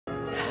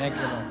Thank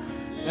you, Lord.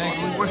 Thank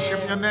you. We worship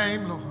your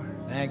name, Lord.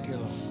 Thank you,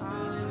 Lord.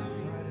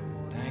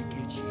 Thank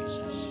you,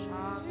 Jesus.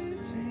 Thank you,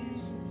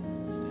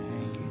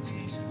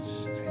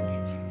 Jesus. Thank you,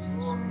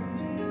 Jesus.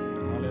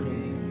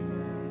 Hallelujah.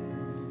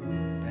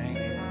 Thank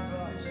you.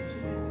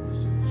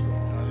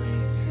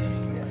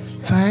 Hallelujah.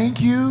 Thank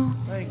you.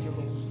 Thank you,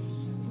 Lord.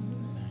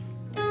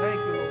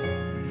 Thank you,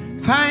 Lord.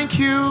 Thank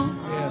you.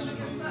 Yes,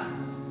 Lord.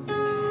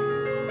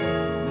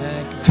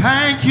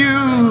 Thank you. Thank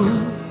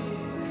you.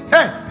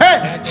 Hey,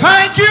 hey,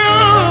 thank you.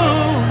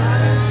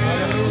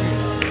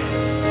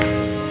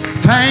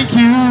 Thank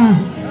you.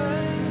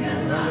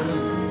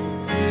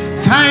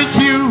 Thank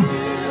you.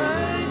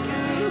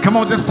 Come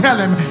on, just tell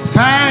him.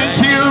 Thank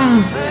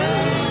you.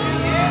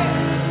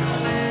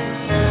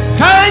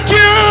 Thank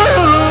you.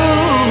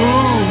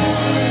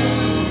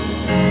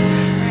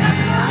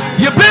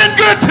 You've been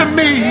good to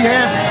me,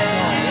 yes.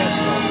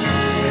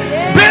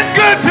 Been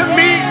good to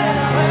me.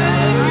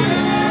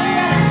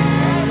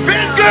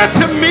 Been good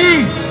to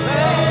me.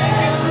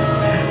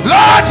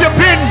 Lord, you've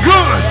been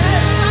good.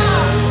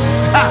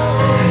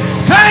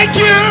 Thank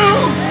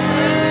you.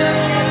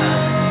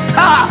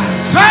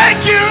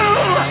 Thank you.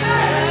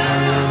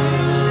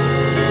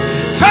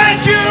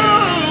 Thank you.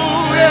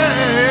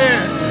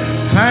 Yeah.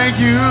 Thank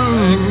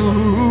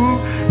you.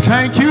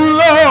 Thank you,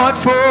 Lord,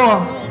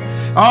 for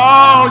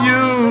all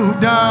you've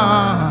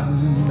done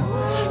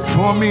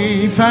for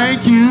me.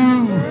 Thank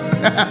you.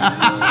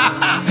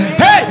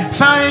 Hey,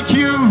 thank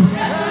you.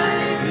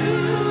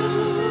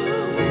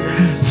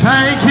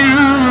 Thank you.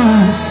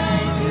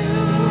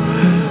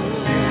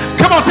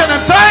 Come on, tell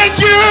them thank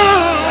you.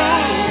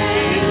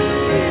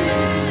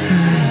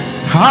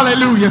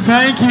 Hallelujah.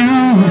 Thank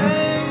you.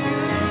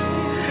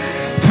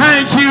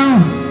 Thank you.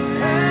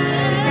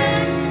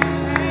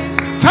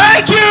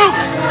 Thank you.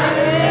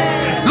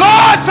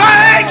 Lord,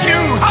 thank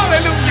you.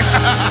 Hallelujah.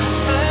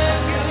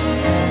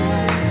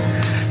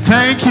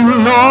 Thank you,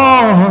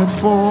 Lord,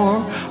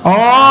 for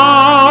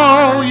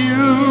all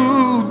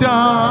you've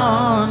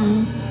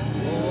done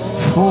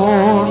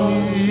for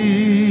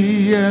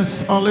me.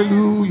 Yes,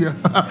 hallelujah.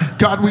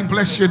 God, we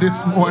bless you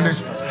this morning.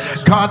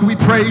 God, we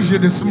praise you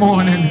this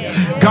morning.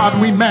 God,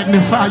 we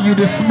magnify you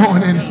this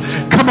morning.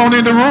 Come on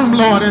in the room,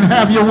 Lord, and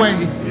have your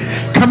way.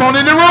 Come on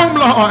in the room,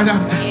 Lord.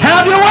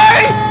 Have your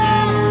way.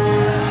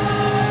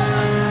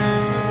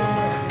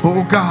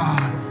 Oh, God.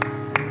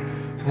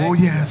 Oh,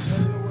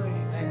 yes.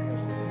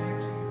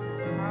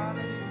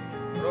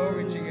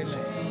 Glory to your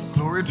name.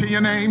 Glory to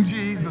your name,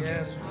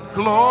 Jesus.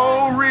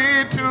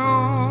 Glory to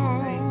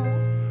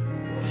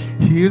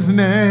his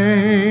name.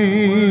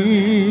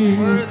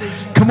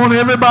 Come on,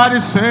 everybody,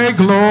 say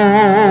glory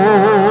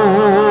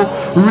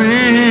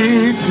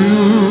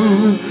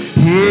to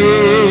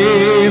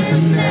his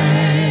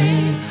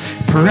name.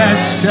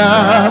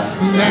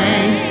 Precious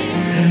name.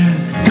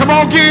 Come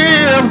on,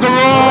 give glory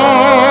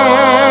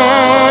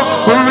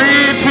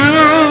to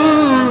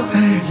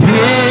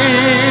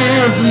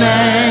his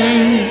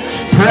name.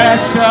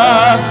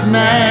 Precious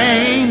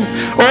name.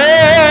 Oh,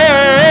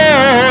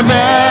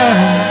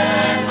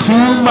 that to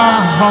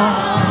my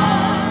heart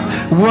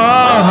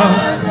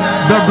was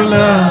the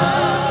blood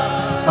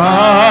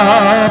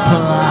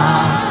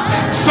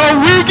applied. So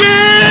we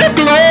give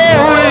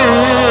glory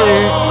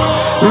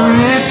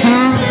to.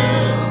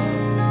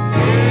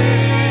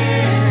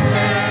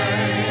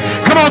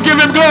 Come on, give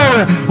him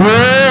glory.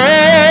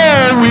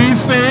 Oh, we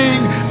sing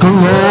glory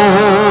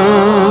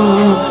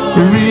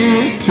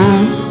to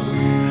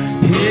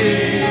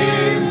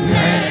his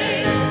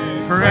name,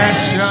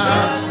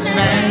 precious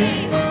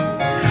name.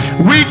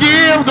 We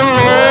give glory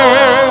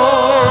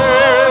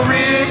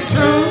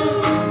to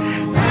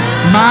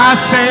my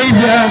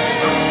Savior.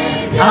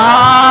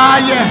 Ah,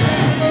 yeah.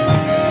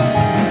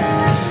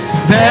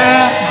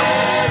 There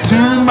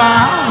to my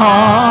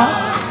heart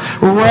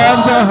was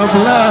the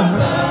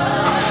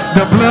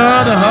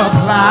blood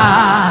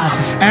applied.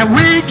 And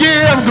we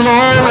give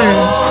glory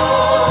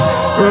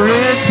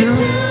to.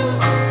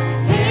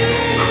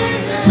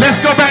 Let's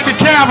go back to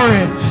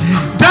Calvary.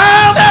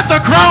 Down at the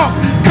cross.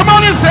 Come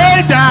on and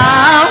say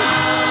down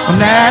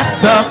at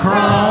the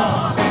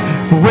cross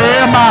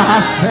where my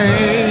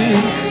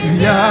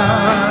Savior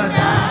died.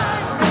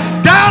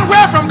 Down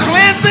where from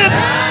cleansing?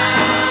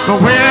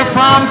 Where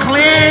from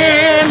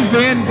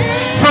cleansing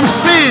from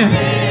sin.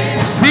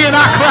 Sin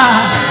I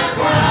cried.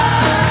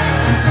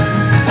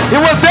 It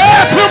was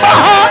there to my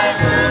heart.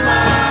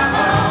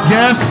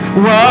 Yes,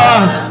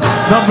 was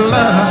the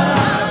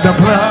blood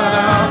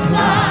applied.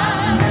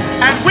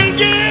 And we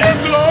give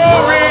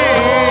glory.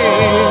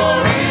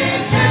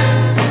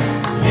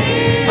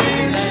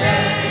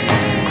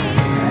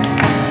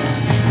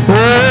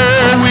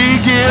 Oh, we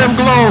give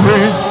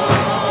glory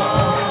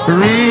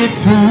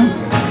to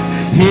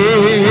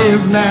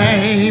his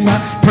name,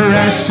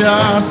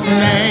 precious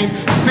name.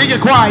 Sing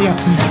it, choir.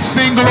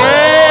 Sing glory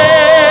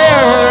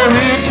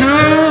to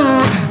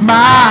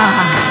my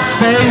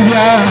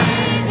Savior.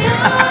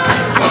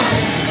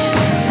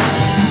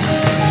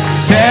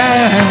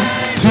 Yeah,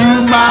 to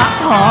my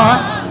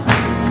heart,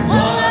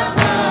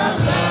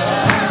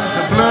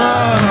 the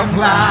blood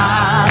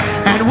applied.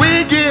 And And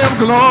we give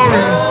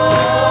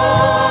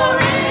glory.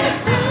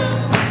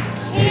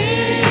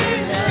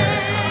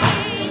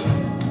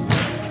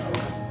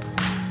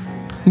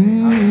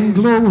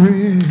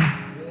 Glory.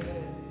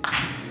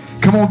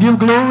 Come on, give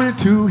glory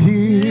to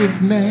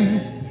his name.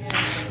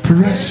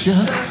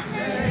 Precious.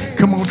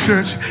 Come on,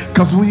 church,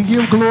 because we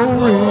give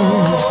glory.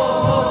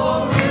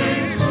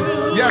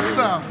 Yes,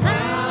 sir.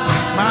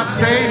 My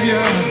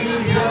Savior.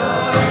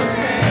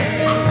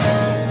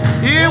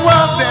 He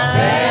was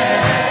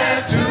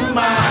there to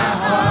my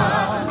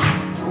heart.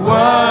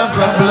 Was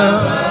the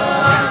blood.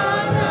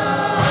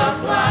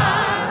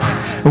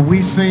 We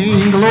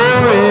sing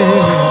glory.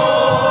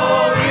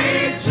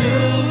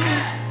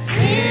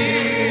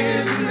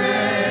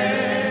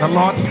 The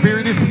Lord's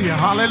Spirit is here.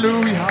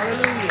 Hallelujah.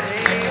 Hallelujah.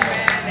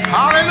 Amen.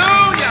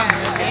 Hallelujah.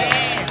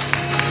 Amen.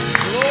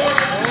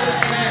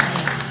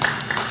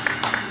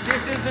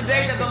 This is the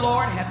day that the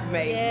Lord hath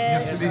made.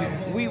 Yes, it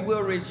is. We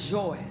will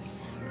rejoice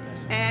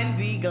and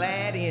be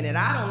glad in it.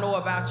 I don't know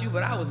about you,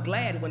 but I was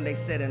glad when they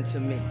said unto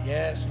me,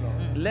 Yes,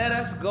 Lord. let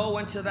us go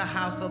into the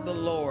house of the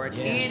Lord.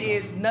 Yes, It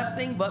is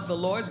nothing but the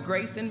Lord's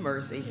grace and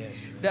mercy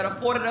that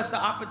afforded us the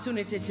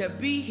opportunity to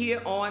be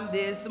here on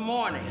this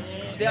morning.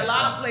 There are a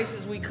lot of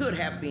places we could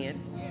have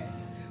been,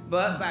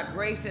 but by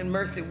grace and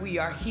mercy we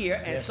are here,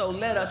 and so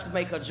let us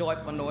make a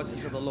joyful noise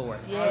unto the Lord.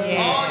 All ye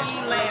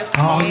lands,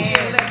 come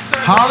in, let's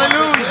serve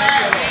Hallelujah. the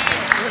Lord.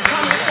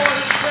 Come before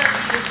his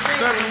presence to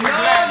sing. Know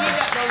ye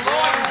that the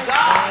Lord is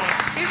God.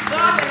 It's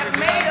God that has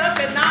made us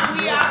and not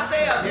we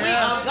ourselves. We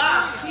are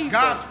God's people.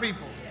 God's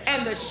people.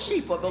 And the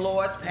sheep of the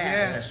Lord's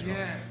pasture.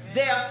 Yes.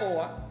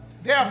 Therefore,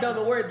 you know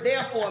the word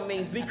therefore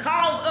means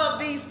because of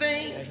these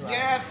things,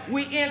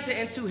 we enter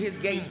into his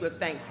gates with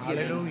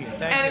thanksgiving. Hallelujah.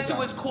 And into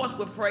his courts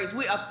with praise.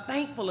 We are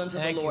thankful unto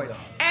the Lord. God.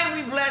 And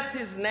we bless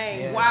his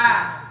name.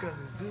 Why?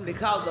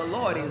 Because the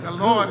Lord is The good.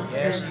 Lord is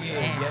Yes, good. he is.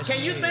 Yes,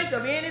 Can you think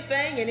of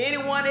anything and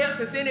anyone else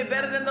that's any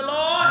better than the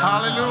Lord?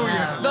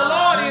 Hallelujah. The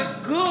Lord is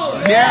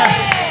good. Yes.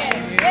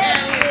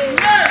 And his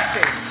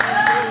mercy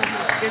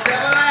is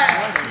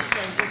everlasting.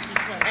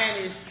 And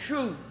his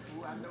truth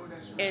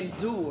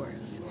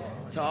endures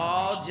to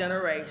all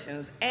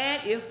generations.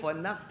 And if for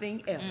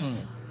nothing else,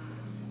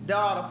 that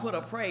ought to put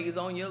a praise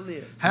on your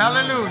lips.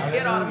 Hallelujah.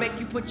 It ought to make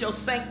you put your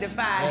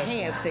sanctified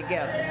hands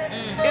together.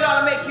 It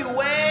ought to make you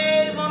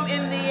wave them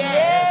in the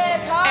air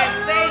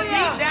and say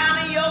deep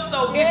down in your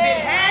soul, if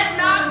it had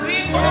not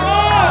been for the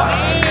Lord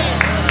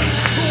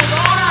who was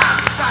on our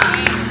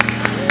side,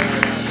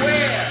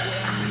 where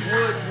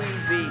would we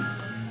be?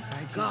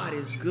 God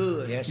is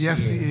good. Yes,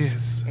 he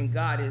is. And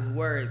God is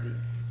worthy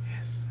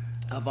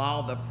of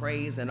all the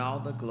praise and all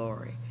the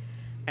glory.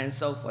 And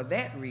so for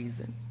that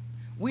reason,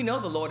 we know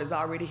the Lord is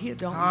already here,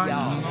 don't we,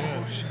 y'all?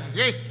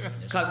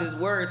 Because his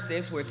word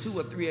says where two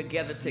or three are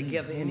gathered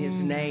together in his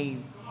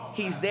name,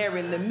 he's there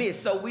in the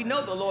midst. So we know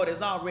the Lord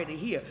is already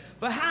here.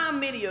 But how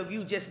many of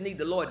you just need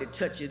the Lord to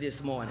touch you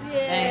this morning?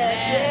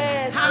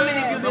 Yes. How many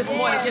of you this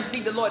morning just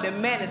need the Lord to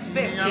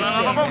manifest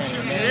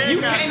himself? You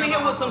came in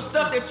here with some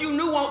stuff that you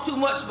knew wasn't too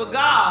much for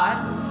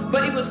God,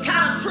 but it was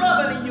kind of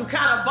troubling you,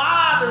 kind of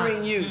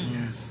bothering you.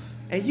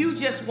 And you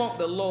just want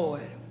the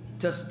Lord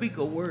to speak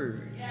a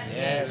word.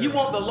 You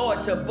want the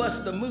Lord to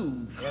bust a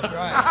move. That's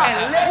right.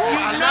 And let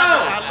you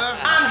know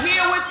I'm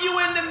here with you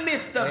in the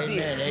midst of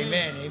this.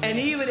 Amen. And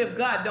even if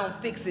God don't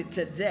fix it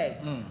today,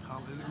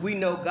 we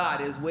know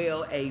God is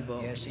well able.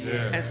 Yes, he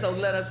is. And so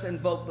let us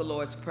invoke the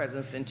Lord's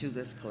presence into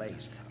this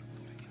place.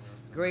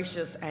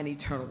 Gracious and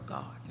eternal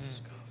God.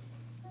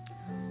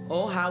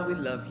 Oh, how we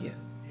love you.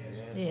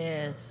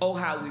 Yes. Oh,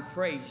 how we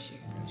praise you.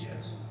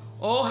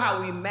 Oh, how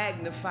we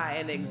magnify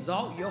and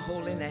exalt your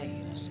holy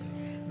name.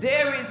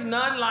 There is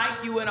none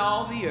like you in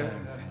all the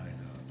earth.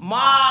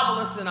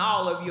 Marvelous in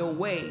all of your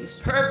ways,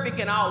 perfect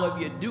in all of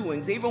your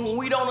doings. Even when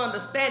we don't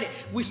understand it,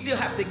 we still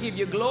have to give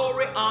you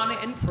glory, honor,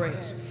 and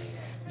praise.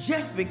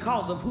 Just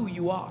because of who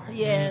you are.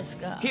 Yes,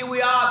 God. Here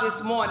we are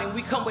this morning.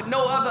 We come with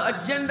no other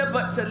agenda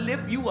but to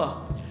lift you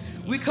up.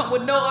 We come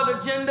with no other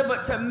agenda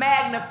but to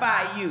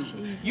magnify you.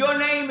 Jesus. Your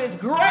name is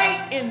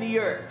great in the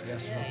earth.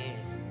 Yes, Lord.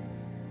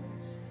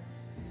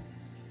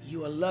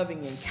 You are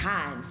loving and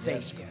kind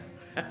Savior.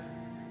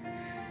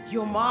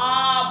 You're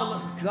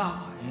marvelous,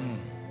 God.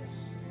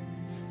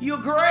 You're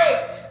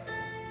great.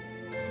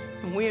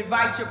 And we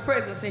invite your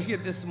presence in here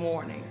this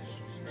morning.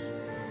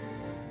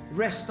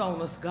 Rest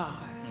on us, God.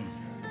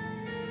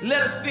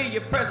 Let us feel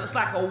your presence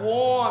like a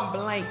warm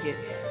blanket.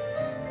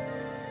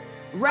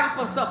 Wrap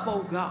us up,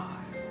 oh God.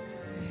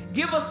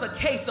 Give us a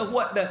case of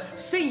what the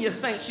senior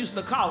saints used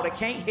to call the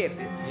can't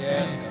heavens.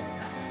 Yes.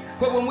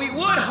 But when we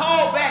would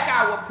hold back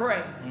our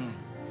praise,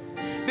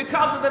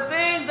 because of the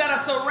things that are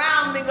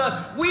surrounding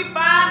us, we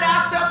find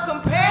ourselves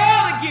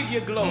compelled to give you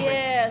glory.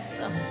 Yes.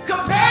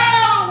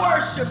 Compelled to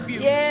worship you.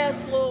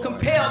 Yes, Lord.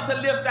 Compelled to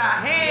lift our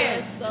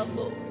hands. Yes,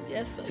 Lord.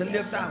 Yes, Lord. To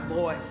lift our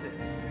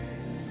voices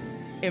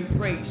in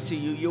praise to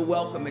you. You're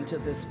welcome into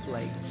this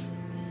place.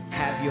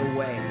 Have your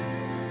way.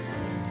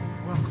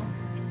 Welcome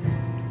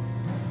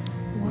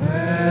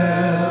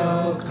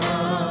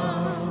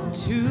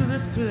to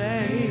this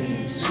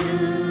place. to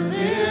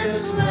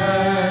this place.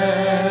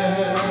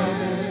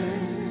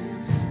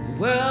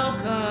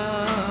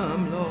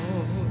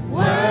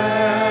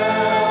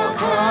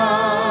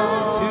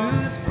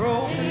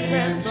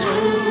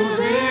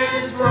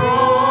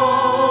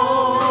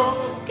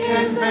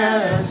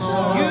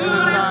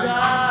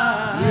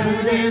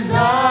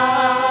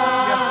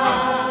 desire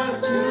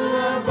to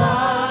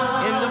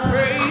abide in the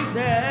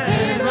praises.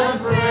 in the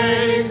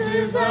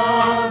praises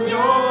of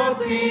your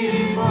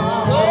people.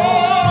 So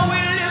we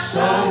lift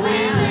So we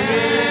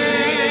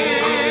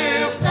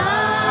lift our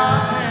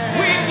hands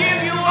we give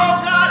you, oh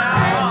God, our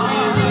as we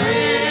heart.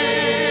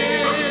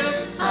 lift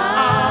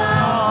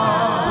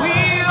our We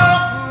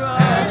offer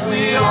up as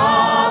we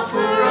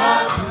offer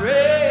up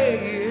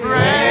praise.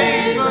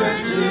 praise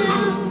unto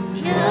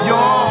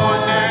your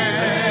name.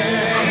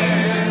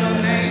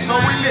 So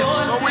we lift,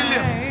 so we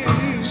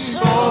lift,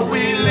 so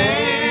we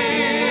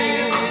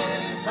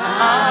lift our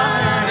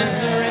And hands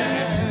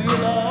surrender to you,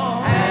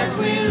 Lord. as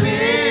we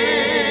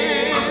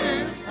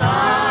lift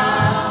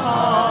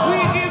our We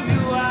give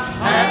you our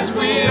as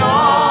we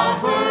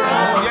offer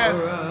up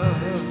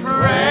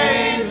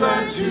praise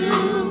unto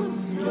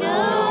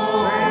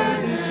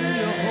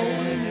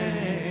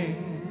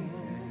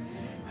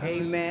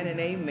amen and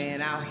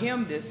amen. Our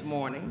hymn this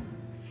morning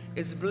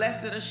is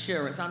Blessed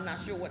Assurance. I'm not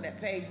sure what that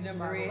page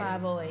number is.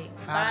 508.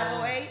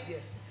 508?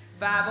 Yes.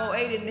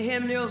 508 in the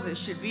hymnals. It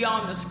should be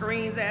on the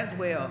screens as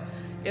well.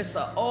 It's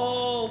an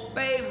old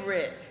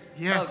favorite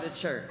Yes. of the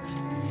church.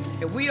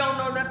 If we don't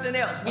know nothing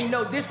else, we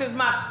know this is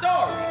my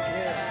story.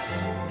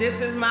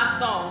 This is my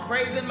song,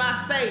 praising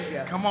my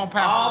Savior. Come on,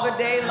 Pastor. All the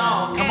day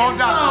long. Come on, And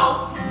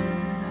Doctor.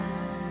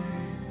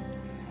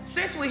 so,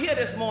 since we're here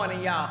this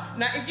morning, y'all,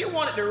 now if you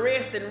wanted to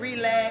rest and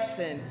relax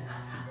and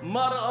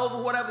muddle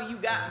over whatever you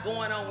got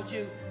going on with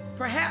you,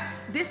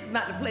 perhaps this is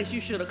not the place you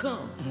should have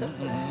come.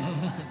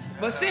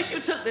 But since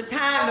you took the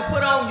time to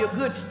put on your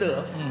good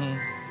stuff,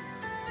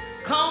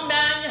 comb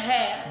down your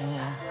hair,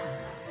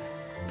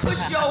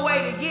 push your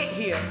way to get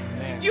here,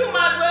 you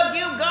might as well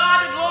give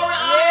God the glory,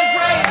 honor, and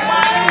praise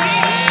while you're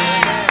here.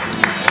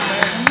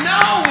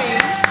 Knowing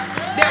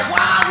that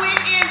while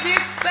we're in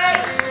this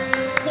space,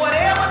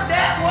 whatever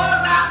that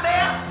was out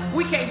there,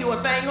 we can't do a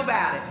thing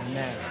about it.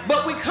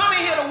 But we come in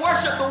here to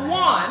worship the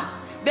one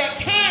that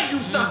can do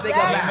something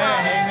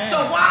about it. So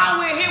while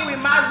we're here, we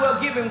might as well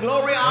give him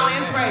glory, honor,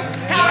 and praise.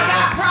 Have I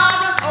got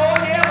problems? Oh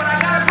yeah, but I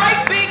got a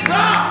great big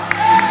God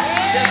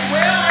that's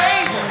well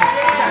able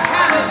to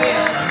handle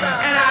them.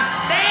 And I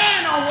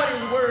stand on what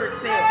his word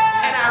says.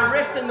 And I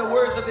rest in the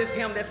words of this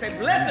hymn that say,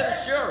 blessed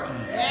assurance,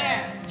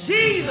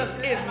 Jesus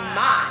is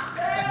mine.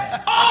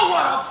 Oh,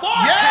 what a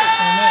foretaste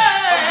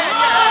of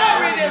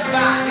glory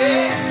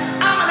divine.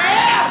 I'm an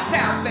heir of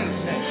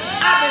salvation.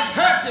 I've been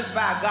purchased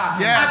by God.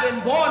 Yes. I've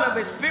been born of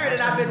his spirit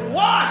and I've been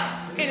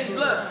washed in his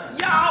blood.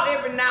 Y'all,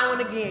 every now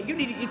and again, you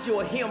need to get you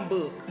a hymn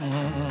book.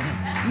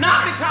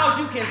 Not because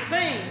you can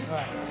sing,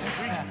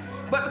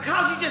 but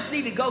because you just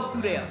need to go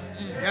through there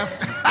Yes.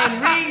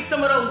 and read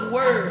some of those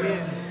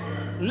words.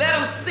 Let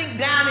them sink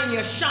down in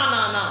your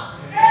shanana.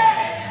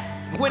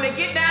 When they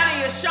get down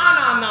in your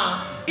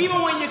shanana,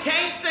 even when you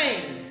can't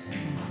sing,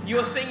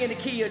 you'll sing in the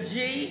key of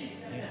G,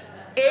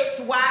 X,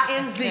 Y,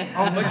 and Z.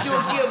 But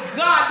you'll give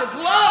God the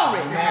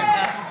glory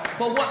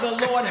for what the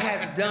Lord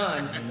has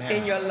done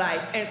in your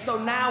life. And so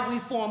now we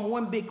form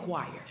one big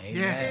choir.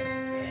 Yes.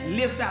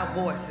 Lift our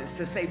voices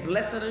to say,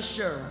 blessed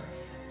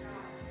assurance,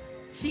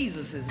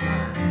 Jesus is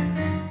mine.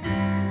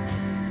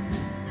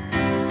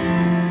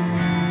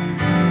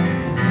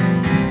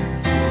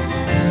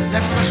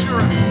 Blessed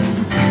assurance.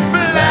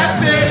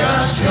 Blessed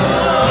assurance.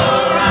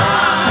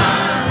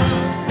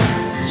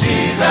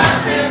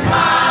 Jesus is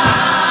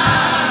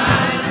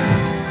mine.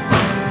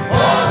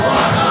 Oh,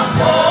 what a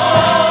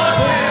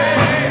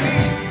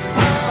foretaste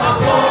of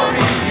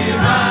glory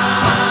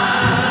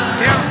divine.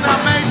 Heir of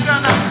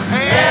salvation,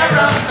 heir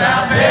of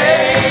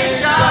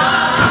salvation.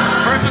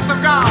 Purchase of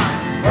God.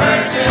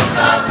 Purchase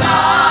of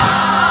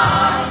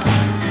God.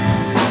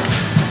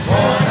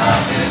 Born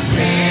of his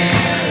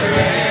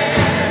Spirit.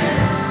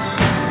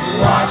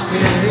 Washed in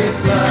his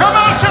blood. Come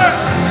on,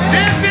 church.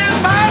 This is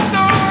my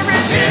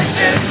story. This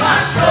is my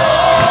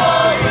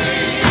story.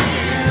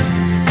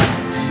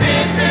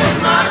 This is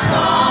my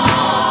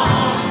song.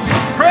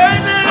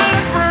 Praising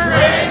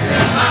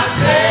my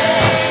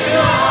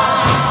Savior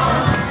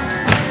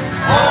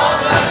all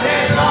the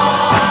day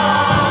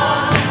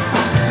long.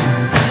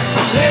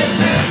 This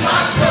is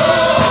my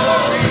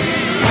story.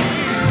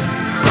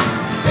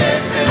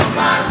 This is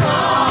my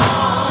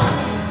song.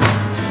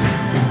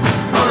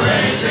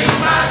 Praising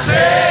my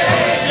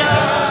Savior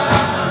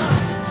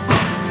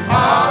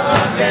all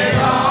the day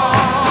long.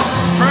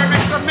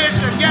 Perfect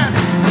submission, yes.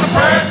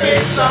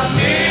 Perfect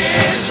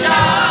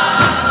submission.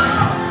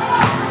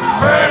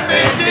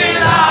 Perfect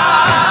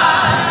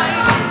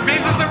delight.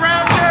 Visions of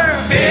rapture.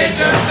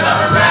 Visions of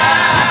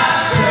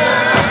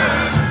rapture.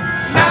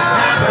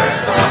 Now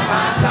burst on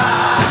my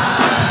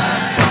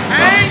side.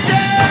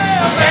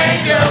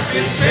 Angels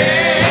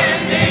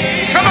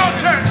descending. Come on,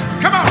 church.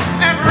 Come on.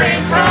 And bring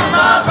from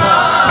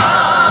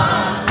above.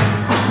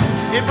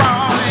 It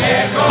brought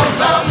echoes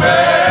of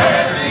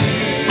mercy.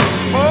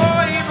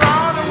 Oh, he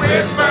brought the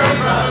whispers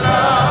of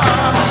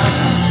love.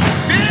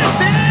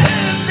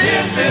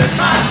 This is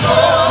my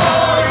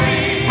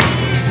story.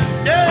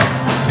 Yeah.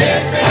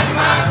 This is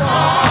my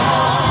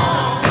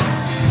song.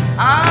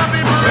 I'll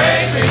be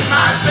praising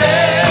my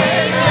Savior.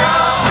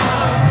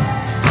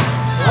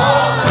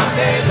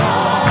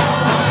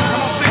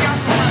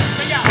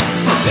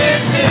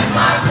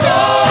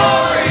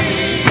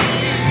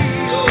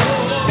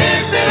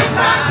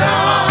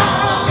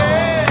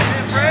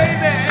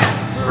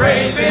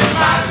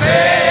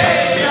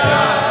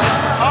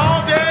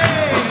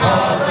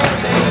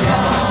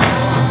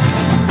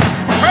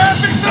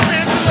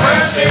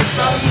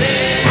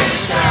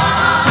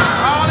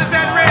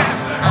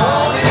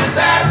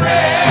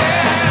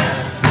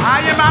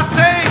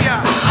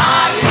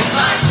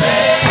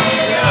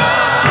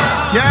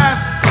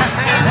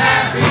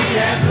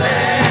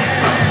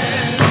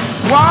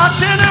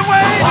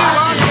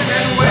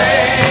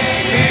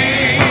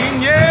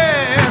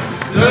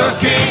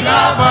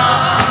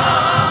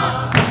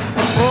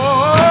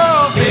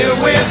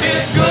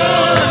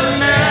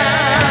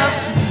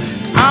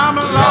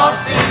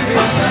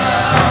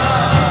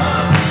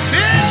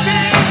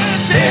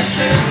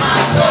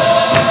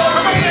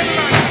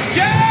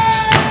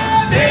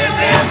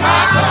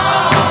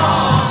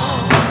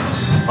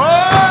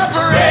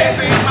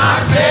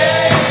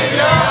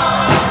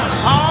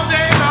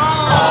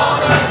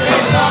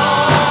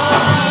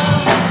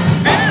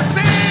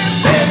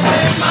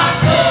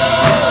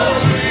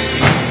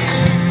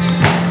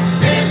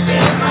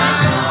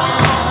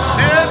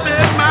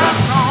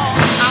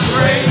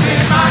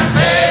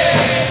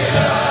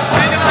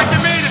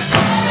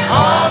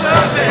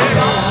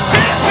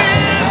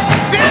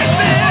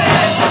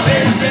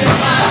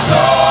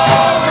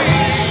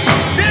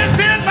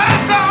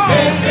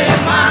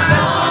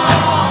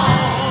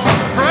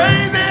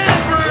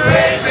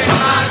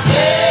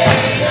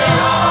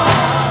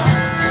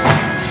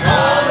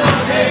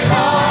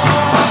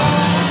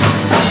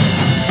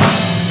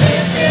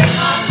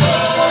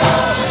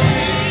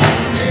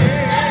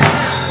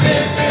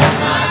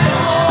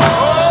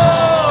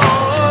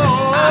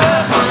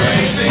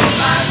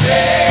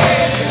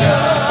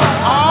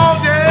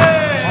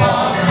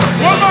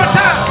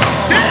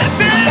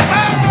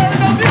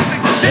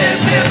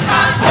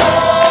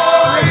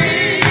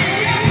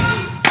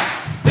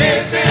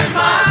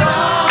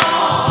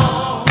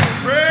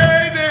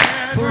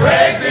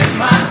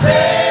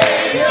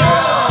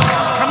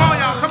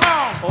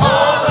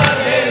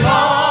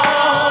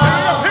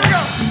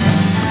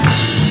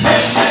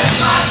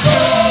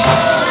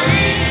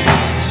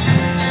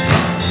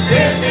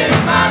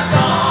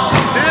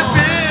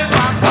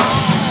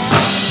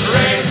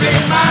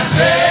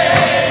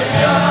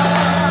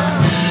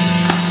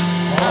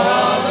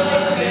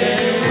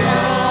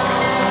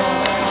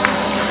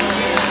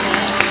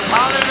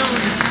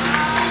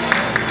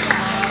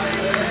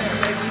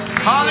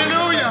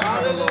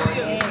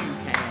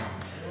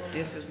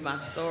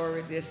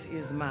 story. This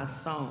is my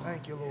song.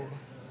 Thank you, Lord.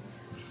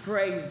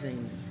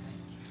 Praising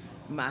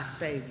my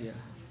Savior.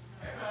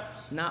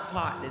 Not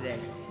part today,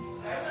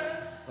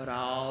 but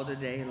all the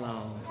day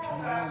long.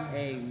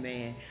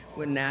 Amen.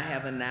 We'll now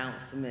have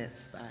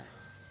announcements by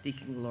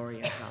Deacon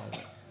Gloria Howard.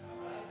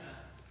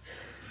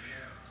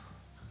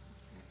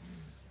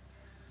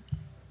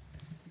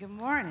 Good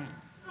morning.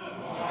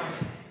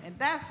 And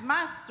that's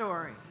my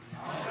story.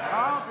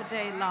 All the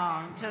day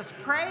long, just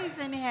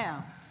praising him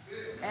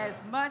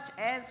as much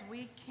as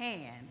we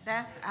can.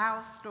 That's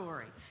our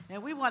story.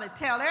 And we want to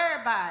tell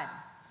everybody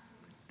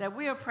that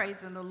we are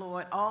praising the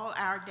Lord all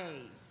our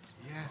days.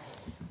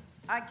 Yes.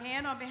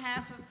 Again, on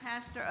behalf of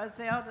Pastor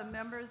Azell, the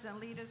members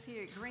and leaders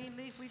here at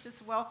Greenleaf, we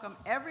just welcome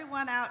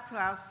everyone out to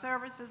our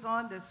services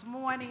on this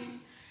morning,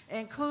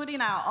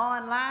 including our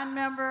online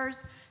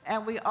members.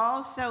 And we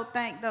also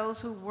thank those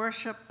who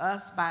worship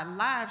us by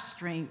live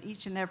stream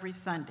each and every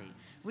Sunday.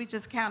 We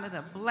just count it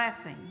a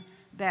blessing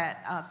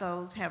that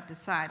those have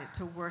decided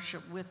to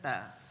worship with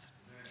us.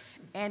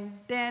 And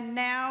then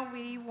now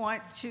we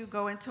want to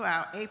go into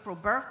our April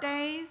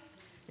birthdays.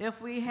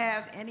 If we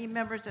have any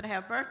members that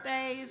have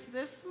birthdays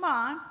this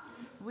month,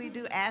 we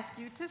do ask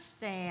you to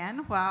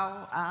stand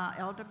while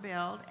Elder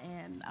Bell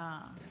and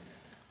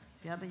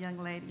the other young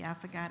lady, I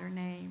forgot her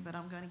name, but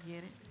I'm going to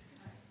get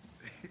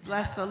it.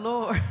 Bless the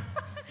Lord.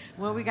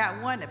 Well, we got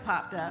one that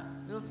popped up.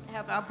 We'll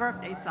have our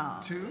birthday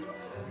song. 2,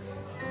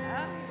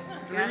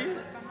 3.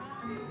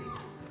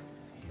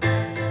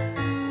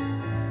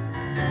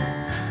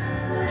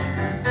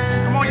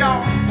 Come on,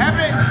 y'all.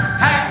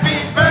 Happy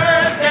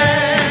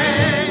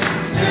birthday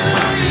to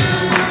you.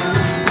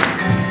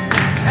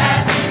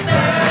 Happy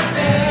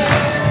birthday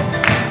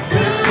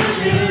to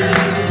you.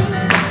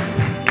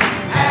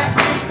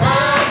 Happy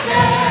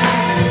birthday.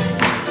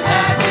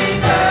 Happy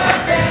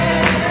birthday.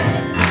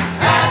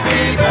 Happy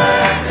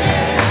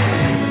birthday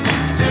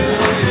to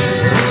you.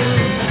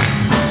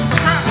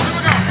 Soprano, here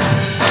we go.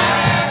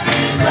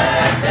 Happy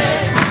birthday.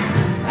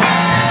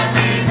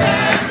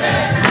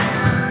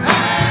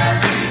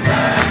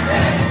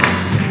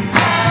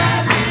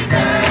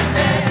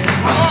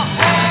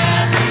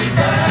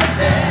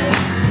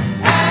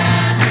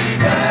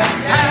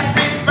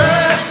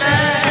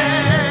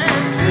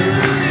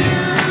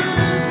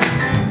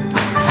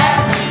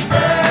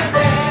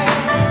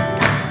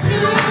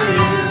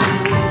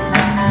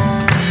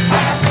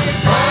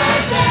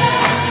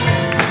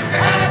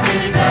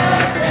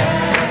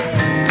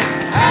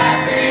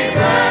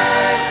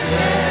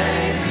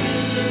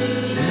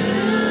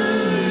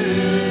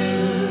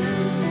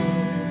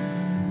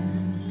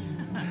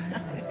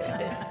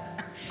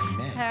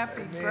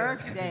 Happy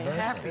birthday.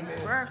 Happy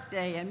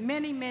birthday, and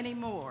many, many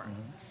more.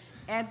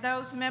 And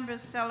those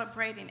members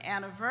celebrating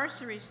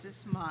anniversaries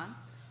this month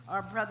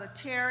are Brother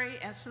Terry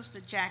and Sister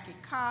Jackie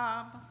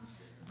Cobb,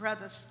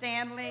 Brother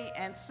Stanley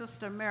and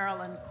Sister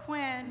Marilyn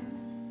Quinn,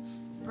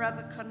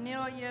 Brother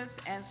Cornelius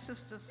and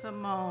Sister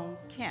Simone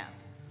Kemp,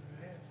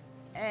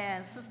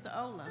 and Sister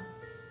Ola.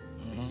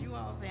 It's you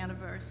all's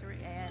anniversary,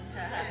 and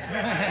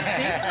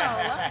Deacon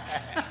Ola.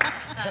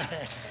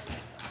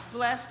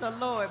 Bless the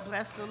Lord,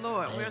 bless the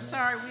Lord. Amen. We're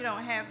sorry we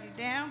don't have you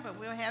down, but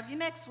we'll have you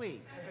next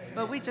week.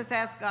 But we just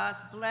ask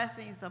God's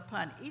blessings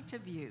upon each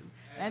of you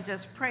and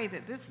just pray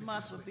that this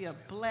month will be a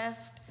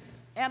blessed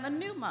and a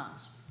new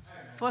month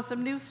for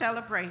some new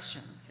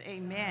celebrations.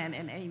 Amen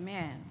and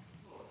amen.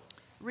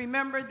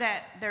 Remember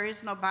that there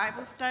is no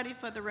Bible study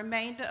for the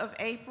remainder of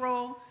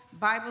April.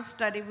 Bible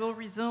study will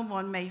resume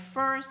on May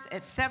 1st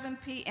at 7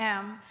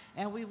 p.m.,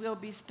 and we will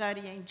be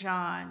studying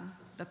John,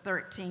 the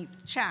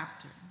 13th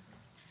chapter.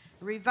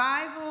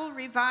 Revival,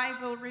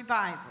 revival,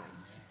 revival.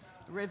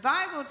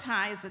 Revival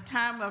time is a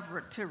time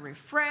to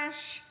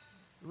refresh,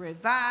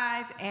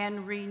 revive,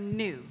 and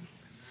renew.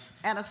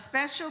 And a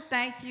special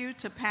thank you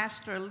to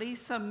Pastor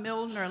Lisa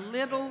Milner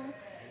Little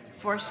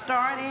for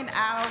starting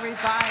our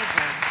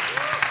revival.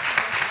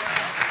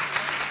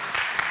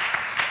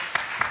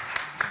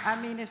 I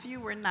mean, if you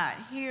were not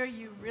here,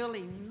 you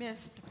really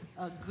missed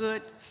a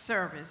good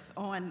service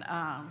on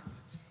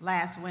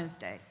last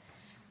Wednesday.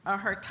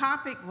 Her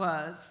topic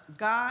was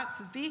God's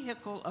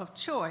vehicle of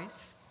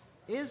choice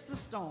is the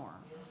storm.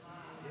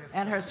 Yes.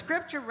 And her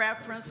scripture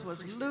reference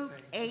was Luke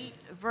 8,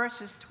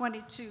 verses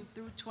 22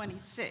 through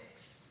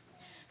 26.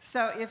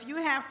 So if you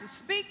have to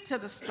speak to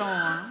the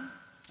storm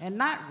and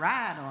not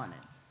ride on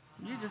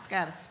it, you just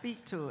got to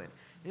speak to it.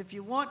 If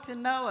you want to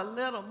know a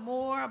little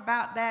more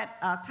about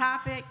that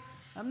topic,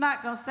 I'm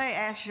not going to say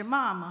ask your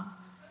mama,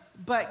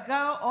 but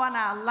go on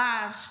our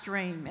live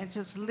stream and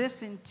just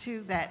listen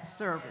to that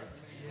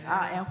service.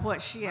 And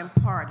what she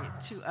imparted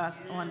to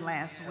us on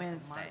last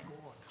Wednesday.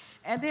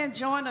 And then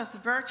join us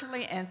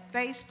virtually and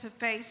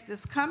face-to-face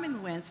this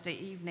coming Wednesday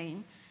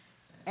evening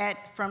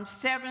from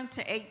 7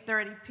 to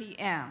 8:30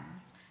 p.m.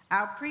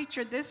 Our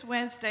preacher this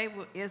Wednesday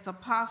is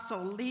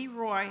Apostle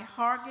Leroy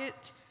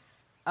Hargett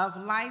of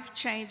Life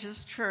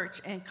Changers Church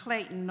in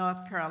Clayton,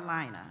 North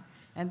Carolina.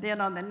 And then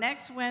on the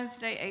next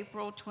Wednesday,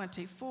 April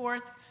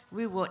 24th,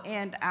 we will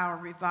end our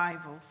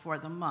revival for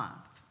the month.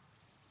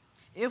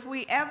 If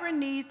we ever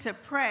need to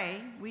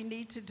pray, we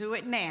need to do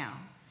it now.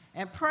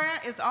 And prayer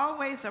is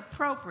always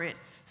appropriate,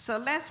 so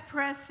let's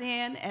press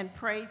in and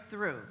pray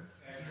through.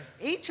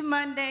 Yes. Each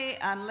Monday,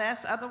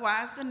 unless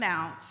otherwise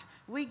announced,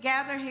 we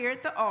gather here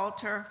at the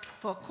altar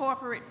for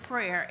corporate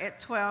prayer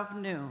at 12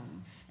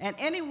 noon. And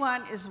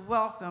anyone is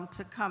welcome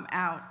to come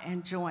out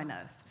and join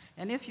us.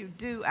 And if you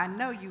do, I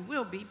know you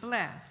will be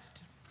blessed.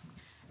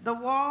 The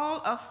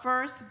Wall of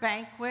First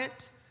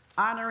Banquet,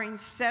 honoring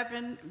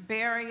 7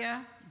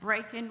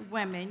 barrier-breaking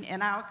women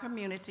in our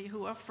community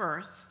who are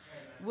first,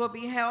 will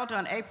be held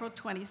on April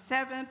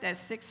 27th at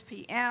 6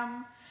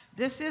 p.m.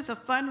 This is a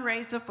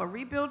fundraiser for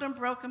Rebuilding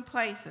Broken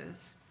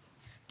Places.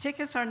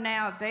 Tickets are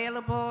now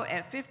available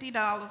at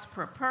 $50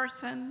 per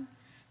person.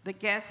 The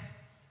guest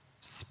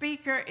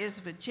speaker is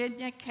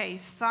Virginia K.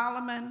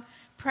 Solomon,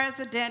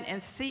 President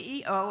and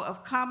CEO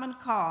of Common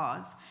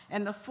Cause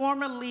and the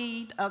former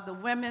lead of the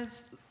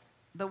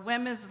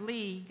Women's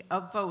League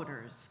of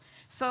Voters.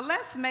 So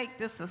let's make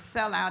this a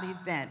sellout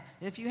event.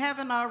 If you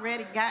haven't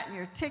already gotten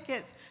your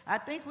tickets, I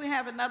think we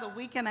have another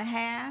week and a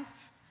half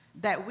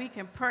that we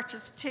can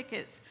purchase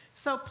tickets.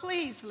 So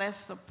please, let's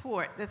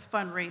support this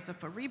fundraiser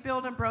for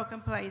Rebuilding Broken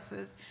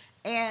Places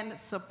and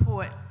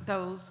support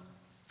those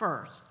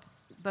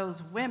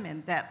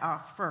women that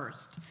are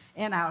first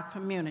in our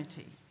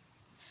community.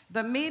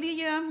 The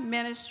media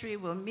ministry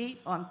will meet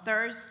on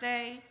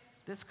Thursday,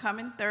 this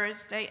coming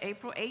Thursday,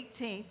 April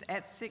 18th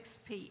at 6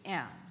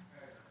 p.m.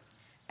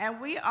 And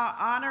we are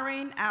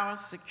honoring our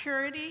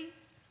security,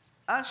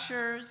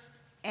 ushers,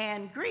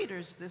 and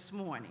greeters this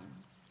morning.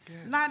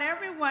 Yes. Not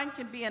everyone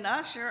can be an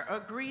usher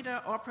or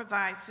greeter or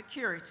provide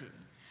security.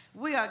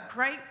 We are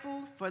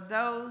grateful for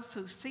those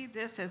who see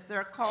this as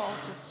their call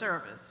to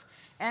service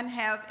and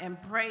have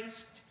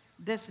embraced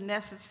this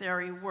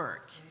necessary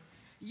work.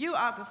 You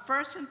are the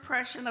first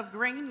impression of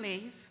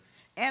Greenleaf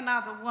and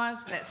are the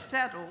ones that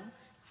settle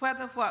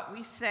whether what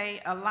we say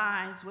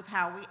aligns with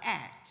how we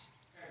act.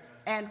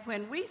 And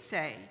when we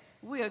say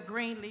we are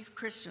Greenleaf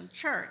Christian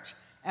Church,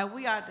 and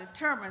we are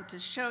determined to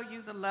show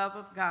you the love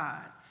of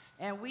God,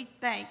 and we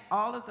thank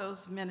all of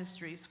those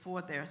ministries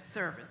for their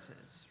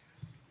services.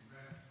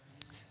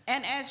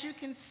 And as you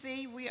can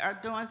see, we are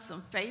doing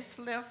some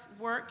facelift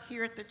work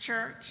here at the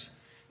church.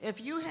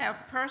 If you have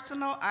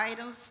personal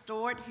items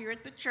stored here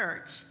at the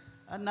church,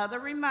 another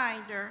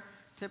reminder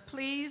to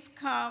please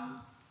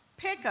come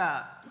pick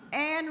up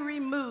and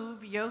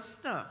remove your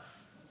stuff.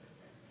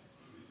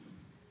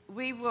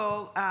 We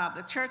will,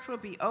 the church will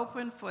be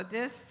open for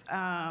this,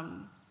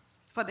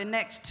 for the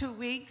next 2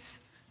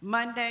 weeks,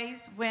 Mondays,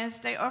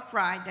 Wednesday, or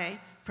Friday,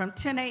 from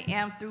 10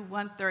 a.m. through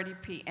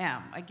 1:30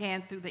 p.m.,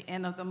 again, through the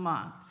end of the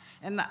month.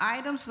 And the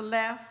items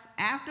left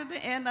after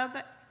the end of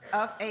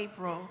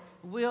April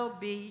will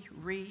be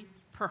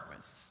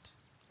repurposed.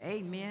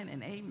 Amen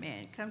and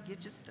amen. Come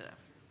get your stuff.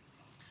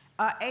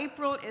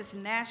 April is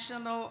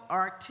National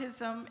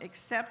Autism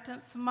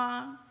Acceptance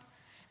Month,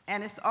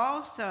 and it's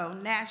also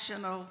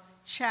National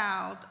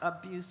Child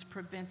Abuse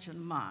Prevention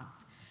Month.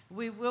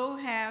 We will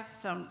have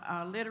some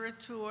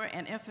literature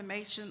and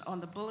information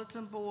on the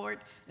bulletin board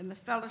in the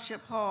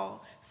fellowship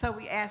hall, so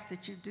we ask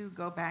that you do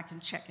go back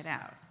and check it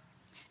out.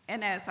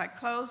 And as I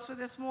close for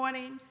this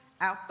morning,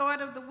 our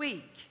thought of the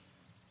week,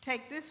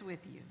 take this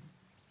with you.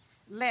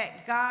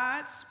 Let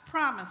God's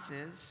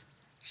promises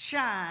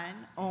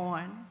shine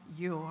on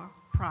your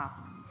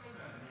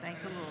problems.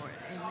 Thank the Lord.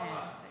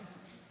 Amen.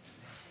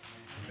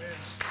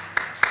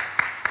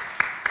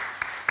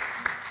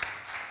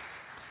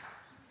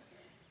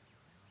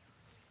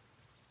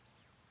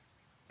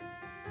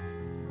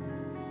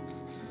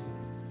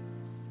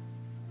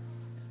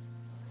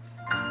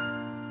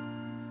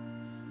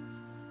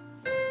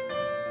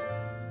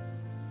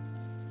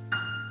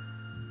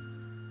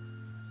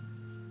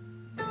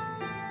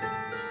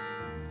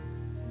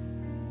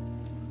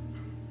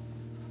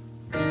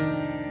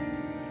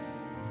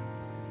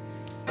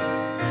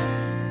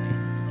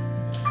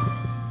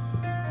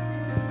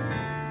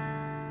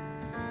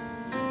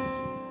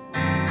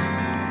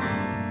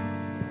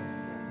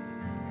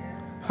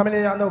 How many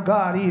of y'all know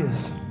God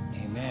is?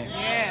 Amen.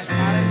 Yes,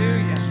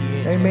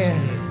 hallelujah. Amen.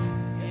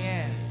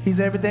 Yes. He's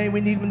everything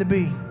we need him to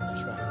be.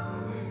 That's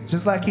right.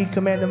 Just like he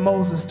commanded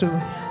Moses to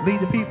lead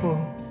the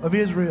people of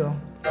Israel.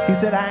 He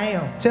said, I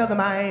am. Tell them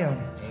I am.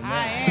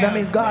 Amen. So that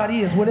means God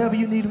is whatever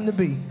you need him to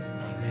be.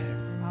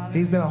 Amen.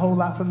 He's been a whole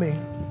lot for me.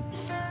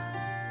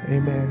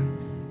 Amen.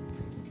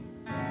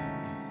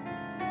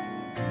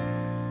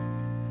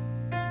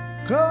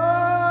 God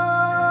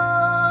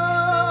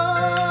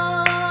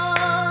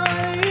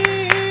is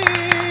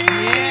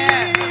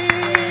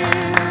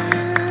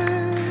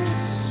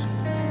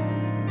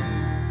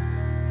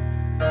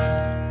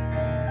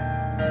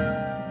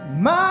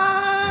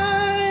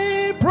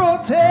my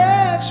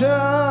protection.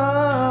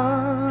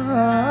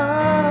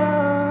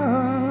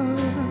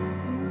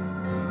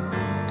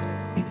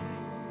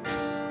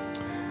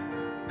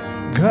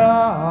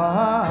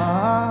 God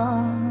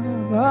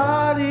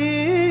is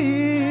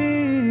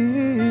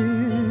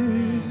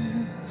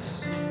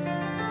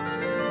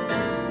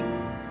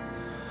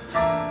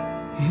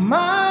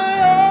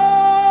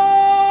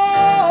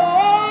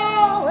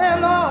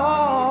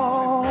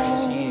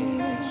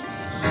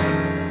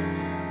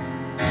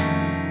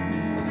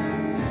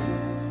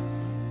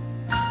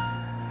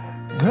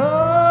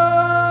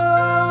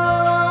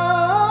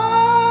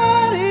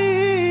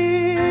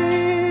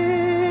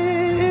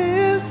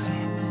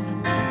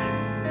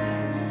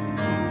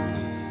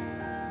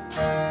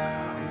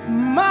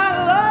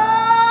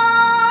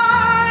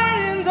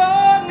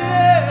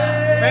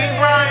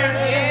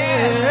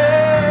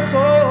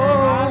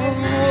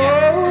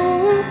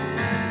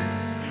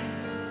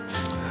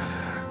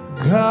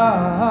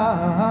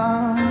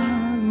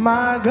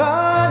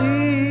God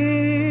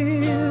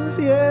is,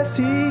 yes,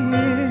 He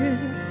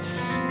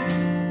is.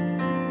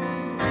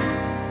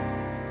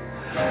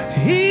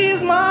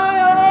 He's my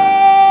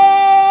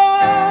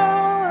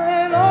all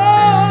and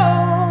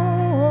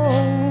all.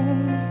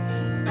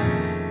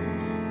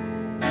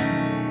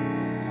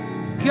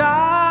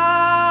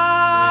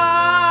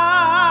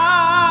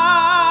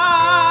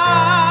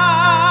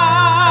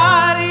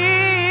 God is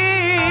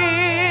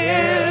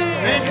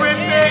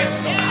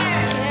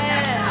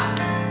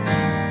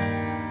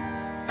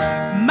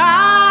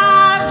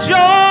my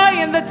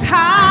joy in the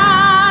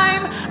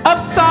time of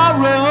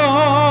sorrow.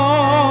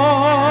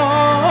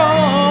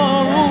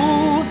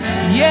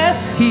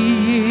 Yes,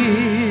 He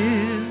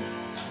is.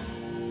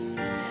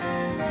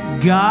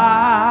 God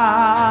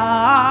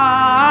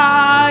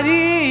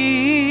is.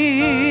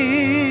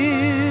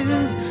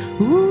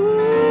 Ooh,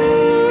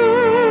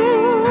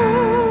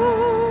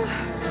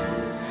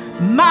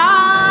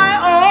 my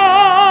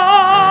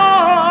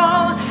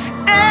all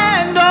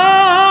and all.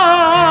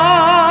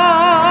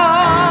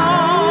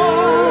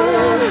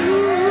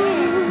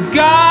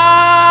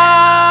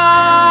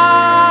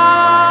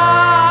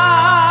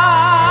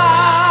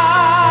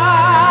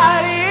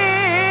 God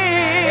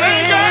is.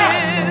 Sing, girl.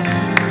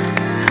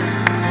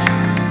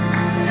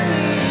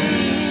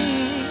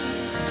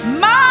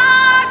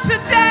 My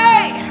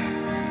today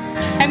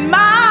and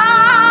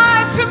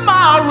my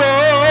tomorrow.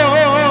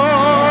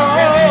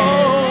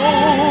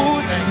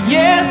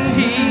 Yes,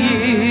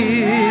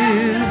 He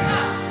is.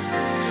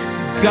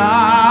 God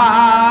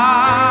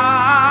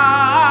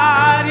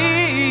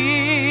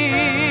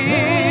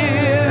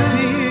is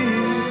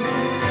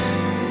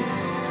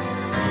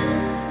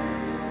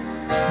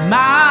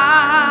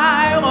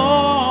my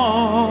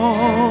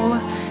all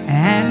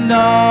and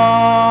all.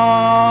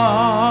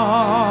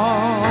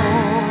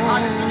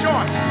 God is the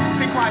joy.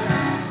 Sing quiet.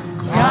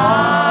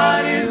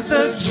 God is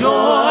the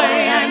joy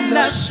and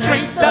the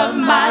strength of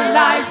my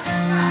life.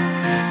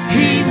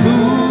 He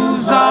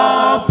moves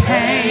all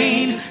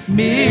pain,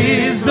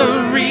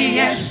 misery,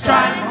 and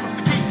strife.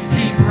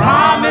 He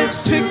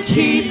promised to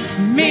keep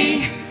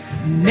me,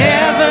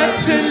 never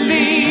to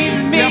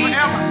leave me.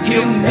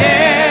 He'll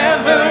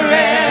never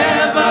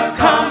ever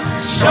come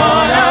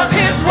short of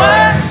His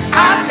word.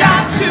 I've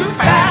got to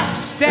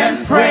fast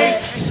and pray,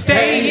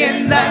 stay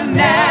in the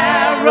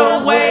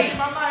narrow way.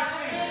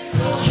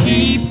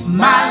 Keep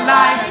my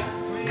life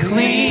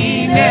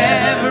clean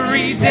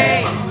every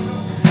day.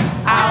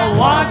 I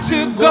want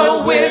to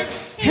go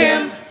with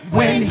Him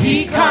when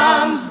He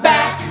comes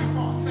back.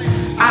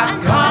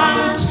 I've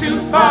come too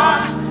far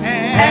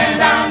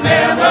and I'll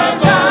never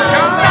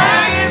turn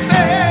back.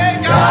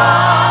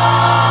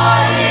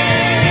 God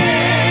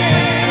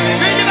is.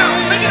 Sing it out.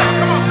 Sing it out.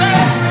 Come on, say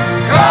it.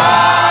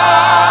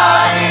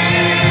 God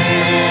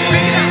is.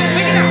 Sing it out.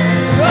 Sing it out.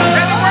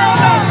 Let the world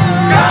know.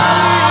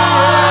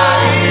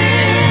 God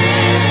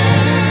is.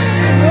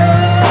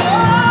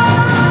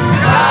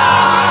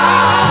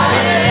 God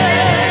is.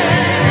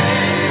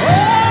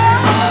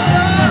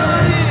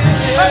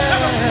 Let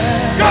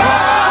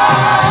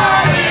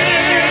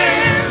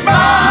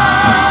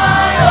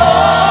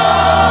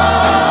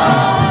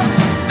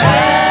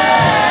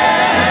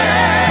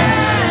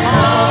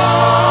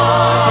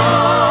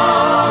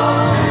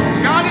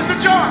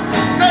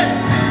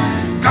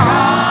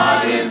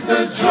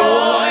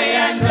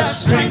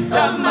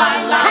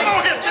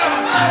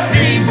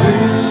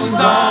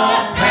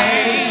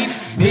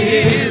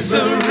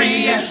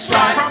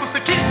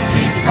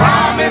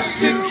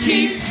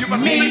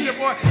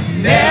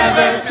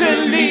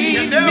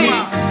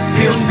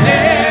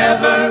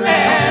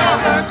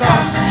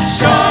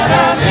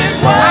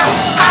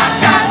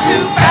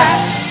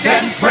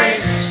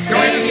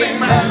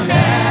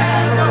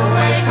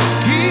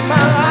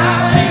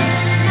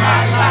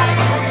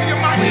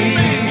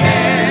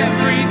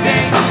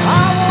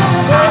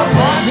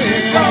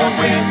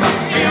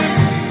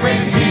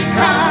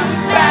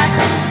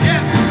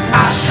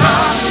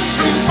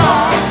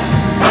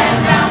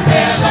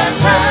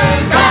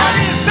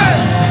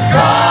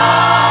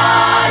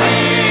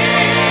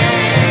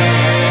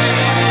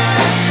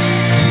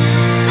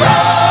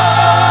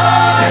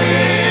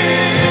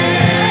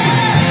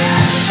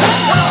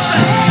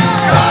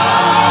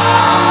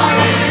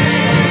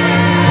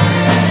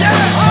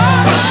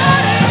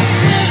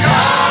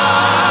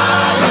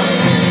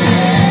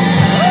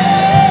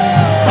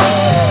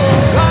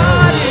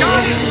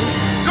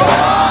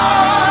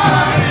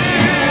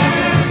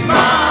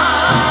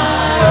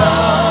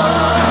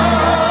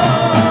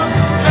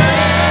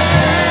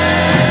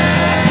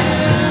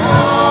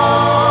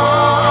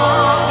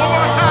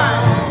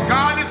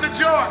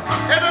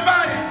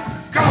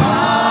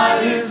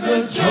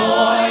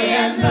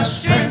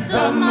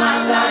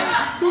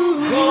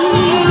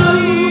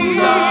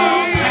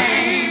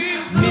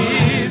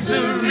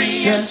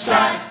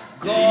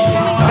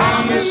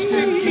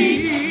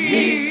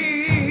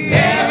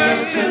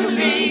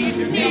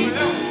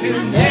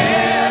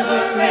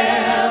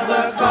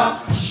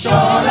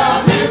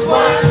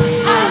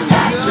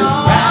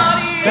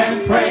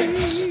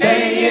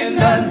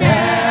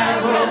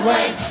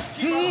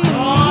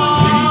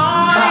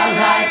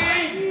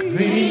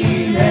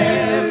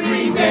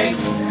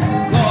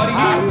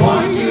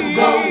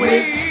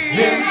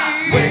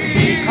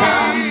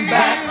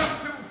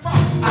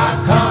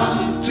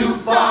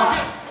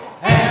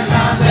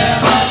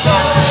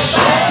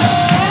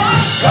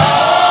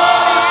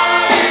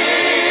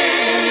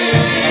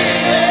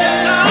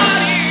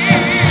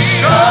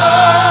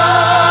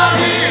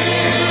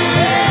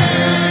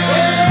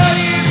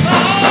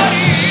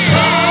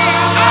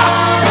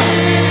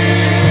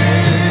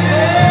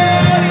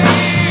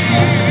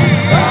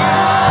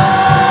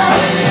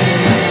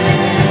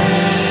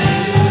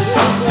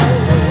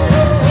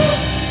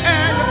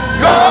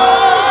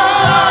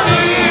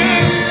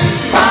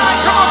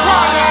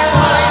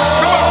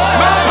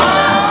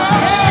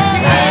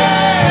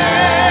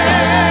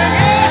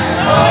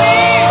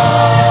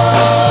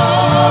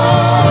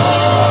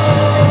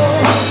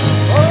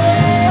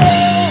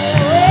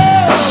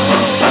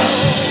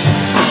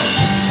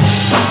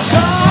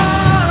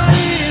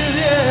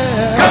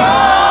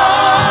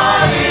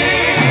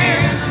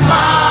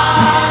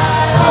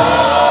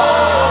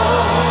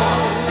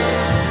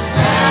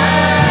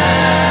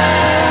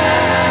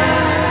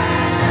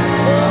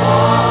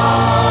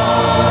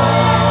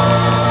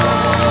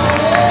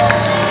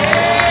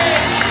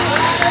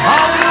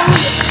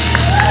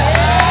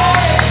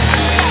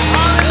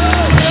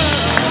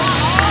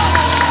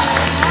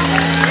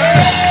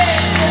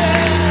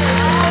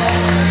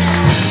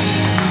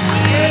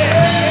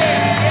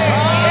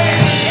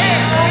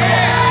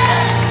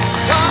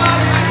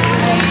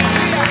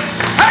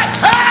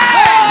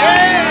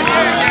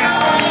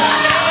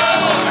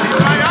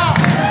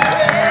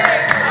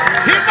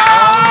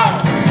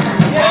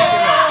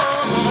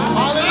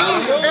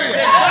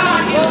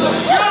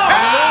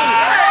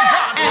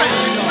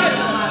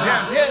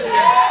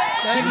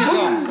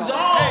moves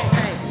all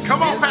pain,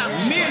 Come on,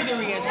 Pastor.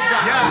 misery, and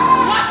strife. Yes.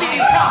 What did he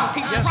promise?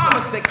 He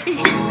promised to keep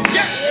you.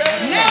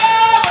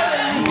 Never to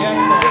leave you.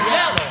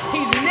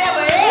 He's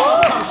never ever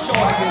come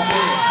short of his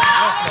word.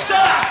 So I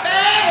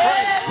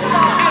fast and I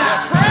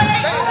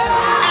pray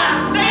and I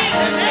stay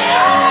in the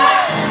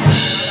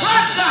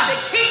trust God to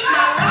keep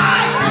my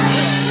life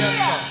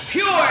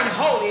pure and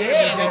holy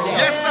every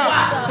day. Yes, sir.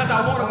 Because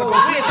I want to go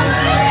with him.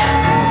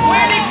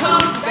 When he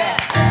comes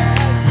back,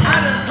 I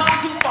done come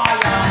too far,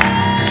 y'all.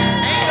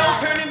 Ain't no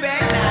turning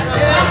back now. I done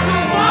come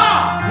too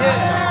far.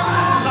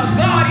 Because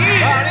God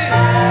is.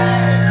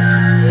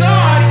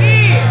 God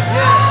is.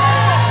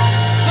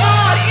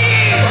 God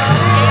is.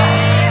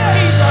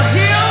 He's a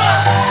healer.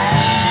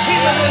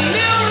 He's a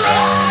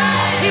deliverer.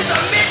 He's a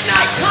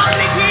midnight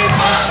company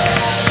keeper.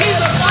 He's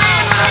a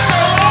friend like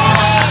the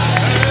Lord.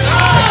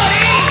 God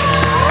is.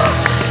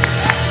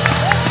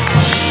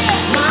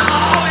 My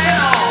all in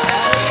all.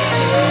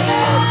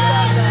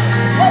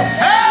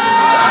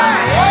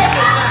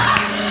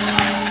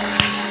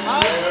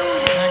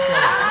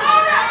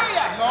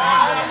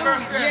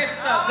 Yes,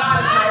 sir. God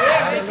is my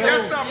everything.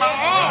 Yes, sir. My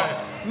all.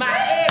 My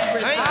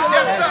everything.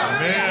 Yes, sir.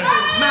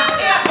 My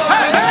everything.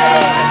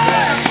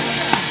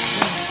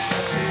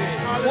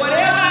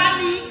 Whatever I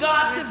need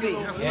God to be.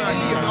 Yes, sir.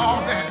 He is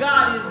all that.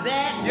 God is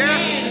that Yes.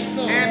 and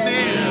some. And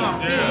then some.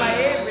 He's my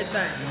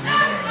everything.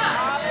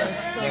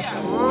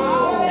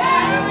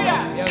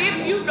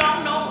 If you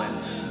don't know him,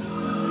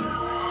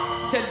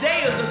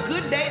 today is a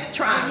good day to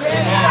try him.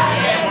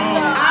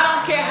 I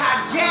don't care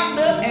how jacked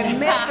up and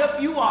messed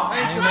up you are.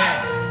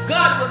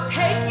 God will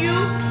take you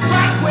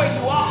right where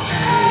you are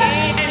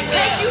and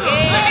take you to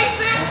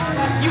places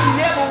you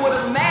never would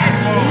have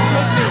imagined you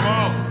could be.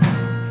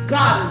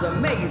 God is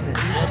amazing.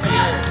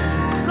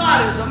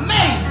 God is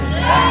amazing.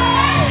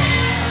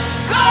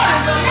 God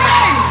is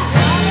amazing.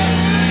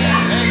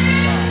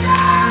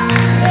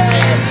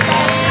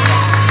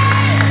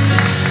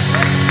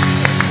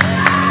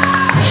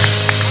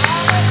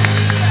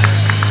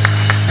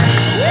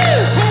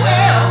 Who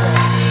else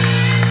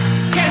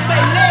can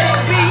say let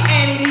it be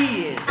and it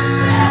is?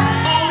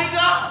 Only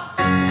God.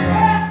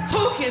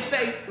 Who can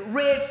say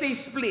Red Sea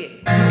split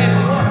and the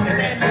water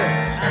stand up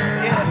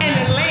and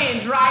the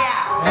land dry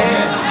out?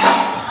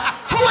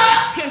 Who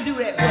else can do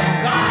that but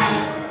God?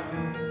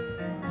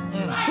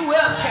 Who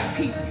else can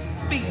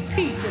speak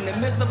peace in the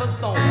midst of a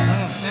storm?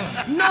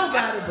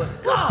 Nobody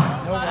but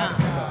God.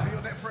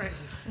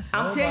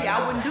 I'm telling you,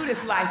 I wouldn't do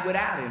this life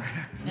without him.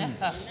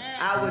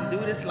 I wouldn't do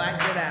this life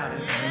without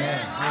him.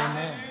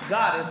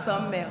 God is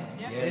something else.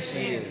 Yes,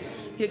 he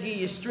is. He'll give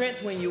you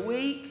strength when you're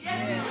weak.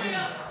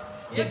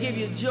 He'll give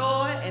you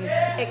joy and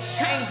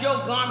exchange your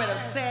garment of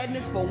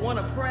sadness for one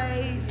of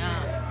praise.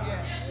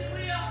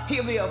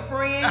 He'll be a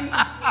friend, a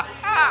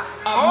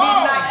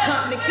midnight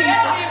company keeper,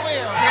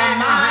 a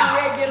mind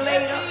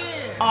regulator,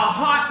 a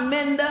heart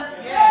mender.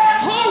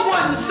 Who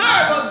wouldn't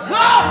serve a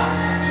God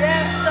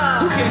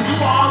who can do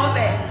all of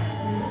that?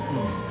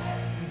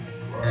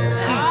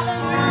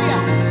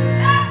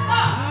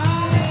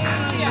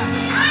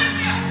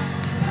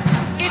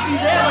 If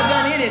he's ever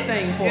done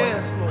anything for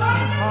us,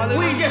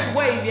 we just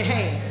wave your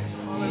hand.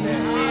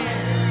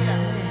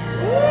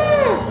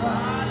 Woo!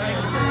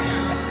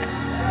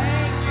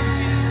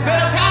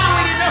 Better time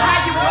when you know how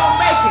you were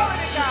gonna make it.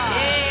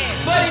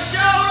 But he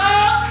showed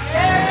up.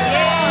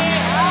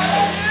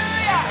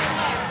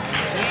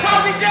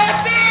 Cause he just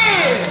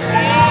did.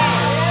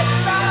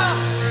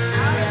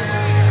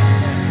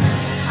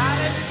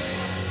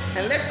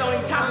 And let's don't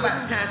even talk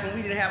about the times when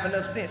we didn't have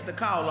enough sense to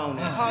call on him.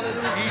 And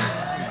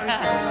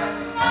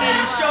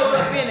he showed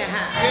up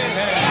anyhow.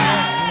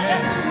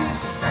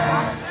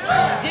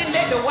 Didn't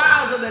let the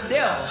wiles of the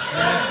devil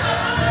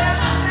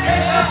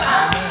take us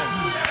out.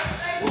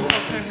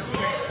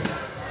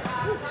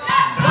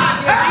 God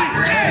just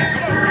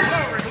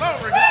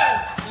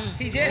is.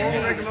 He just is.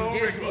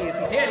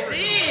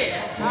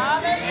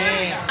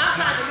 I'm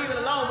trying to leave it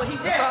alone, but he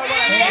just is.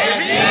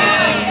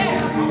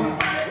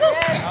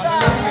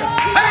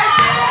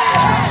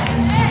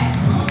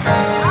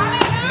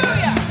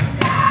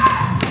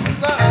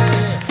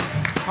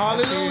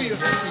 Hallelujah.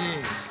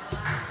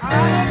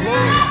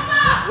 Glory.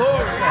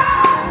 Glory.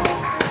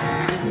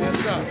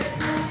 Yes, sir.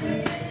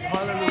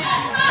 Hallelujah.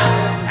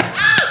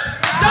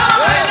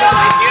 Nobody know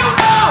like you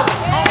know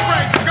Go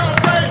praise.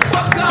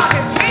 what God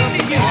has been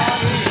to you.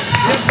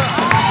 Yes, sir.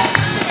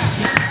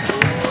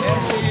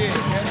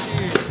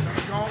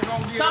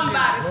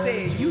 Somebody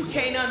said you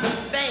can't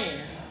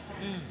understand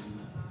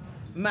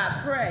my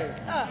praise.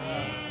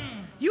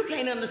 You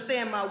can't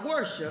understand my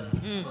worship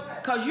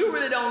because you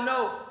really don't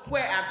know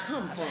where I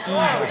come from.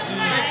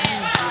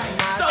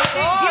 So it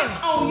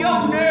gets on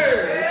your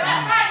nerves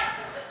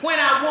when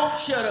I won't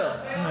shut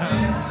up.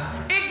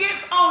 It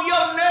gets on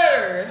your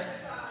nerves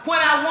when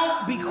I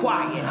won't be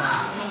quiet.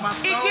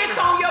 It gets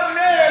on your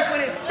nerves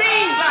when it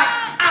seems like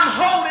I'm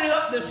holding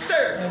up the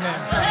service.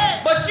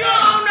 But you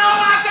don't know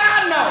like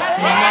I know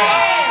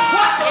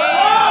what the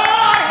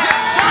Lord has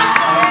done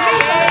for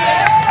me.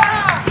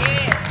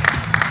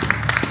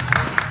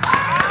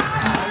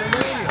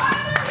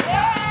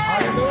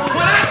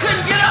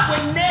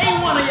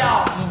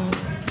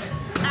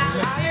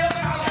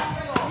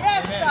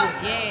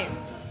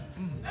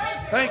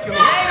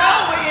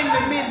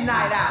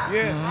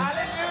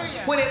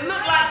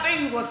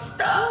 was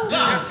stuck.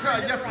 Yes,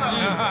 sir. Yes, sir.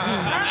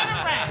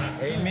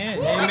 Amen.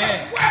 Look at Amen.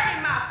 it work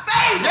in my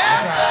favor.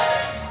 Yes.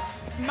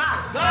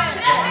 My God.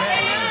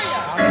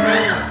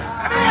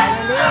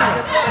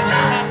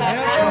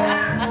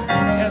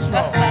 Yes,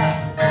 Lord.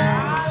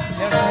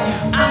 Yes,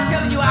 Lord. I'm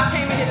telling you, I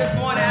came in here this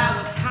morning, I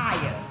was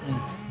tired.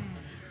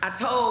 I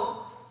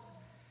told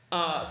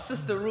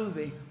Sister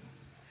Ruby,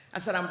 I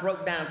said, I'm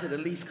broke down to the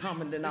least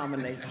common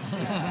denominator.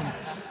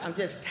 I'm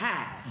just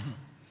tired.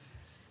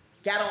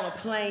 Got on a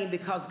plane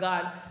because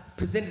God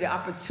presented the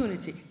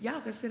opportunity.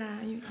 Y'all can sit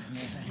down. You.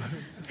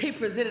 He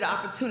presented the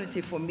opportunity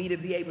for me to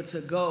be able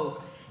to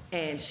go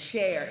and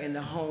share in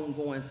the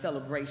homegoing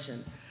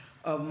celebration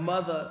of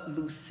Mother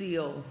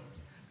Lucille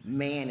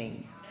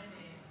Manning.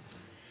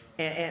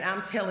 And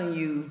I'm telling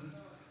you,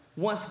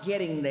 once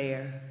getting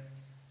there,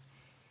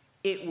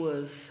 it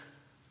was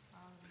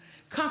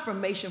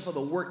confirmation for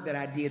the work that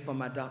I did for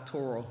my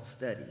doctoral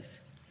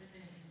studies.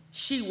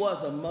 She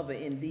was a mother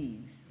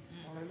indeed.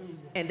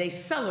 And they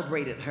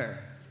celebrated her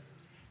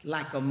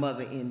like a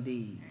mother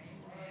indeed.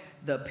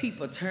 The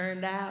people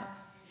turned out.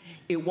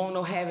 It won't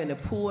no having to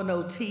pull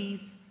no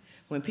teeth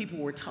when people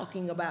were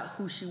talking about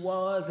who she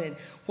was and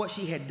what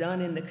she had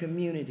done in the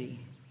community.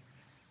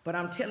 But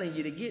I'm telling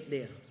you, to get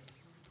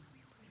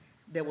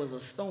there was a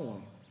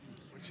storm.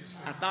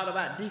 I thought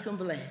about Deacon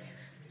Black.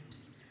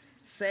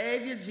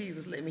 Savior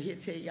Jesus, let me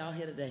tell y'all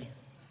here today.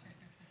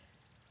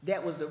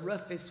 That was the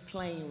roughest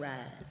plane ride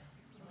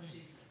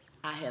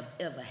I have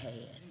ever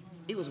had.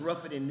 It was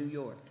rougher than New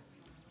York.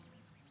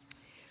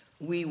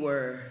 We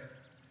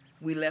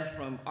left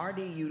from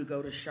RDU to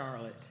go to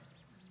Charlotte.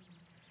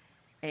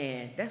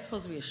 And that's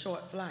supposed to be a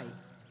short flight.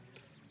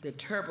 The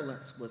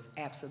turbulence was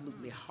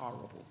absolutely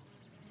horrible.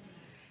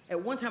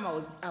 At one time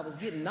I was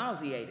getting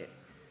nauseated.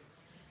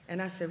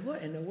 And I said,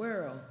 what in the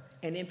world?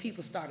 And then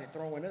people started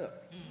throwing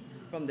up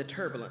from the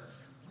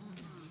turbulence.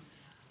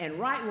 And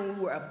right when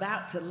we were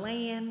about to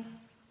land,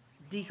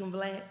 Deacon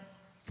Black,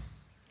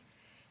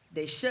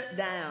 they shut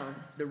down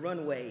the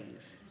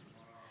runways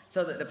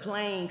so that the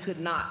plane could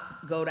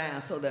not go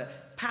down. So the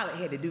pilot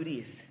had to do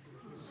this.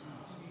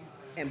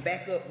 And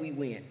back up we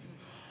went.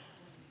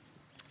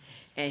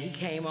 And he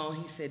came on,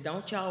 he said,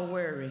 don't y'all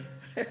worry.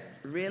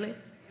 Really?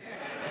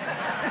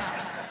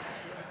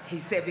 He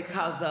said,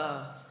 because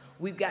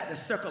we've got to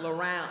circle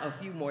around a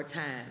few more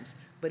times,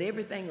 but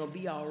everything will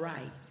be all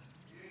right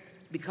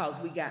because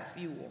we got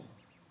fuel.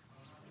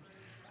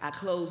 I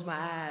closed my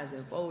eyes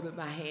and folded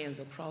my hands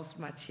across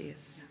my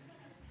chest.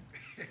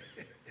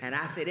 And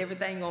I said,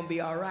 everything gonna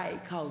be all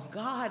right because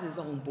God is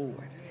on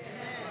board.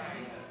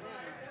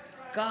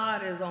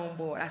 God is on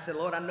board. I said,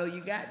 Lord, I know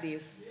you got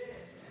this.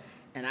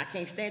 And I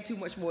can't stand too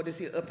much more this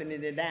here up and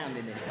then down in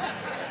it.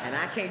 And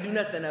I can't do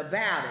nothing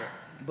about it.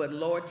 But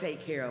Lord,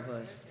 take care of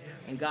us.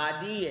 And God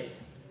did.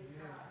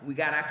 We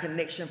got our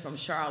connection from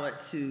Charlotte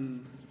to,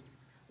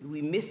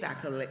 we missed our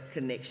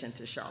connection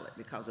to Charlotte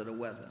because of the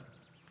weather.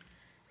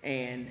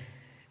 And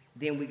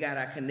then we got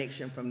our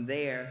connection from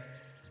there.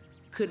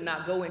 Could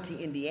not go into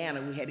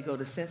Indiana. We had to go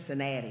to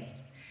Cincinnati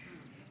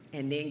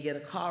and then get a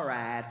car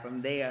ride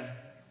from there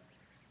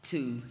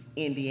to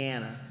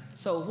Indiana.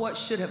 So what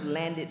should have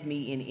landed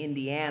me in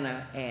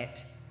Indiana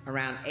at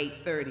around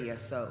 8:30 or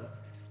so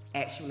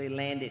actually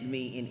landed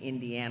me in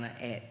Indiana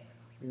at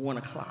 1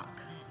 o'clock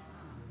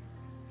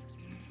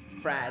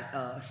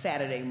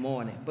Saturday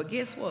morning. But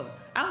guess what?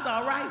 I was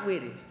all right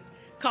with it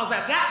because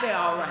I got there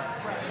all right.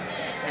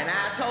 And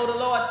I told the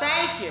Lord,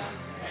 thank you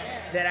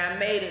that I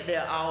made it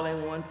there all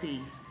in one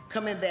piece.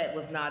 Coming back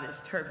was not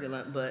as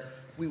turbulent, but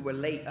we were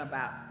late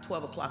about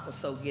 12 o'clock or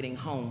so getting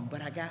home.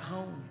 But I got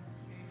home.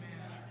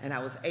 And I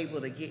was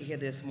able to get here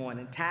this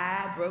morning.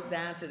 Tired, broke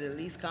down to the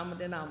least common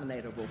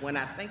denominator. But when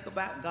I think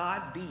about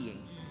God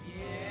being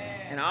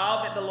and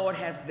all that the Lord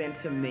has been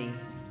to me,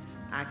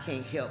 I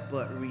can't help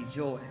but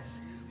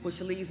rejoice. Which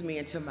leads me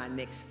into my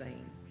next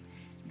thing.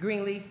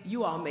 Greenleaf,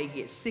 you all may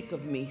get sick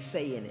of me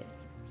saying it,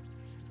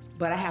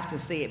 but I have to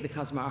say it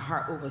because my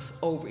heart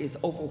is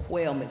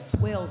overwhelmed. It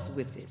swells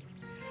with it.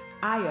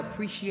 I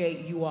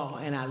appreciate you all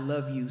and I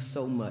love you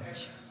so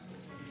much.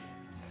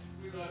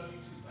 We love you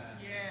too,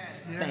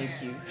 Pastor.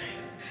 Thank you.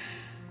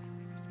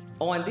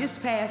 On this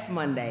past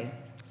Monday,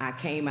 I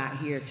came out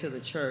here to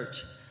the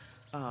church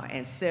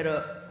and set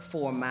up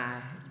for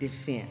my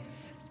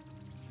defense,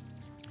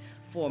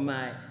 for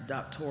my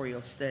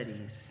doctoral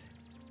studies.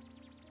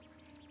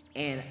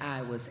 And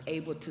I was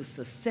able to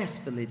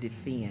successfully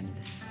defend.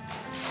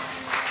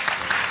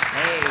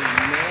 Amen,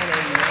 amen,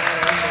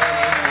 amen,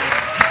 amen.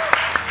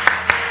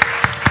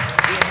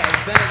 It has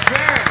been a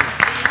journey.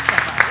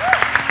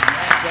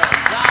 But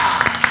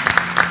God,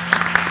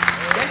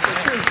 that's the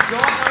truth.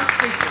 Joy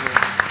unspeakable.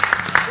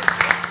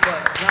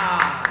 But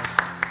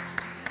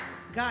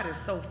God is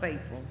so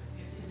faithful.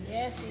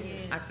 Yes, he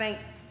is. I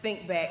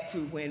think back to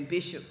when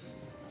Bishop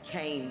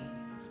came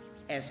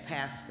as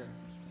pastor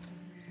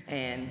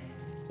and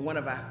one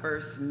of our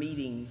first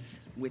meetings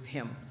with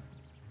him.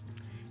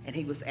 And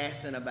he was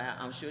asking about,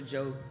 I'm sure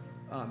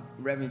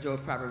Reverend Joe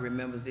probably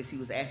remembers this, he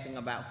was asking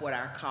about what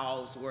our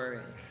calls were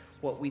and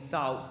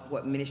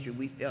what ministry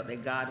we felt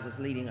that God was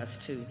leading us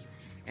to.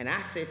 And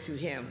I said to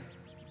him,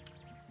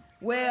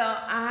 well,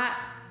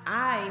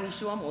 I ain't even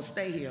sure I'm gonna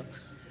stay here.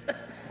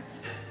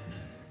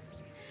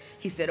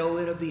 He said, oh,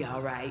 it'll be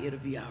all right, it'll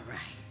be all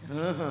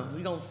right.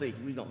 We gonna see,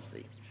 we gonna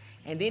see.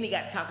 And then he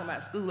got talking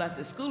about school. I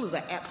said, school is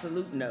an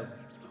absolute no.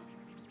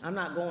 I'm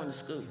not going to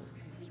school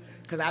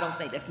because I don't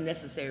think that's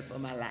necessary for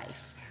my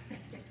life.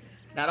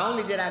 Not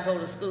only did I go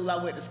to school,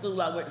 I went to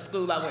school, I went to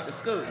school, I went to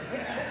school.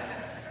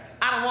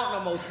 I don't want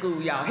no more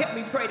school, y'all. Help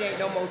me pray there ain't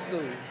no more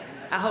school.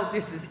 I hope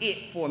this is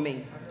it for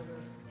me.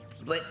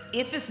 But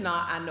if it's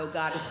not, I know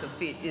God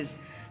is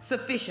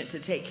sufficient to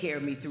take care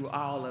of me through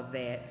all of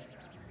that.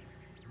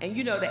 And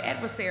you know, the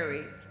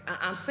adversary,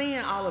 I'm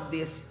saying all of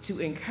this to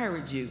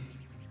encourage you.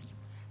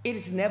 It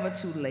is never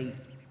too late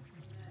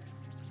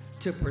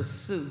to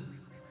pursue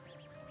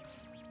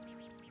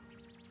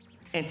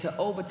and to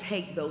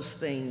overtake those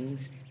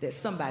things that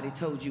somebody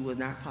told you were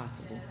not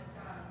possible.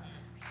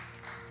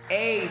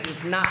 Age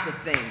is not the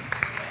thing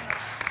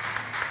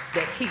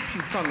that keeps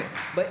you from it.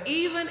 But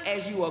even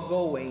as you are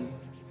going,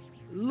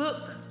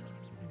 look,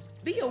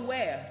 be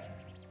aware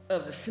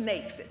of the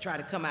snakes that try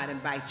to come out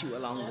and bite you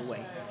along the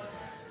way.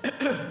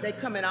 They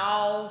come in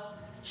all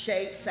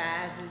shapes,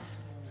 sizes,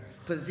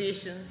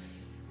 positions.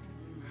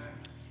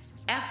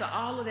 After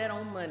all of that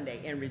on Monday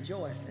and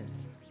rejoicing,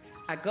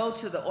 I go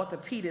to the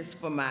orthopedist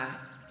for my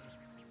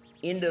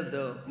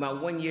my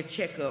 1-year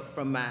checkup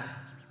from my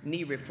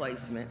knee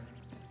replacement.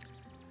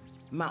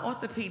 My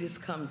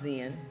orthopedist comes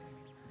in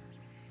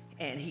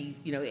and he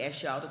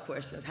asks you all the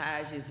questions. How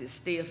is it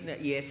stiff?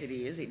 Yes, it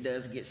is. It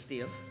does get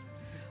stiff.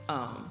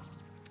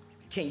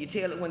 Can you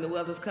tell it when the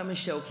weather's coming?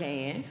 Sure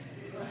can.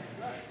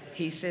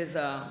 He says,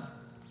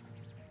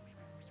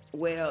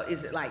 well,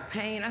 is it like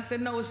pain? I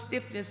said, no, it's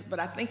stiffness, but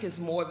I think it's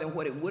more than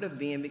what it would have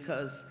been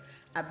because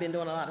I've been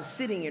doing a lot of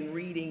sitting and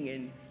reading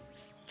and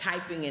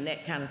typing and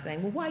that kind of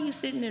thing. Well, why are you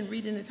sitting and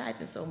reading and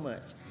typing so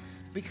much?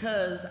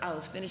 Because I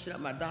was finishing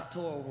up my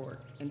doctoral work,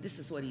 and this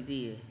is what he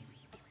did.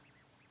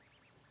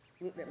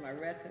 Looked at my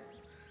record.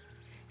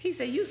 He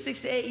said, you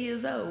 68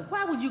 years old.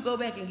 Why would you go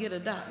back and get a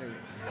doctorate?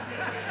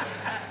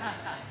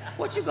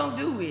 What you gonna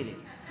do with it?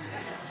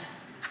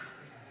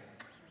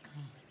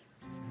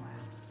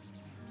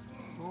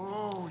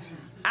 Oh,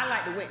 Jesus. I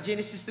like to went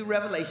Genesis through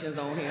Revelations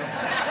on him.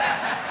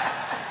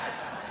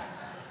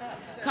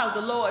 Because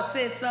the Lord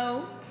said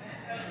so.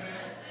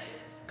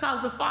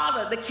 Because the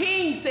Father, the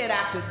King said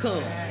I could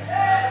come.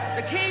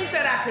 The King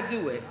said I could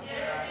do it.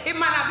 It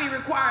might not be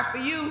required for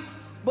you,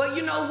 but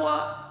you know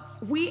what?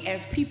 We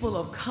as people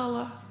of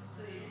color,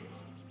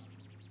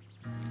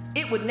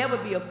 it would never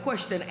be a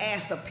question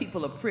asked of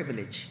people of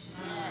privilege.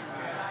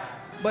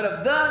 But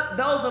of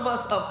those of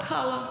us of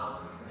color,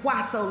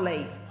 why so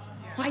late?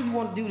 Why you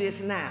want to do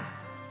this now?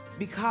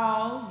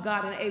 Because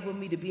God enabled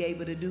me to be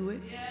able to do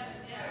it.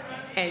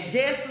 And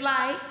just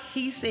like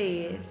he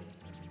said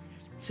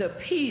to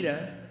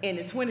Peter in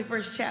the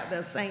 21st chapter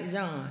of St.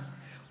 John,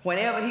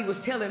 whenever he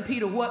was telling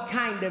Peter what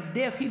kind of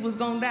death he was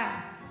going to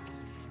die,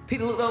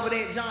 Peter looked over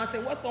there at John and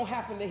said, what's going to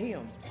happen to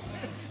him?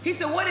 He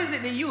said, what is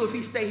it to you if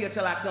he stay here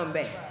till I come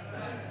back?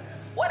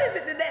 What is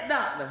it to that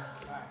doctor?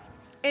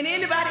 And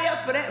anybody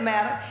else for that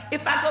matter,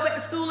 if I go back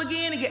to school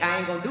again and I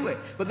ain't gonna do it,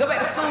 but go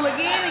back to school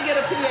again and get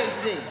a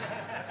PhD.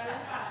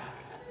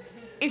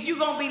 If you're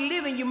gonna be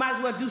living, you might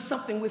as well do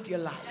something with your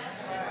life.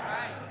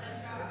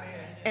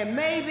 And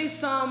maybe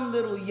some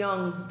little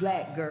young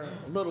black girl,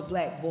 little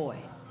black boy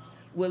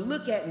will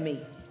look at me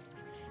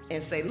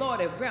and say, Lord,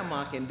 if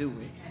grandma can do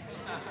it,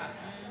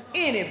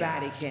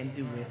 anybody can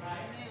do it.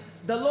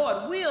 The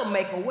Lord will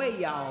make a way,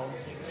 y'all,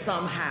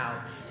 somehow.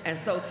 And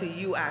so to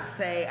you, I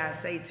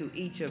say to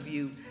each of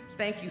you,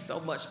 thank you so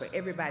much for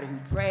everybody who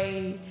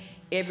prayed,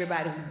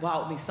 everybody who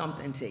bought me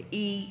something to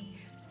eat,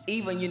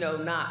 even,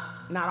 not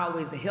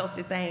always the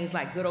healthy things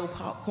like good old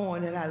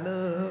popcorn that I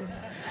love,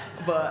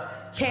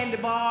 but candy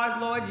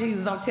bars, Lord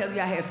Jesus, I'm telling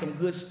you, I had some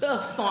good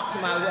stuff sent to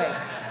my way.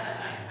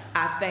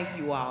 I thank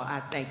you all. I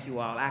thank you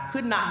all. I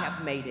could not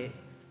have made it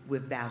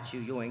without you.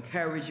 Your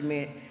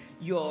encouragement,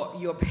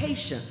 your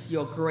patience,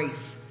 your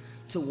grace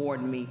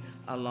toward me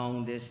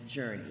along this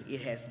journey.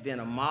 It has been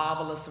a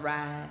marvelous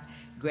ride.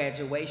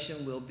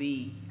 Graduation will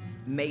be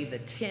May the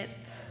 10th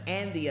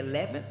and the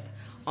 11th.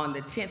 On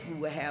the 10th, we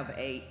will have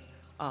a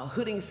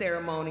hooding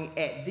ceremony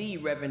at the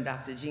Reverend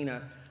Dr.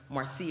 Gina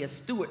Marcia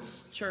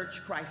Stewart's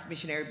church, Christ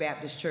Missionary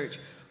Baptist Church.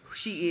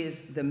 She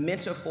is the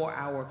mentor for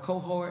our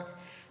cohort,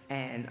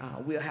 and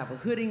we'll have a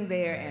hooding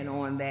there, and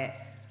on that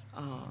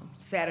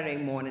Saturday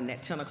morning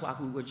at 10 o'clock,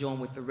 we will join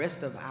with the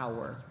rest of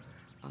our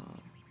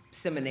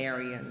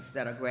seminarians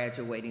that are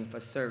graduating for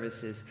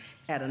services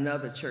at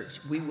another church.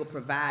 We will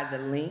provide the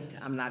link.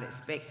 I'm not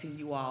expecting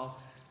you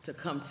all to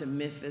come to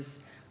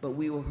Memphis, but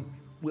we'll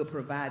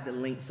provide the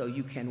link so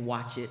you can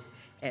watch it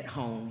at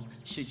home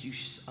should you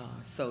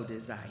so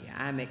desire.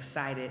 I'm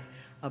excited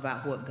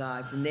about what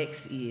God's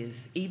next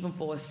is, even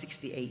for a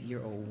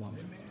 68-year-old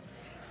woman,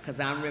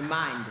 because I'm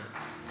reminded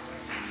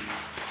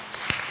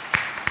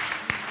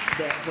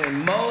that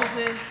when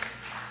Moses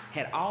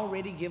had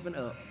already given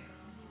up,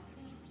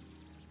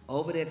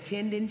 over there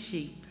tending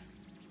sheep,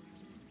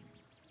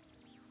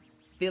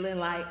 feeling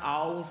like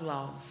all was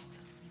lost,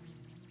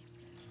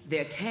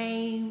 there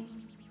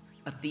came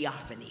a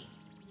theophany.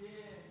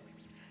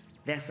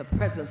 That's a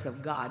presence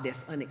of God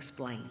that's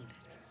unexplained.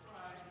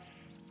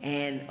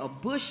 And a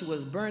bush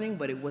was burning,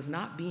 but it was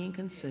not being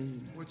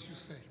consumed. What you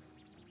say?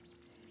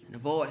 And a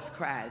voice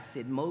cried,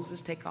 said,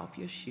 Moses, take off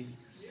your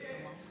shoes.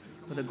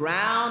 For the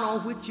ground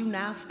on which you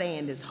now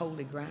stand is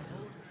holy ground.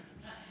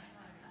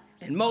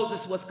 And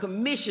Moses was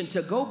commissioned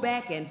to go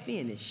back and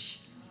finish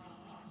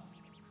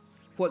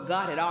what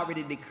God had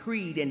already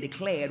decreed and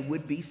declared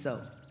would be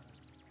so.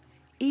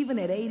 Even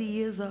at 80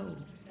 years old.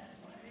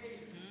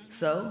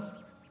 So,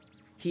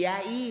 here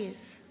I is.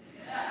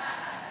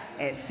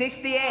 At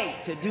 68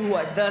 to do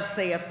what thus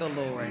saith the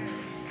Lord.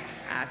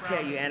 I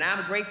tell you, and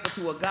I'm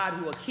grateful to a God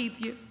who will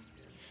keep you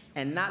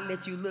and not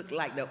let you look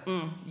like the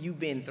you've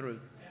been through.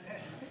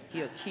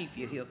 He'll keep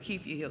you, he'll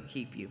keep you, he'll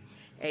keep you.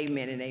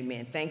 Amen and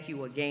amen. Thank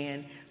you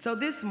again. So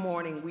this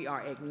morning we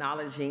are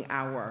acknowledging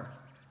our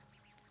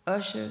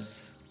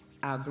ushers,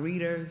 our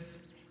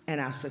greeters, and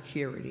our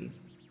security.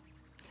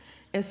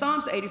 In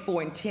Psalms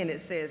 84:10 it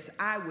says,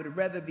 I would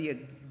rather be a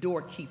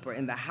doorkeeper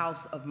in the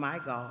house of my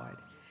God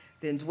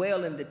than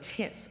dwell in the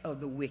tents of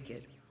the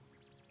wicked.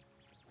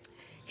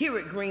 Here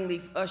at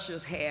Greenleaf,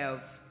 ushers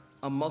have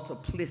a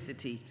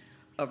multiplicity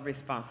of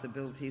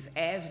responsibilities,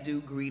 as do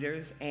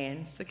greeters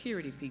and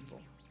security people.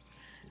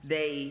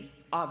 They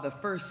are the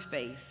first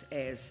face,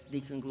 as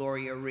Deacon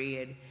Gloria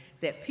read,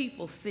 that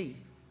people see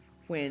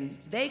when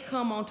they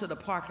come onto the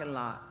parking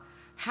lot.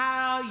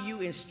 How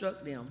you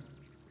instruct them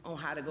on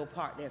how to go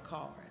park their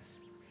cars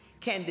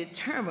can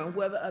determine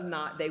whether or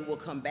not they will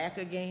come back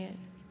again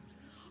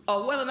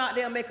or whether or not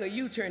they'll make a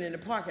U-turn in the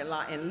parking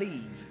lot and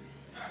leave.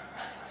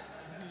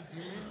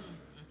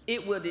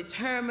 It will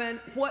determine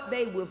what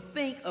they will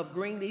think of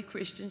Greenleaf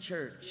Christian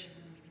Church.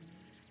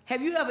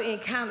 Have you ever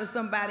encountered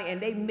somebody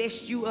and they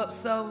messed you up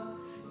so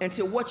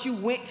until what you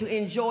went to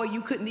enjoy,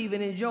 you couldn't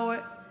even enjoy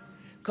it?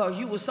 Because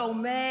you were so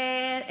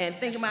mad and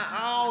thinking about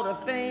all the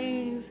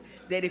things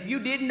that if you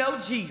didn't know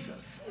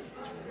Jesus,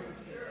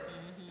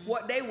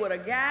 what they would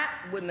have got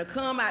wouldn't have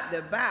come out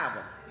the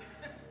Bible.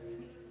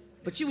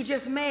 But you were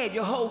just mad.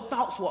 Your whole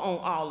thoughts were on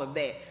all of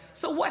that.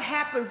 So what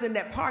happens in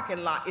that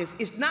parking lot is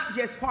it's not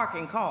just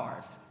parking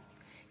cars.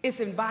 It's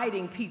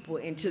inviting people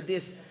into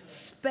this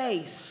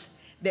space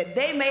that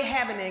they may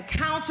have an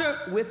encounter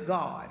with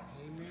God.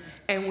 Amen.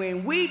 And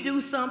when we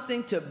do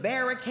something to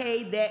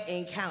barricade that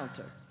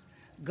encounter,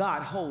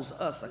 God holds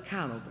us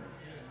accountable.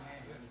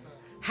 Yes,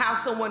 how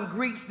someone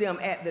greets them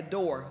at the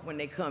door when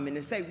they come in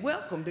and say,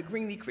 welcome to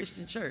Greenleaf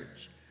Christian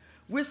Church.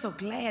 We're so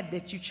glad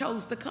that you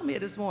chose to come here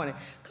this morning.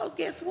 Because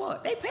guess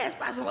what? They passed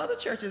by some other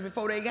churches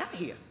before they got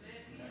here.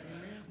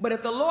 But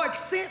if the Lord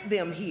sent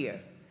them here,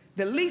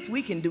 the least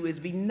we can do is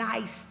be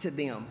nice to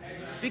them.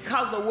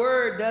 Because the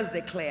word does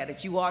declare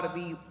that you ought to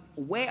be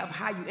aware of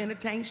how you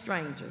entertain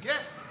strangers.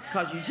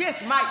 Because you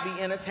just might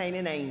be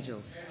entertaining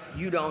angels.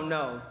 You don't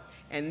know.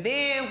 And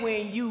then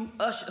when you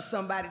usher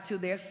somebody to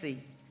their seat,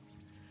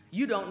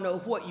 you don't know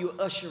what you're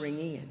ushering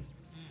in.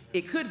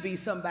 It could be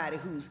somebody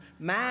whose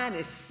mind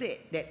is set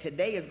that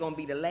today is going to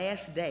be the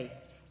last day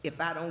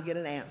if I don't get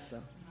an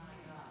answer.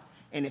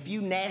 And if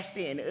you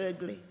nasty and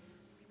ugly,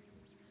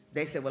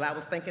 they said, well, I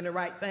was thinking the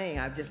right thing.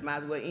 I just might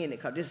as well end it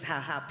because this is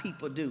how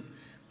people do.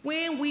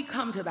 When we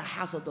come to the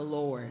house of the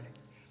Lord,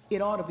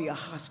 it ought to be a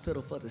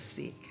hospital for the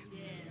sick.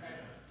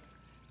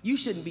 You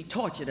shouldn't be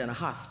tortured in a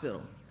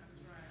hospital.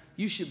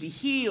 You should be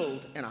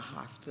healed in a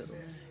hospital.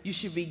 You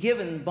should be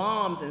given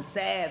balms and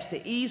salves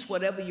to ease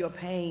whatever your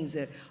pains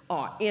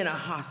are in a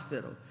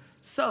hospital.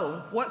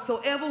 So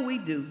whatsoever we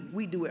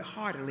do it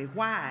heartily.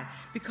 Why?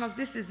 Because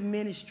this is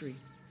ministry.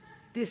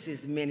 This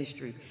is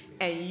ministry.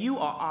 And you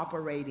are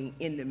operating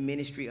in the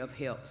ministry of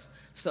helps.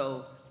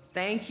 So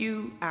thank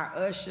you, our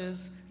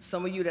ushers.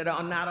 Some of you that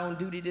are not on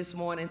duty this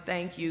morning,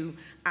 thank you.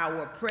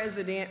 Our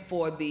president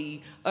for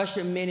the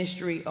usher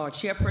ministry, or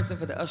chairperson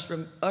for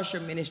the usher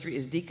ministry,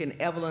 is Deacon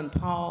Evelyn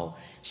Paul.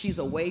 She's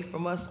away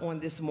from us on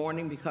this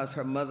morning because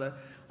her mother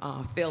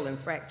fell and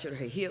fractured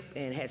her hip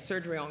and had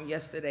surgery on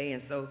yesterday.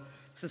 And so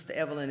Sister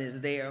Evelyn is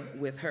there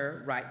with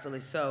her,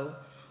 rightfully so.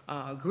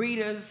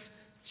 Greeters,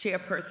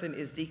 chairperson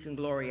is Deacon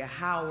Gloria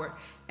Howard,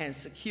 and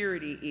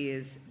security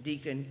is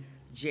Deacon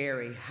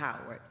Jerry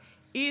Howard.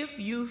 If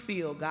you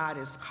feel God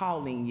is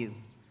calling you,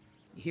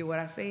 you hear what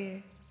I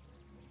said?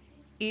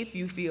 If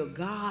you feel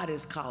God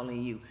is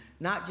calling you,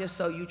 not just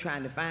so you're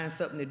trying to find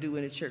something to do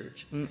in the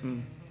church.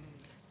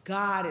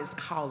 God is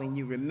calling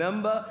you.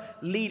 Remember,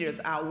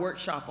 leaders, our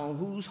workshop on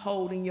who's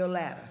holding your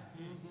ladder.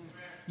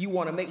 You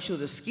want to make sure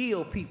the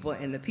skilled people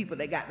and the people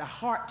that got the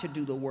heart to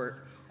do the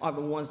work are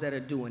the ones that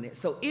are doing it.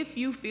 So if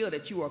you feel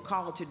that you are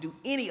called to do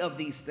any of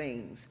these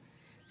things,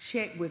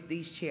 check with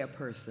these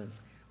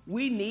chairpersons.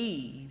 We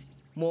need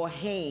more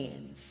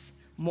hands,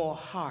 more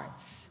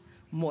hearts,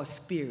 more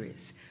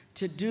spirits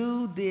to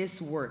do this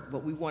work.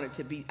 But we want it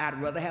to be, I'd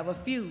rather have a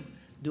few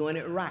doing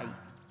it right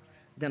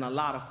than a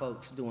lot of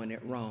folks doing it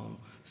wrong.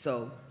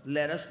 So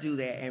let us do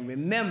that. And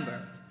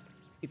remember,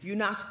 If you're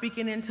not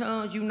speaking in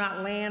tongues, you're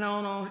not laying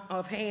on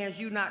of hands,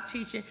 you're not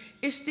teaching,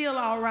 it's still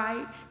all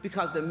right,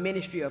 because the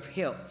ministry of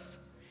helps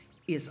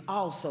is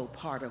also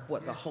part of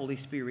what the Holy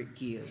Spirit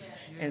gives.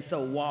 And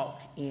so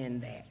walk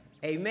in that.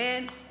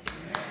 Amen?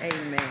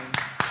 Amen.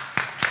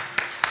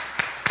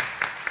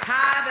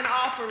 Tithe and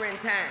offering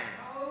time.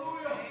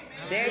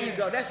 There you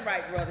go. That's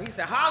right, brother. He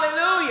said,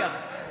 hallelujah.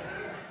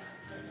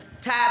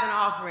 Tithe and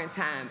offering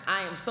time.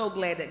 I am so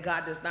glad that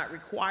God does not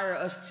require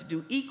us to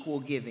do equal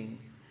giving,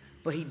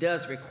 but he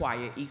does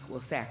require equal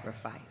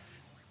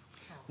sacrifice.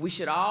 We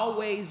should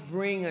always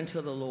bring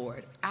unto the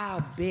Lord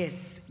our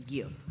best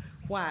gift.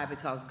 Why?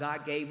 Because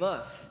God gave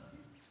us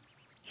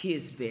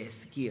his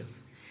best gift.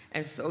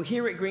 And so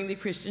here at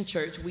Greenleaf Christian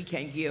Church, we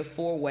can give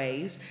 4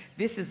 ways.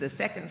 This is the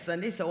second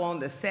Sunday, so on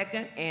the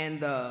second and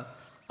the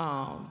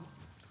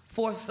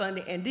fourth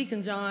Sunday. And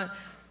Deacon John,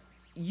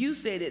 you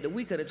said that the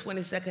week of the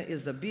 22nd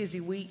is a busy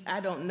week.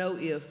 I don't know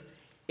if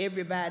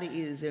everybody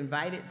is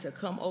invited to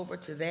come over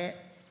to that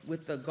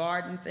with the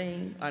garden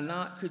thing or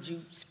not. Could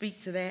you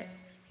speak to that?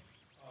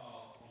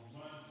 On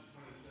Monday, the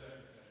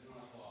 22nd at 1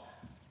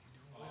 o'clock,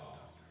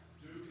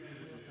 Duke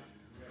Energy, we have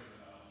Duke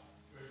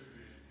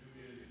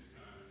Energy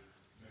coming,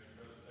 make a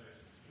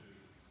presentation to the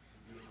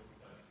beautiful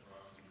place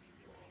for us in New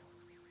York.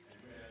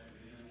 And we're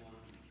asking anyone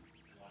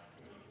like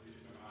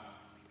please come out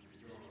and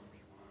join us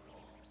at 1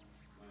 o'clock,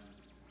 Monday,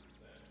 the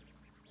 22nd.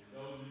 And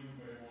those of you who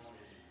may want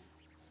a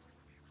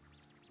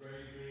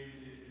great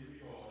meeting in New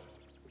York,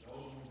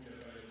 those will be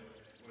available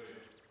as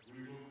well.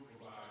 We will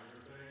provide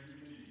everything you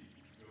need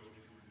to go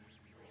to New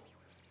York.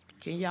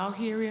 Can y'all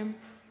hear him?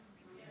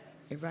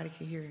 Everybody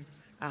can hear him?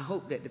 I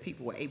hope that the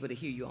people were able to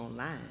hear you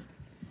online,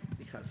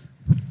 because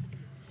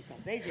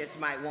they just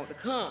might want to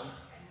come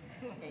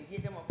and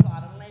give them a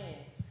plot of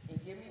land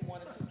and give me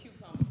 1 or 2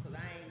 cucumbers, because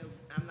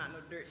I'm not no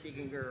dirt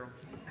digging girl.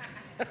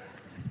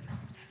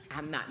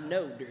 I'm not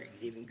no dirt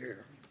digging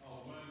girl.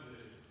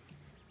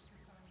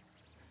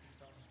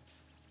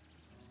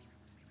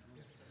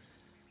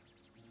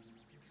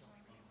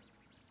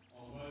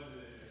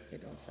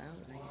 It don't sound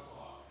like it.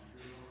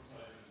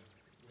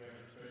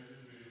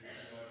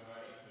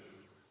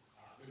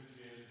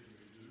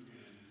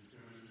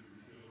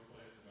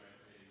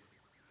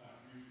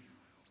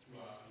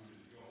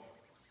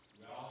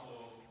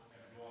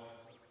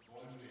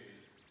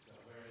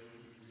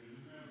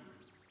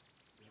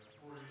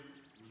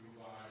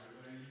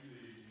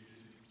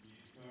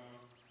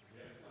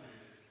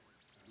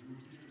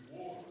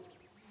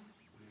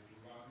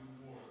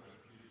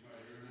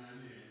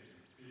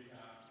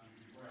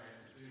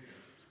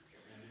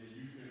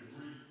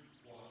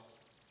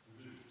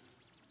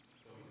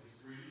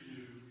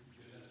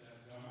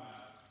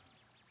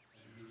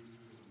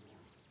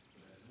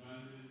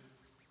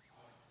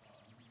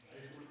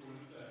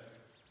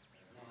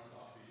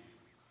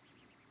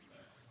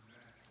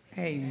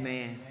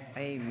 Amen.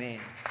 Amen.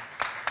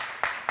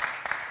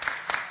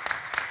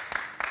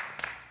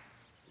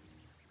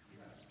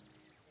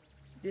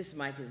 This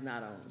mic is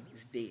not on.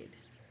 It's dead.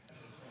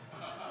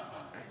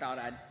 I thought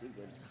it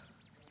would.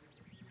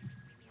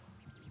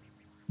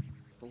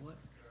 For what?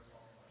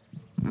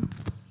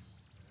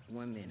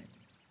 1 minute.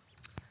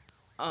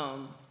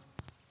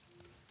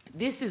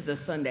 This is the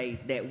Sunday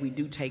that we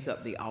do take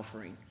up the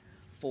offering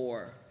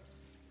for,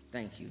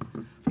 thank you,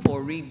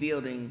 for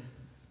rebuilding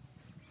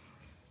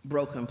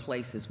broken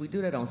places. We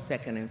do that on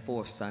 2nd and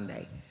 4th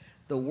Sunday.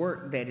 The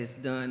work that is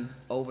done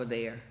over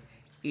there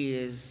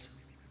is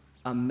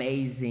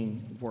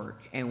amazing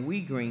work, and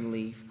we,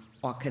 Greenleaf,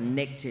 are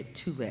connected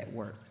to that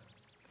work.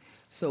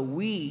 So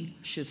we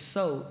should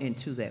sow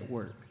into that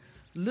work.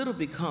 Little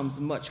becomes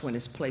much when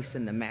it's placed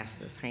in the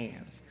Master's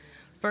hands.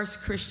 First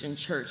Christian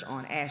Church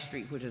on Ash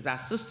Street, which is our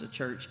sister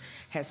church,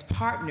 has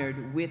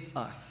partnered with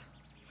us.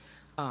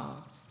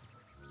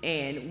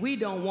 And we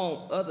don't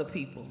want other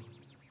people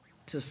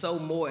to sow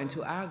more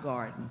into our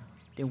garden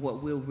than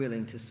what we're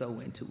willing to sow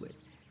into it.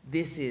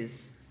 This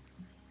is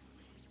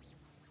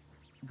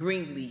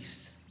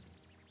Greenleaf's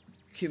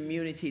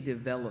Community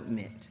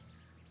Development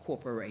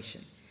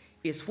Corporation.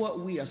 It's what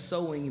we are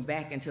sowing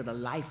back into the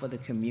life of the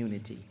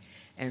community.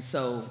 And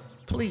so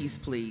please,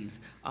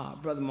 please,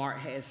 Brother Mark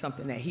has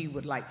something that he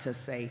would like to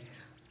say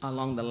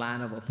along the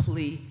line of a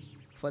plea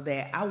for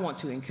that. I want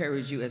to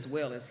encourage you, as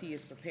well as he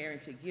is preparing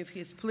to give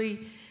his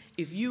plea,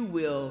 if you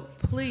will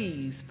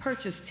please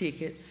purchase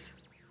tickets,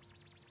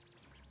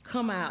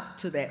 come out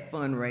to that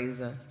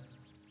fundraiser.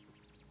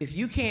 If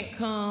you can't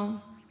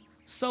come,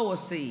 sow a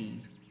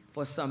seed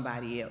for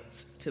somebody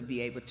else to be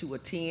able to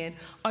attend,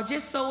 or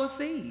just sow a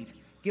seed.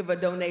 Give a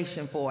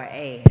donation for an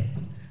ad,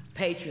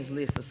 patrons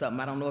list or something.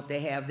 I don't know if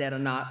they have that or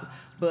not,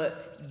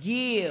 but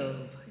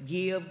give.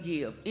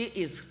 It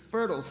is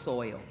fertile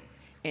soil,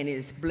 and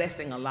it's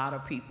blessing a lot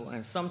of people.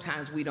 And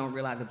sometimes we don't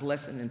realize the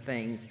blessing in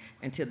things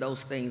until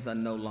those things are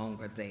no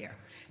longer there.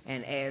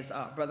 And as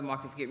Brother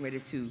Mark is getting ready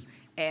to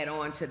add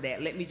on to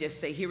that, let me just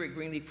say, here at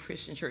Greenleaf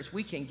Christian Church,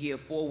 we can give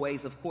 4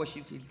 ways. Of course,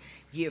 you can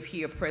give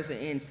here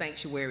present in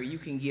sanctuary. You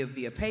can give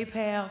via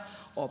PayPal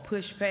or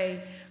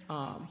PushPay.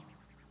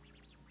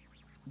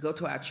 Go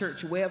to our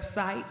church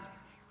website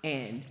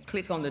and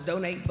click on the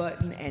donate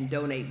button and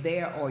donate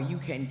there, or you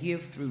can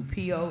give through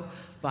P.O.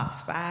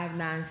 Box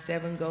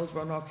 597,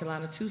 Goldsboro, North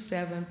Carolina,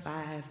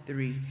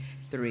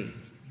 27533.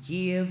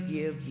 Give,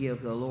 give,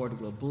 give. The Lord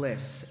will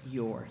bless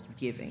your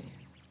giving.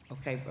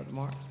 Okay, Brother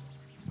Mark?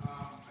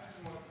 I just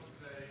wanted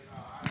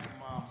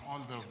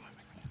to say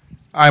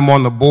I'm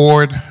on the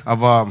board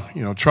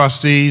of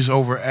trustees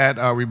over at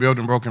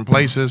Rebuilding Broken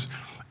Places,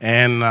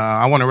 and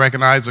I want to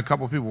recognize a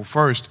couple of people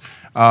first.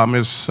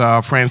 Miss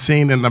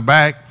Francine in the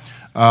back,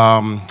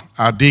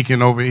 our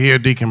deacon over here,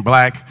 Deacon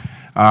Black,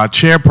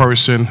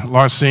 chairperson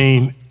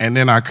Larcine, and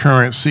then our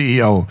current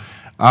CEO.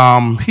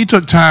 He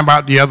took time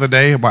out the other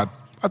day, about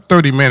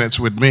 30 minutes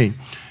with me,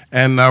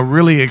 and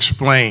really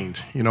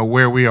explained,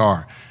 where we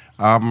are.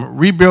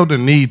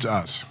 Rebuilding needs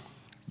us.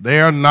 They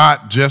are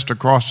not just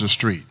across the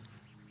street,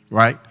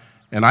 right?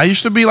 And I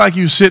used to be like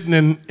you,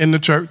 sitting in the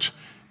church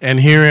and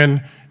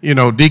hearing,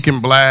 Deacon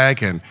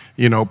Black and,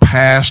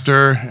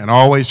 pastor, and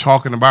always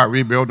talking about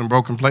rebuilding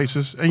broken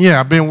places. And yeah,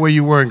 I've been where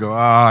you were and go,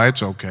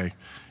 it's okay.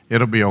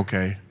 It'll be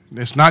okay.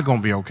 It's not going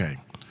to be okay.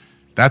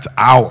 That's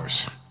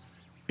ours.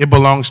 It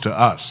belongs to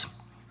us,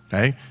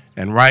 okay?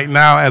 And right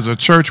now, as a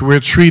church, we're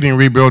treating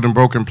rebuilding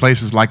broken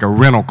places like a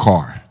rental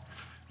car.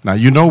 Now,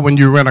 when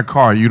you rent a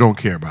car, you don't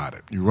care about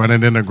it. You run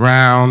it in the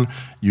ground,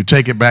 you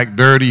take it back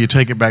dirty, you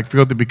take it back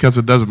filthy because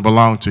it doesn't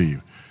belong to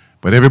you.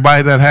 But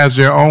everybody that has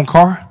their own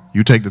car,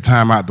 you take the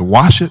time out to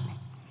wash it,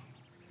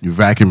 you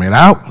vacuum it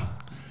out,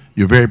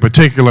 you're very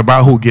particular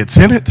about who gets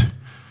in it,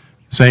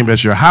 same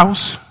as your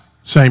house,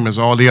 same as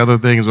all the other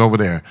things over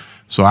there.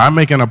 So I'm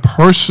making a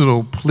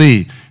personal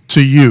plea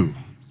to you,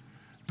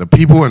 the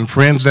people and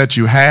friends that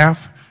you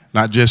have,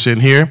 not just in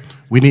here.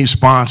 We need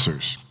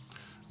sponsors.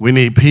 We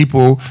need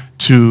people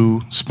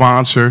to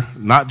sponsor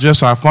not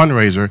just our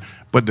fundraiser,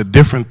 but the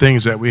different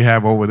things that we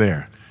have over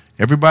there.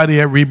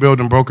 Everybody at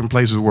Rebuilding Broken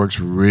Places works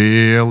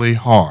really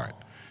hard,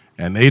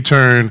 and they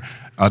turn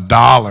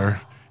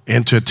 $1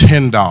 into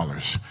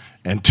 $10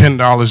 and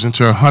 $10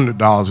 into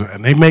 $100,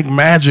 and they make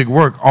magic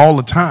work all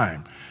the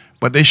time.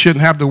 But they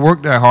shouldn't have to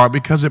work that hard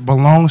because it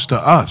belongs to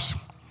us.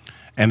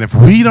 And if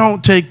we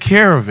don't take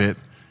care of it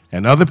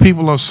and other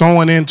people are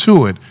sowing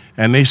into it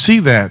and they see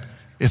that,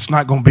 it's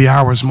not going to be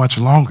ours much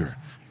longer.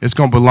 It's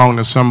going to belong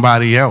to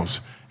somebody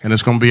else, and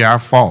it's going to be our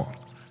fault.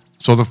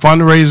 So the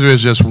fundraiser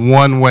is just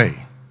one way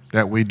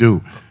that we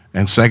do.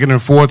 And second and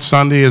fourth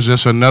Sunday is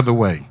just another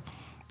way.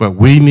 But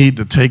we need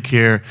to take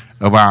care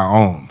of our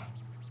own.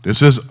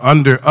 This is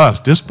under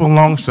us. This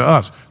belongs to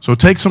us. So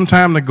take some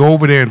time to go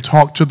over there and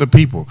talk to the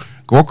people.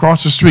 Go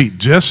across the street,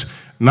 just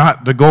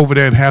not to go over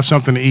there and have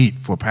something to eat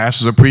for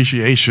pastor's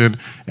appreciation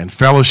and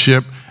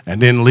fellowship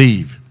and then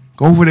leave.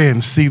 Go over there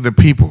and see the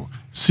people.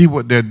 See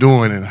what they're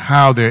doing and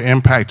how they're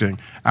impacting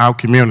our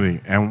community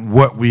and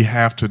what we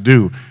have to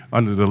do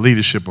under the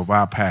leadership of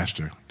our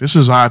pastor. This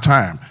is our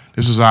time.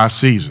 This is our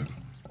season.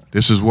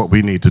 This is what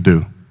we need to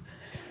do.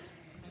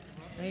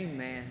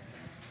 Amen.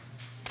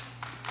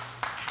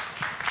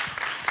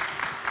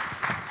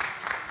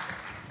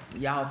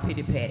 Y'all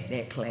pity pat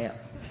that clap.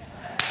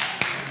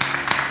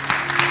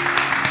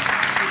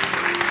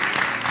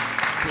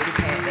 Pity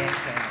pat that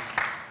clap.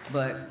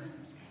 But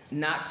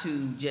not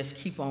to just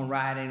keep on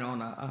riding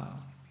on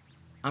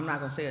I'm not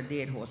gonna say a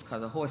dead horse,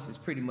 because a horse is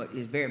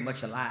very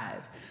much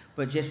alive,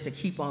 but just to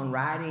keep on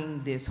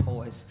riding this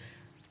horse.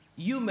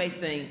 You may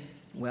think,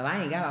 well,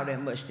 I ain't got all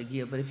that much to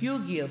give, but if you'll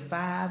give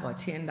 $5 or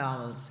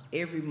 $10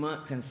 every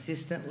month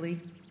consistently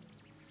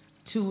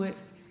to it,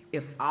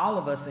 if all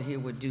of us here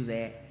would do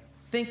that,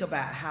 think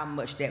about how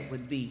much that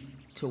would be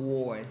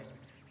toward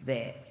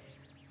that.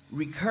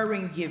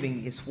 Recurring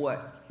giving is what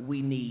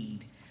we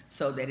need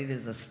so that it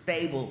is a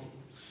stable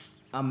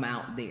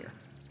amount there.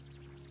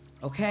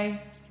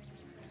 Okay?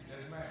 Yes,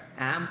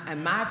 ma'am.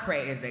 And my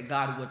prayer is that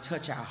God will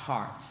touch our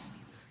hearts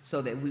so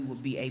that we will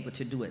be able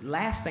to do it.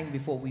 Last thing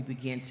before we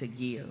begin to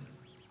give.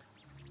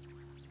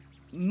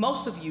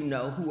 Most of you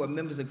know, who are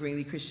members of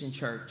Greenleaf Christian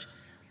Church,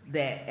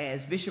 that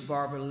as Bishop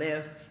Barber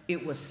left,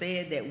 it was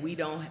said that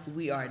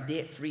we are a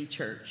debt-free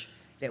church,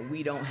 that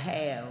we don't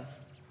have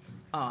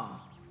a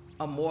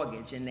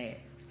mortgage in that.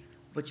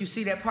 But you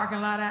see that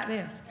parking lot out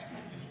there?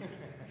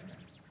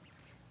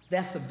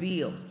 That's a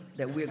bill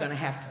that we're going to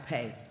have to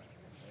pay.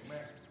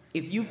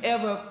 If you've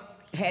ever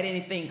had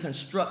anything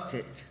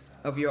constructed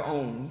of your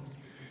own,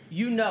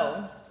 you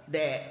know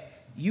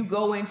that you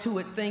go into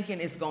it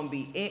thinking it's going to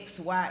be X,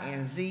 Y,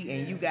 and Z,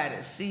 and you got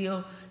it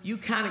sealed. You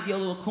counted your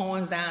little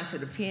coins down to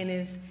the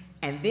pennies,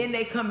 and then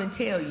they come and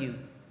tell you,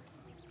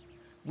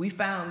 we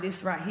found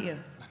this right here,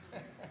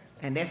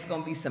 and that's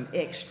going to be some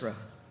extra.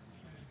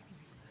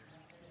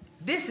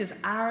 This is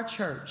our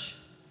church,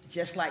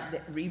 just like the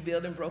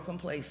Rebuilding Broken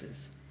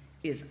Places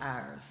is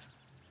ours.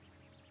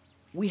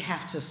 We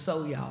have to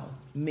sow y'all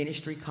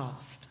ministry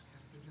cost.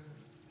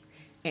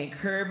 And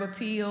curb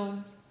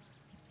appeal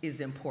is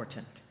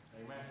important.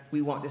 Amen.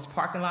 We want this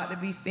parking lot to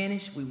be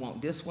finished. We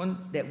want this one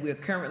that we're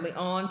currently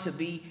on to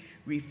be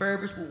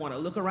refurbished. We want to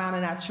look around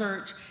in our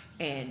church,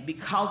 and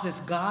because it's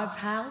God's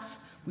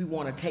house, we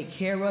want to take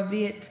care of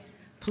it.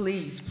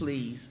 Please,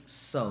 please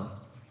sow.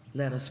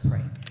 Let us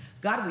pray.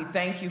 God, we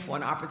thank you for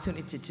an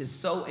opportunity to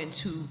sow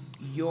into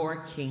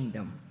your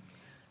kingdom.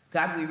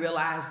 God, we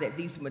realize that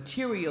these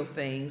material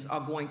things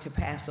are going to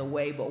pass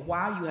away, but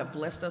while you have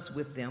blessed us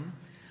with them,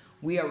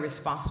 we are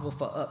responsible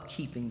for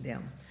upkeeping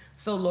them.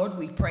 So, Lord,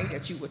 we pray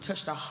that you would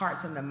touch the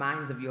hearts and the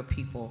minds of your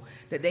people,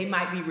 that they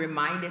might be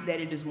reminded that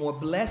it is more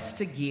blessed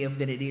to give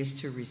than it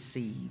is to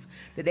receive,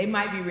 that they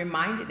might be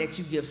reminded that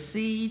you give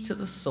seed to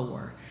the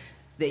sower,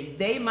 that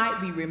they might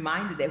be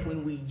reminded that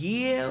when we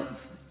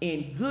give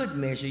in good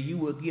measure, you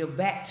will give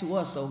back to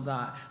us, oh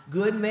God.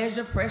 Good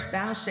measure, pressed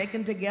down,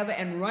 shaken together,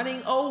 and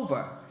running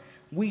over.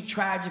 We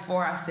tried you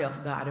for ourselves,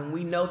 God, and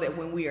we know that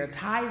when we are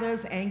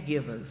tithers and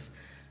givers,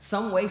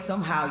 some way,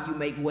 somehow, you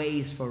make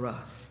ways for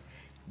us.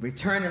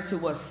 Return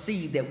unto us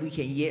seed that we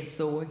can yet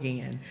sow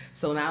again.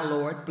 So now,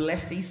 Lord,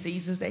 bless these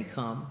seeds as they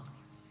come.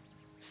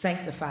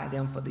 Sanctify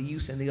them for the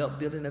use and the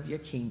upbuilding of your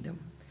kingdom.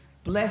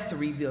 Bless the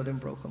rebuilding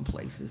broken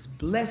places.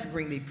 Bless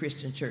Greenleaf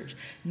Christian Church.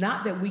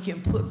 Not that we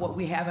can put what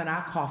we have in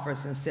our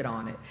coffers and sit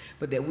on it,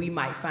 but that we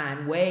might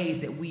find ways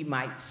that we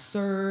might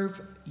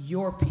serve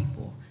your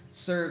people,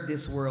 serve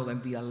this world,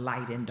 and be a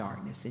light in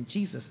darkness. In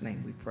Jesus'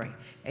 name we pray.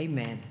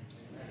 Amen.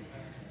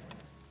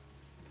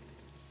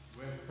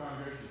 Will the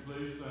congregation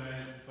please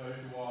stand, face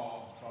the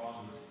wall,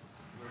 follow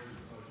the words of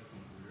the usher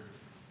from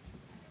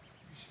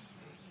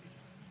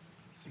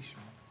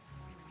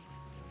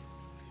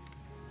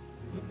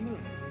the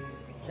rear.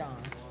 John.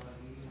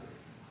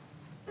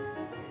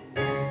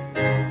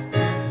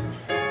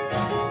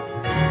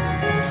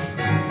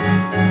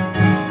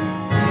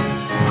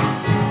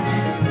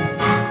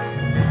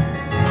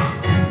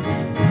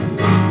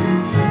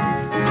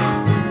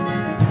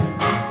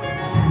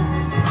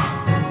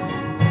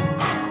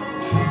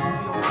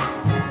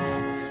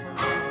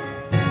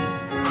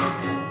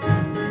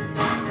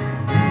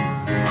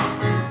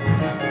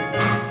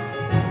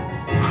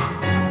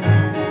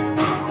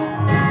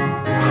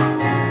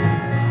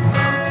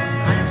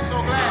 I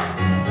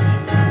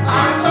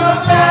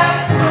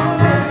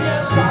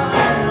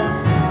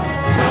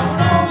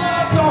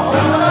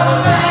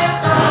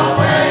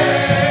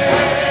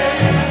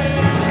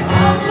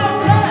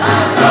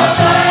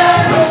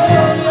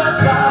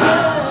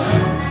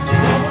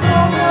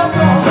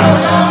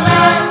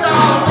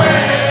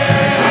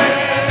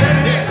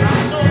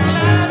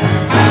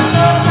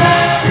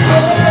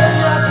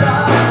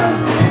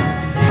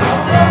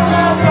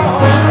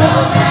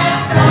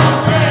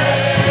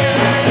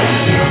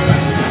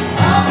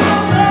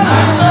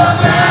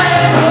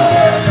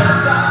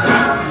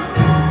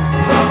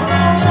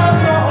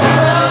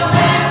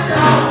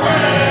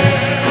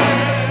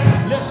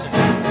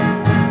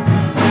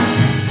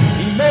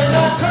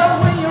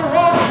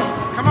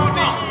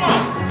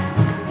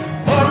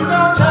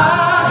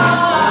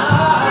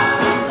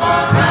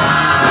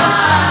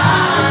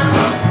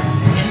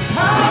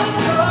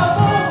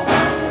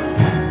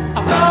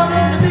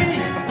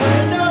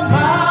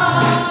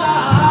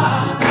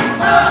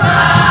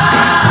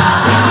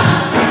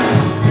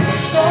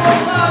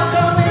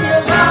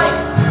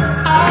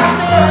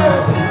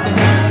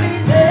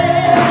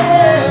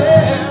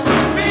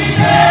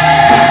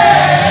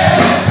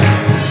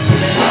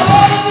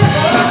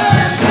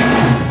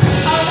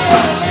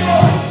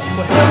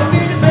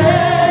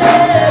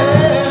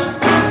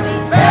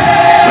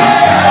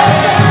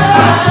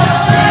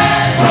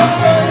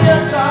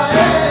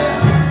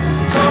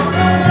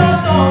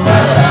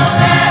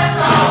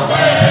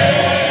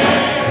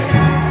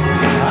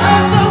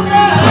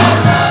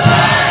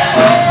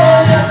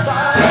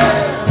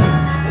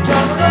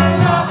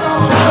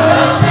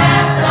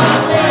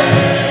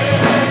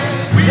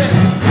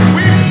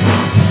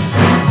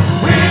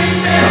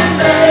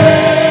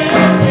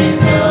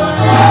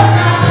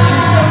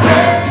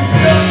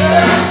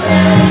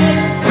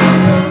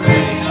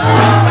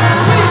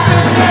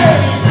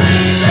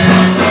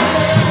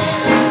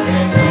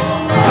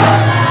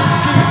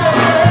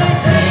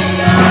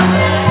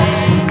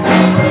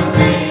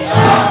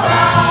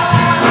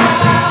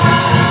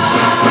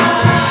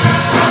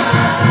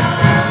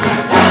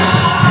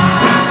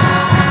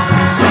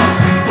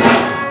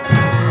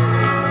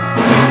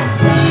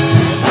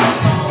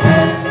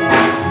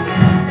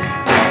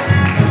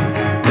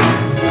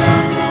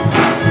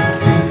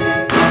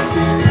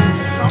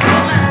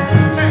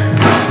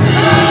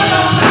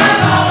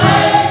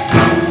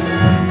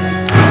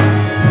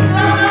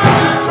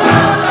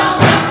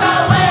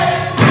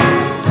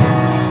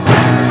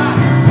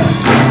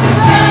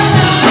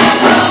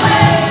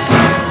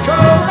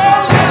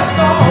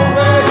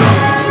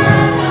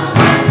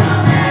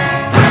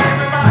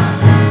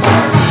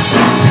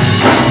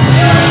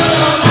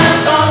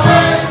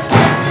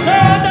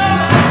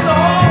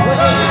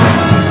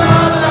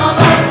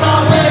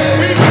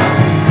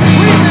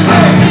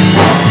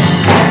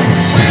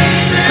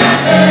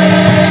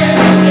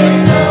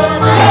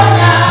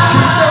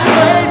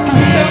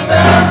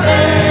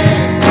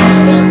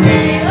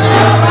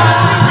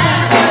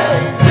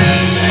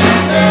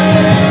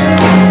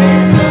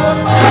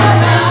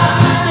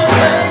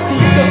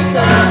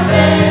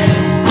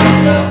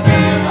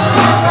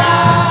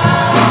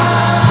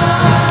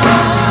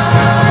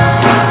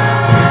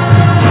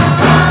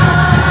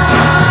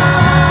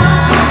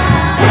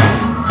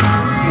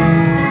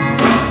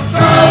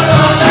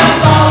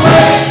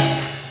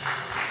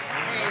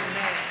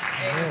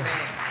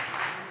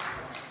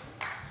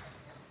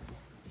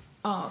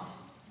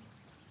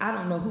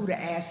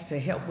to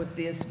help with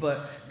this,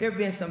 but there have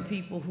been some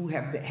people who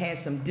have had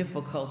some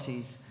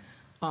difficulties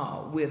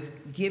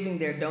with giving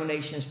their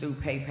donations through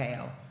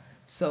PayPal.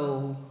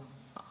 So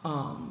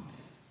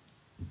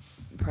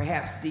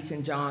perhaps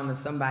Deacon John or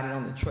somebody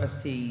on the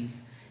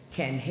trustees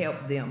can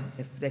help them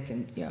if they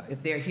can,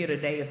 if they're here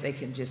today, if they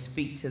can just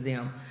speak to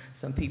them.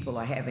 Some people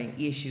are having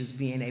issues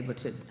being able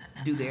to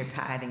do their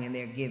tithing and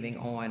their giving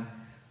on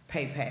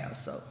PayPal.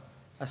 So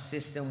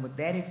assist them with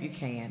that if you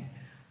can.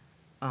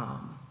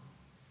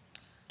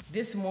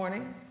 This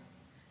morning,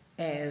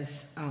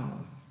 as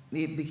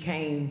it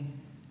became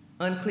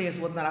unclear as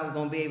whether or not I was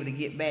going to be able to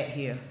get back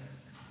here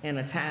in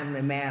a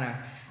timely manner,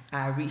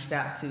 I reached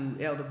out to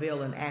Elder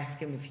Bill and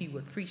asked him if he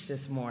would preach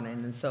this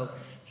morning. And so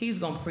he's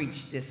going to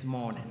preach this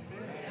morning.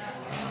 It's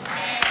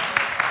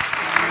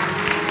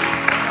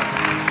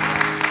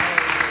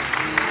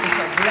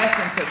a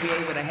blessing to be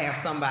able to have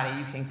somebody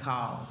you can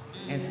call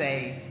and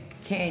say,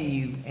 can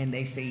you? And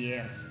they say,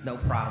 yes, no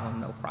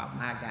problem, I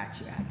got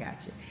you.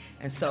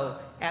 And so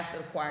after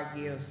the choir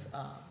gives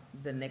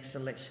the next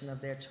selection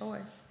of their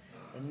choice,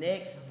 the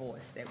next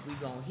voice that we're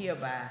going to hear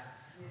by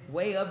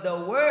way of the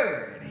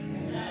word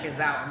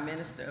is our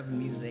minister of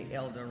music,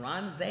 Elder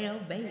Ronzel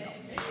Bell.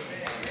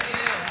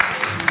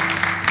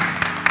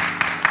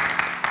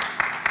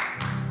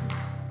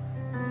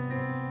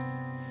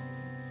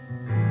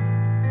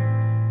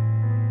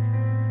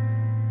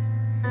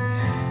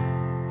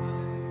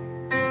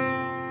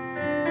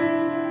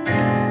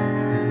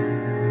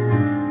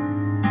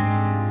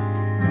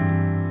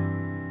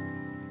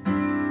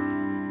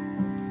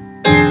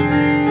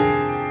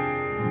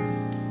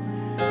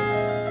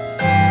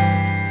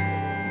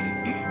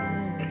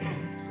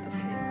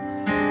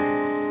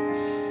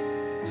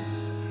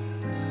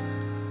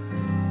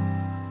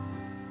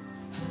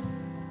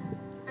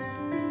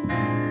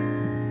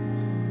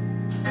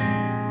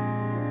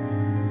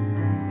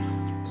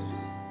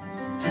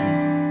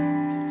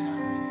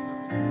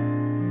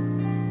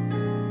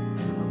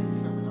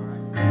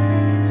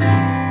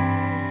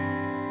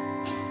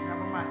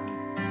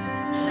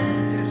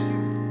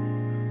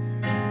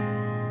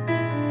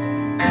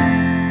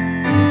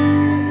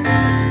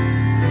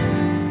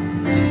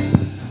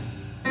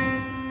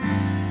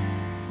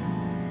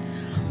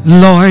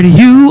 Lord,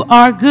 you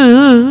are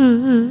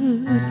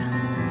good.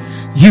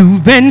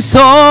 You've been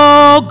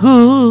so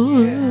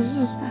good.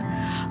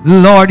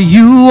 Lord,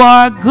 you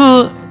are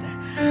good.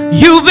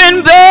 You've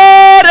been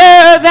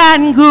better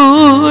than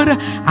good.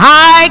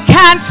 I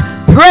can't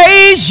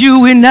praise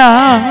you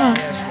enough.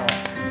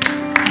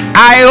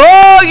 I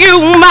owe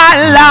you my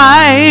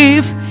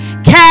life.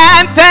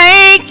 Can't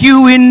thank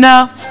you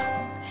enough.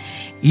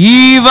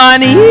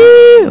 Even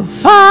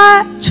if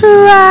I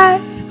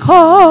tried,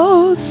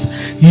 'cause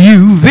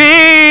you've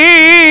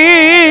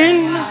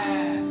been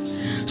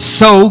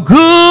so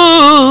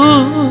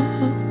good.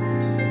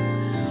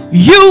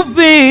 You've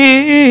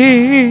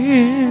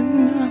been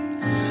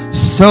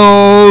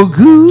so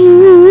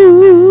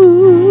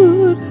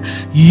good.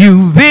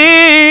 You've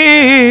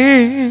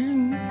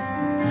been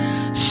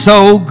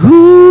so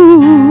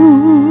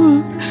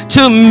good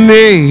to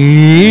me.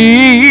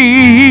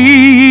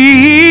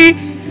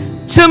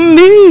 To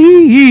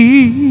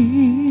me.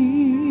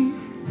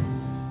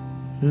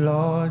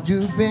 Lord,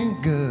 you've been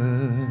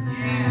good,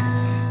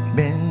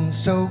 been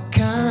so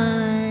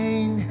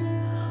kind.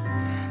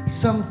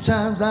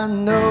 Sometimes I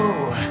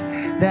know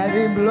that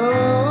it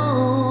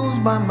blows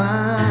my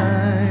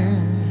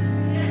mind.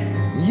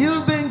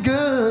 You've been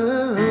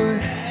good,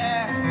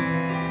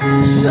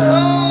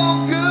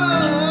 so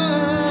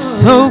good,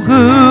 so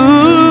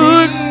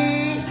good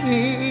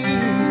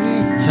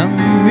to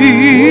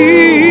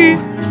me.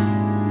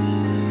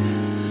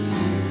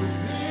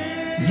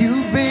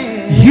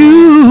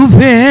 You've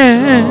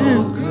been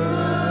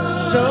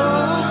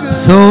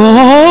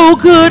so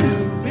good,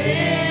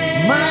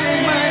 mighty,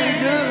 mighty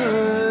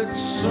good,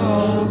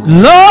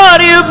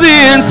 Lord, you've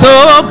been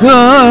so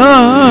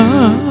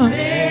good,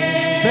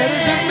 better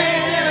to me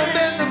than I've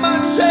been to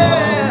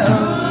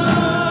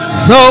myself,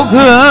 so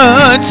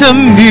good to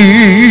me.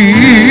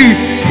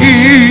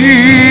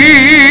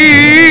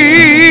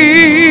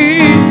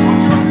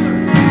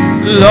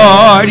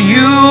 Lord,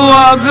 you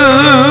are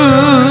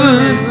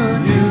good.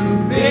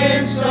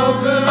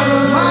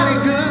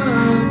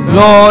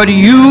 Lord,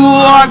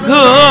 you are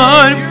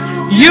good.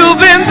 You've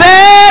been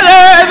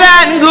better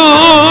than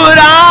good.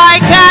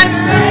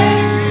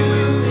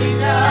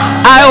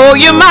 I owe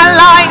you my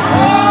life.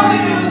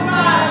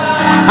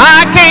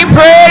 I can't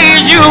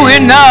praise you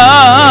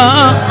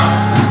enough.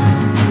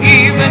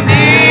 Even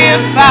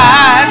if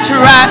I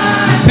try,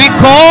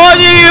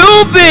 because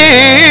you've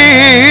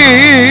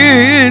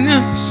been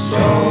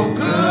so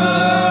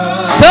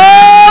good. So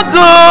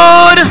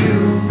good.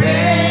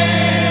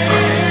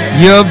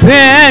 You've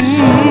been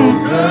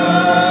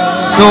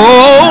so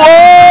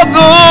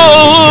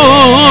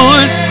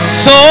good,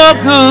 so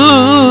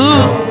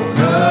good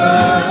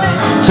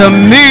to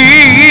me.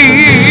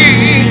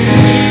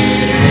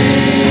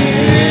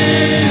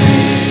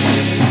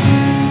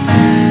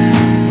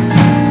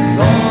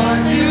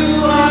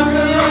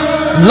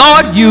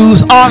 Lord, you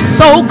are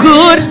so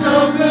good.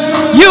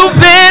 You've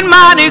been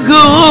mighty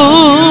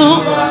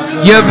good.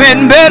 You've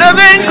been better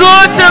than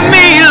good to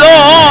me,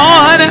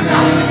 Lord.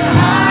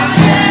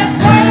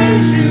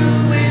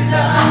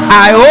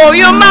 I owe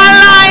you my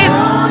life.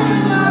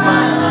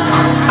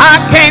 I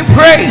can't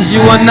praise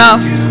you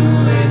enough.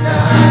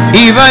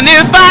 Even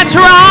if I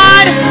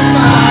tried,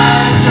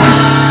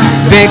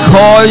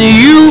 because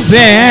you've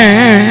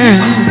been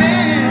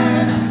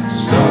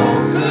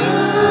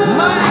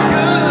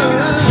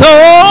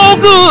so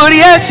good,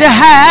 yes you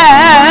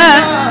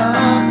have.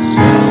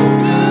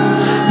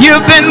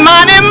 You've been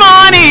mighty,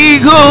 mighty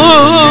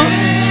good.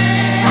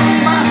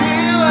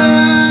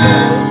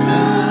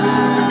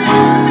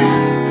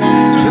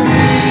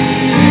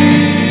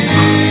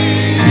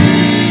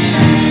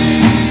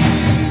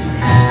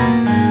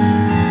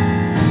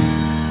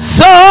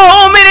 So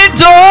many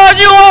doors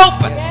you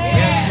opened,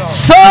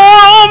 so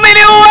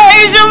many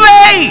ways you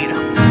made,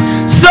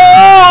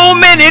 so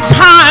many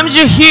times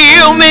you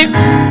healed me.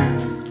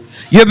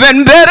 You've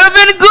been better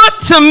than good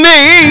to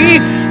me.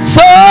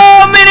 So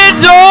many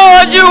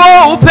doors you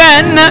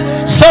opened,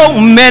 so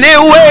many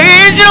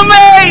ways you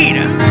made,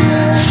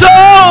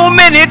 so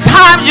many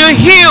times you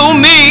healed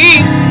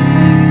me.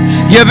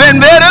 You've been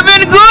better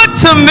than good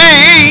to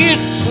me.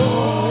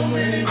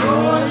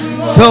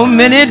 So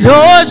many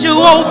doors you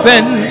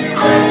opened,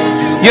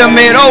 you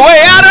made a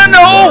way out of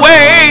no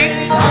way.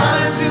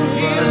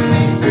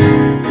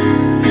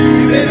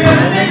 You've been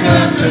better than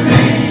good to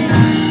me.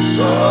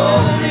 So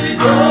many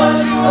doors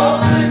you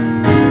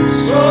opened,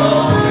 so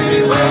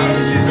many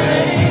ways you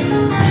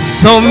made.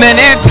 So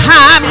many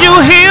times you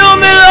healed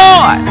me,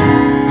 Lord.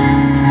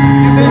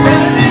 You've been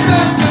better than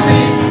good to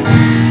me.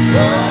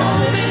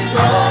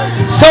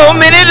 So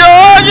many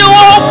doors you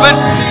opened,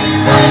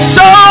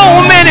 so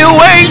many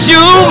ways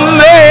you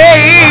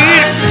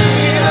made.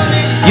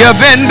 You've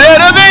been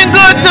better than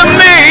good to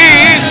me.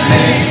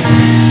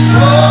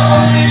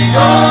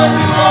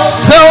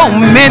 So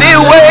many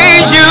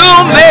ways you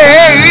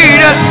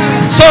made.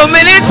 So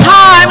many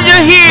times you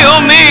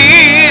healed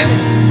me.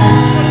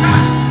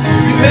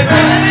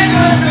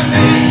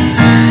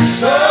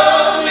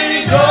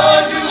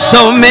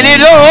 So many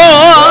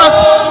doors.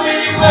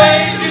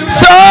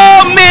 So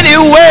many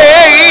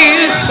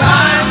ways.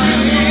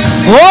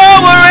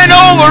 Over and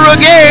over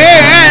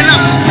again.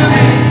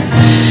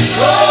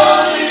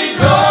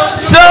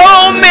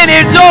 So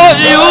many doors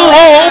you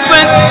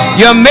opened,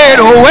 you made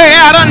a way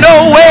out of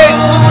no way.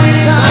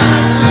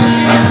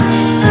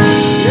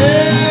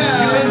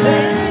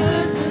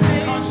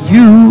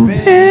 You've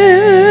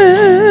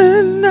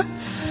been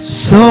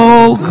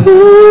so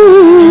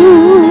good.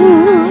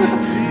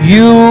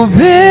 You've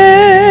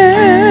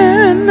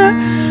been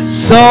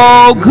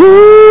so good.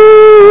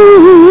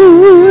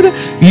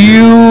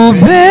 You've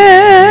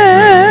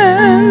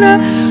been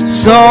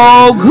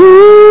so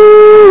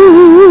good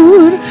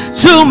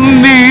to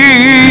me,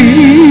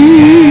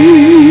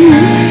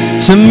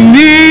 to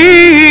me.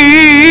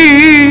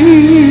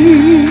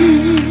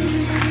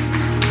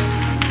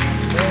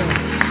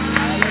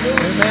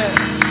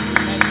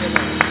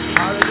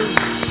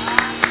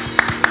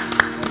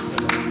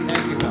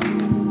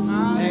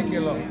 Thank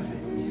you, Lord.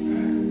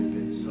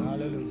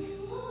 Hallelujah.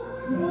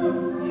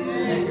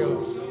 Thank you,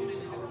 Lord.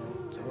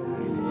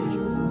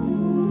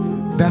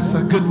 That's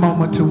a good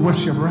moment to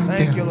worship right there.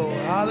 Thank you, Lord.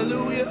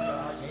 Hallelujah.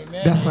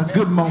 That's a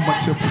good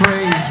moment to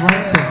praise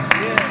right there.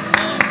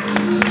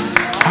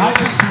 I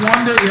just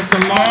wonder if the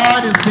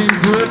Lord has been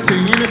good to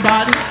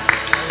anybody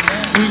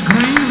in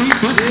Greenleaf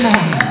this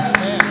morning.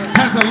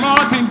 Has the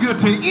Lord been good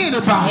to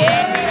anybody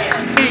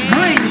in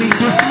Greenleaf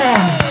this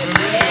morning?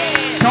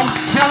 Don't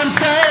tell him,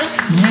 say,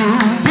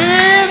 you've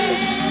been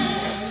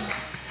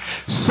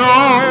so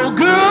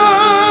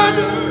good.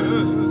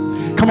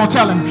 Come on,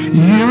 tell him,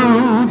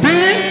 you've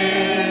been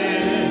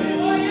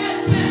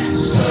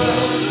so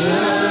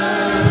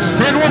good.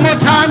 Say it one more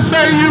time,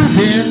 say you've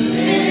been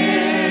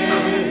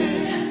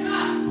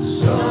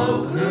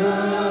so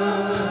good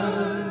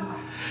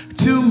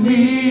to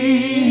me.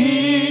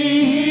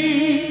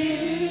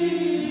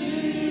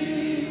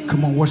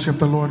 Come on, worship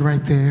the Lord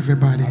right there,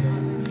 everybody.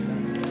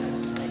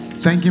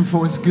 Thank him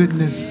for his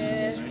goodness.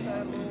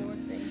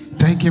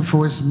 Thank him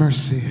for his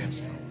mercy.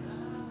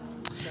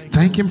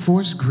 Thank him for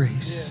his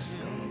grace.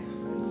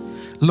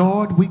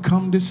 Lord, we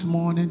come this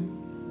morning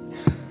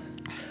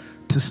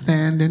to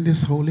stand in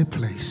this holy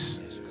place.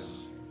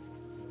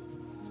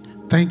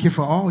 Thank you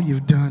for all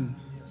you've done.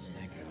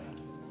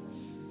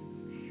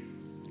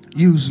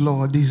 Use,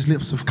 Lord, these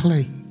lips of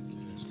clay.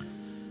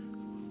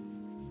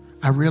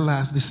 I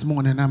realize this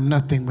morning I'm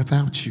nothing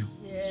without you.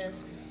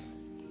 Yes.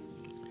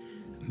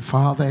 And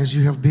Father, as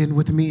you have been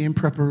with me in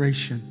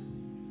preparation,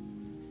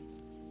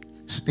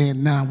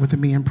 stand now with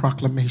me in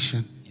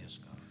proclamation.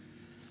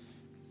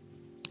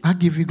 I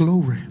give you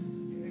glory.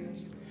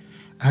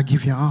 I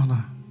give you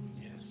honor.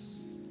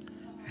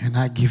 And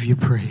I give you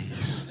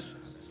praise.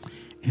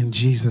 In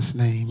Jesus'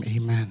 name,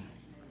 amen.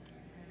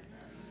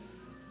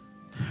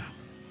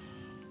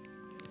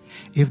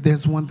 If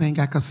there's one thing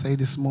I could say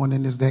this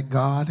morning is that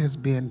God has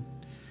been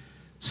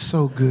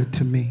so good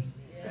to me.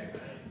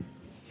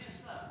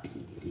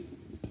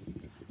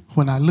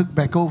 When I look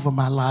back over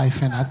my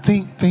life and I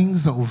think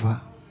things over,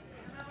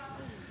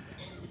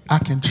 I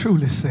can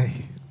truly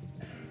say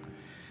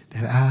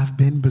that I've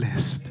been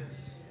blessed.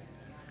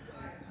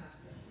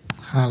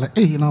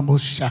 Hallelujah.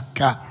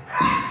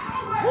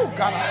 Oh,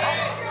 God,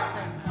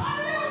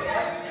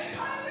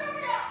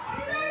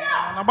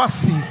 I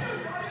see.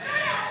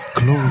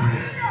 Glory,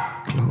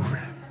 glory.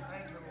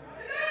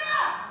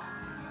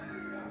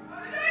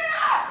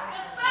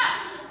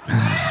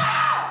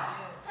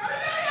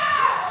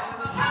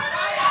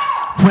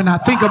 When I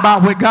think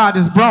about where God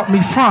has brought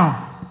me from,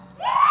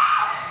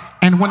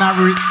 and when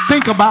I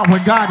think about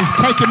where God has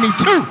taken me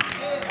to,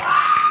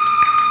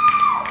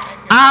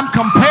 I'm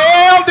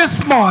compelled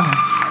this morning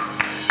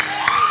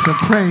to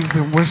praise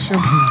and worship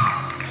Him.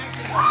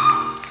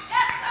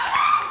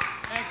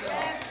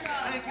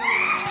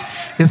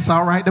 It's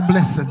all right to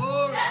bless Him.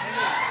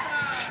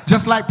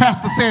 Just like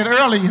Pastor said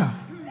earlier,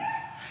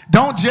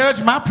 don't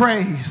judge my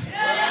praise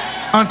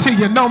until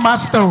you know my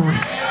story.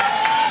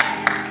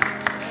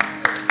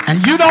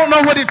 And you don't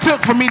know what it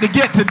took for me to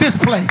get to this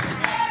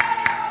place.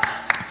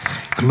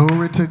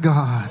 Glory to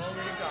God.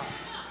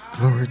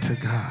 Glory to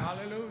God.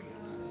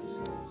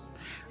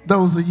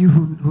 Those of you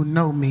who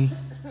know me,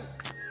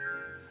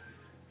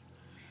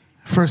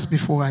 first,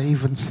 before I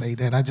even say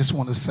that, I just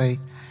want to say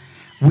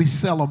we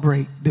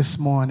celebrate this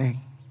morning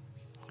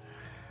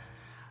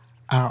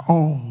our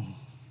own,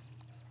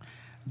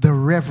 the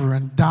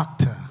Reverend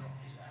Dr.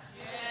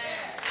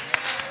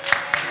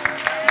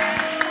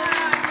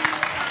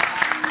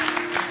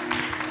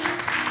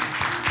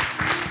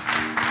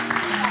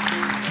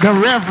 The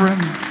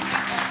Reverend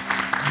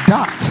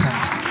Dr.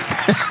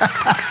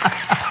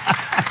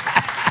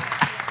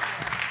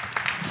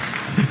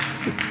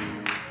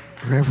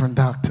 Reverend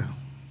Doctor.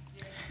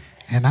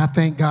 And I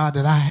thank God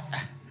that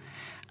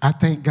I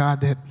thank God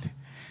that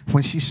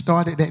when she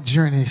started that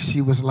journey,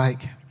 she was like,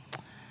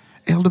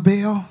 Elder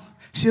Bell,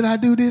 should I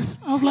do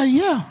this? I was like,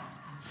 yeah,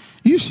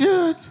 you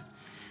should.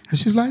 And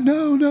she's like,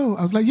 no.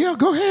 I was like, yeah,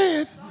 go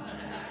ahead.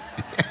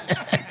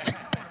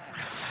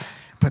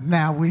 But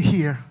now we're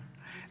here,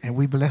 and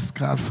we bless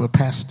God for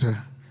Pastor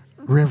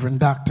Reverend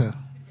Dr.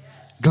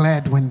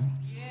 Gladwin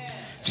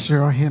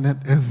Cheryl Hennett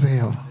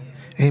Ezell.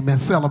 Amen.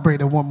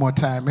 Celebrate it one more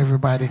time,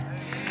 everybody.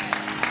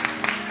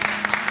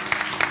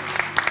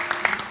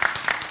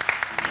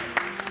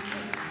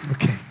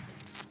 Okay.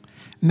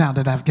 Now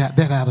that I've got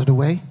that out of the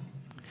way,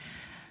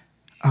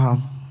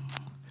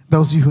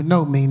 those of you who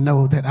know me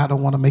know that I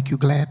don't want to make you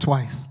glad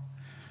twice.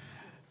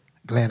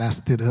 Glad I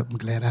stood up and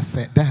glad I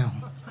sat down.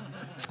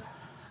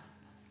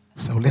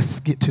 So let's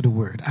get to the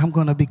word. I'm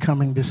going to be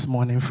coming this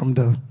morning from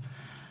the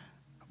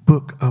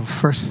book of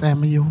 1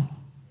 Samuel,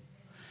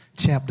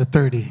 chapter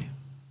 30,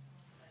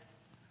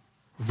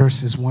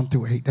 verses 1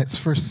 through 8.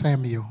 That's 1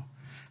 Samuel,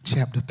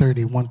 chapter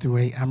 30, 1 through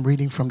 8. I'm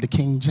reading from the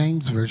King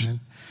James Version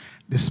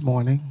this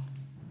morning.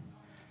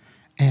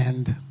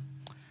 And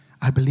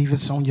I believe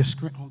it's on your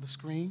screen, on the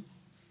screen.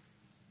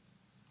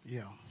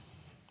 Yeah.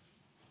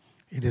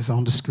 It is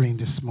on the screen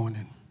this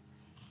morning.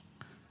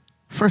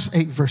 First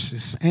 8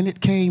 verses. And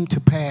it came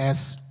to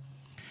pass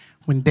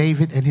when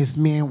David and his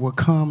men were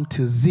come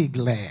to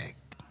Ziklag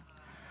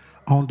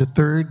on the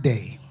third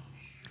day,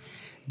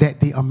 that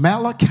the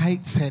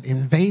Amalekites had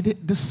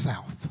invaded the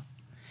south,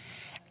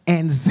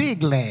 and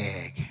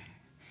Ziklag,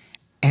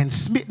 and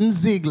smitten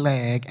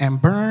Ziklag,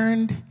 and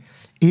burned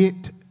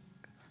it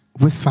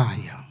with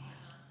fire,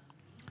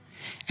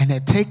 and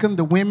had taken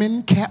the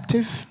women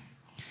captive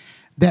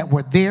that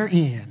were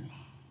therein.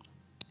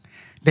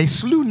 They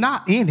slew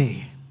not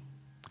any,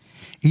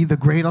 either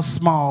great or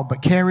small,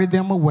 but carried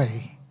them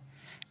away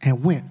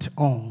and went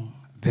on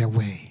their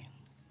way.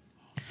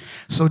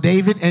 So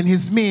David and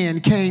his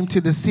men came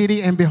to the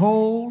city, and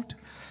behold,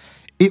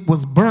 it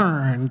was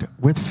burned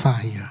with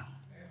fire.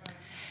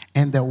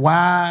 And their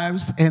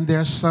wives and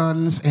their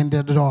sons and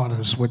their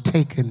daughters were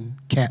taken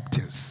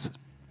captives.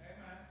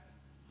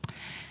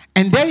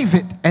 And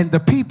David and the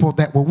people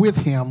that were with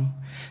him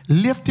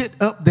lifted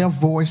up their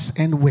voice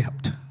and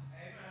wept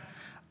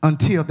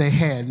until they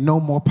had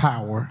no more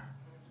power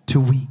to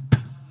weep.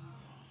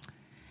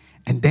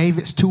 And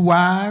David's 2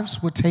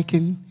 wives were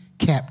taken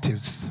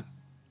captives.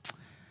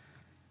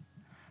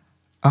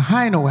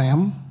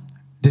 Ahinoam,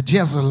 the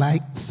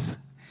Jezreelites,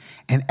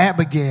 and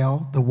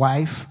Abigail, the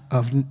wife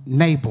of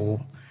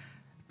Nabal,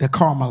 the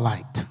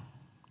Carmelite.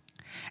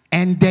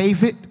 And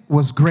David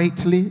was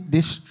greatly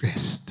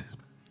distressed,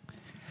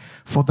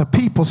 for the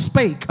people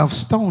spake of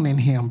stoning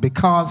him,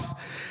 because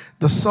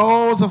the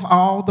souls of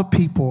all the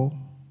people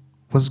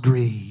was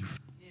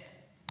grieved,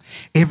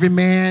 every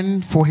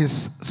man for his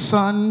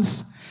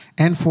sons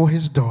and for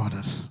his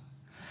daughters.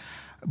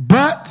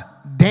 But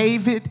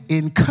David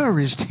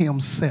encouraged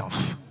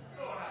himself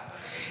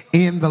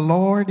in the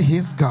Lord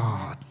his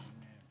God,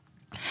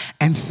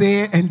 and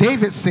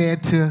David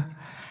said to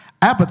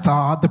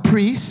Abiathar the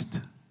priest,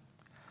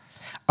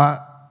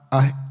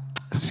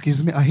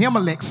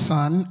 Ahimelech's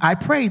son, I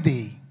pray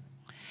thee,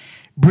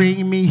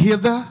 bring me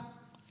hither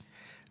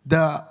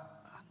the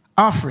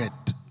offered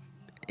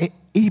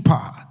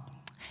ephod,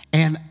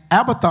 and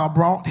Abiathar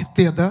brought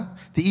thither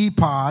the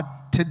ephod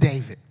to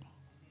David.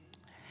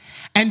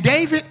 And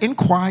David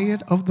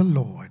inquired of the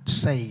Lord,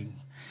 saying,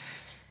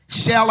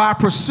 shall I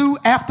pursue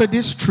after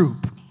this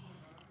troop?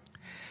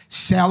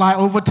 Shall I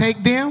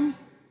overtake them?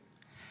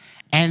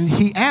 And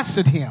he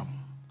answered him,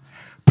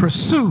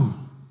 pursue,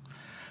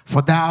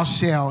 for thou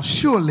shalt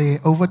surely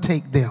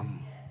overtake them,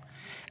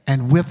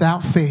 and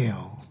without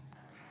fail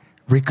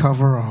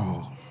recover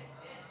all.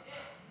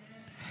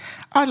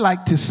 I'd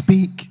like to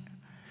speak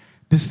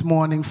this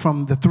morning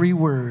from the three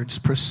words,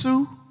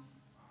 pursue,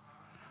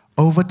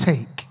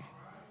 overtake,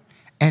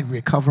 and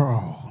recover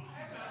all.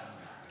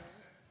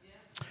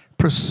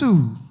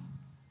 Pursue,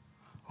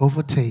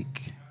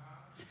 overtake,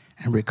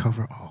 and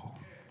recover all.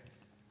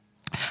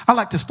 I'd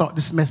like to start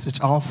this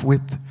message off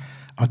with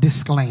a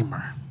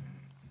disclaimer.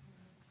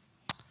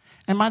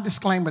 And my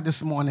disclaimer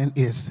this morning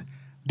is,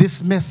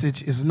 this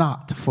message is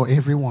not for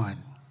everyone.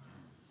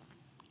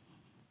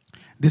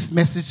 This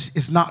message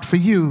is not for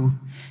you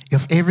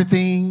if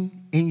everything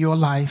in your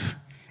life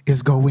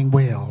is going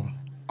well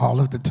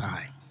all of the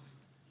time.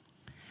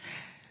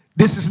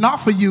 This is not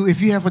for you if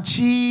you have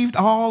achieved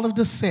all of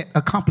the set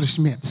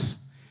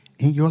accomplishments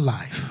in your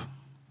life.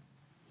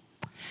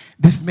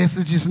 This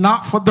message is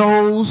not for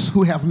those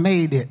who have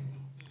made it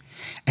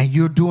and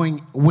you're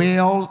doing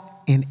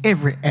well in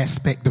every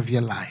aspect of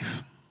your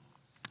life.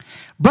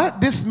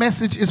 But this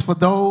message is for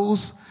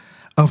those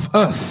of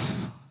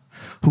us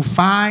who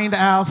find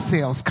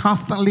ourselves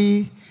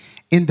constantly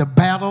in the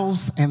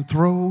battles and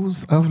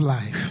throes of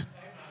life.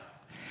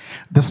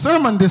 The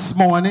sermon this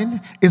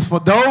morning is for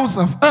those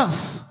of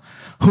us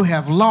who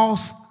have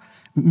lost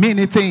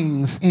many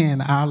things in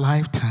our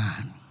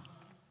lifetime.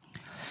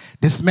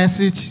 This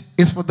message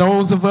is for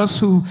those of us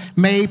who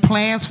made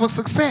plans for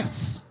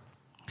success.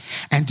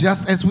 And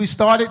just as we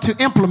started to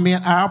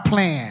implement our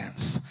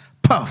plans,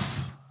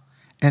 puff,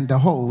 and the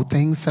whole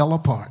thing fell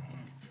apart.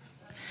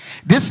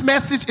 This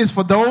message is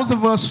for those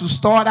of us who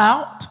start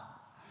out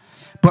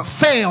but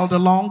failed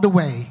along the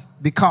way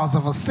because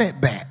of a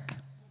setback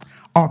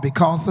or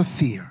because of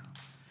fear.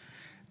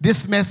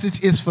 This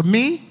message is for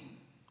me.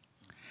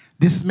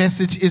 This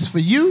message is for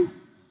you.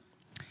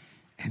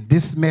 And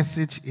this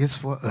message is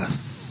for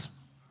us.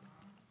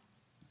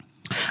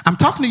 I'm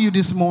talking to you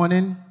this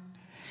morning.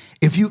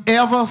 If you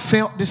ever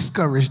felt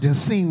discouraged and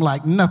seemed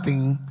like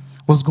nothing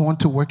was going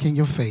to work in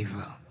your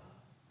favor,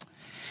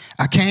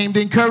 I came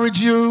to encourage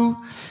you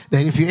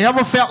that if you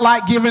ever felt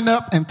like giving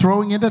up and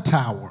throwing in the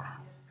towel,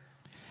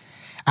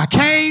 I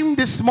came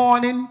this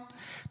morning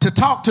to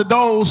talk to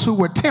those who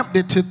were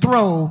tempted to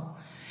throw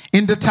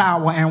in the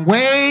towel and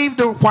wave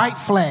the white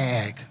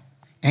flag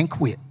and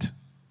quit.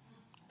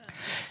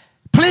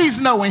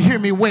 Please know and hear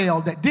me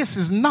well that this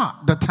is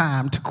not the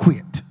time to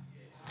quit.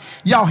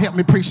 Y'all help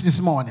me preach this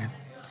morning.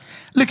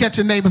 Look at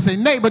your neighbor and say,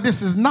 neighbor,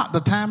 this is not the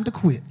time to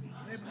quit.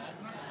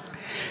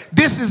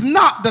 This is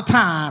not the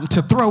time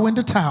to throw in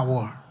the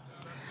towel.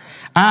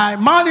 I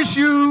admonish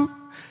you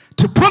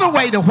to put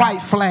away the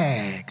white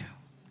flag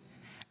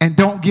and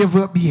don't give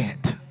up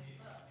yet.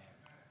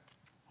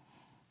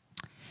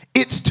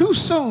 It's too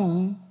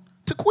soon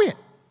to quit.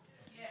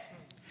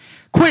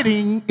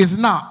 Quitting is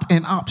not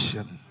an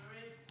option.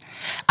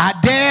 I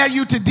dare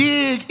you to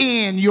dig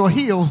in your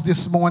heels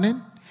this morning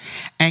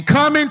and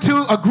come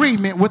into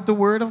agreement with the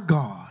word of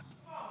God.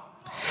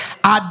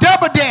 I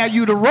double dare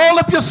you to roll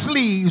up your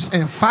sleeves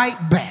and fight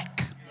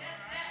back.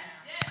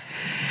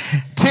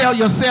 Tell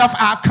yourself,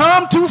 I've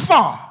come too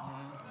far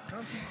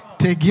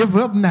to give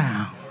up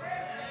now.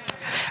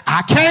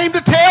 I came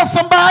to tell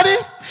somebody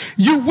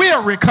you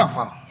will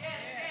recover.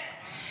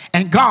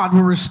 And God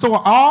will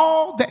restore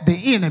all that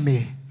the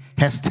enemy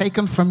has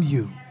taken from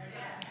you.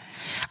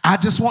 I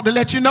just want to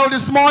let you know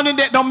this morning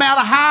that no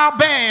matter how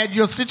bad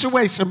your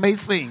situation may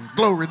seem,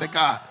 glory to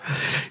God,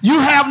 you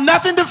have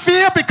nothing to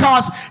fear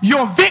because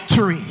your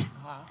victory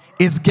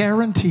is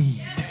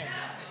guaranteed.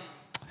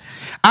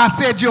 I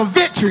said your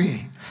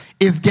victory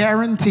is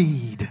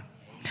guaranteed.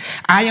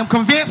 I am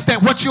convinced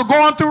that what you're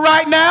going through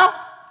right now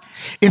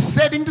is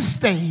setting the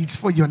stage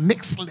for your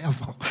next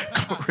level.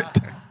 Glory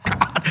to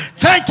God.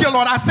 Thank you,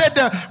 Lord. I said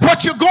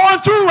what you're going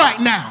through right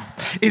now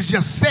is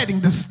just setting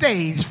the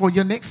stage for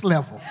your next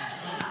level.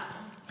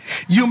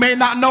 You may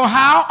not know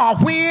how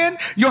or when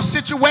your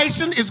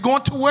situation is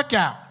going to work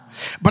out,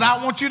 but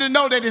I want you to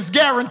know that it's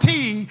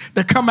guaranteed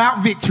to come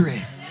out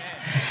victory.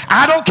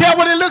 I don't care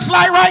what it looks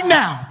like right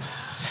now,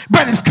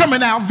 but it's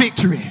coming out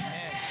victory.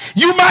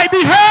 You might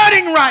be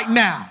hurting right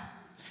now,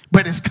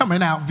 but it's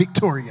coming out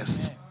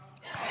victorious.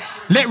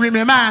 Let me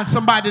remind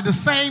somebody, the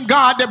same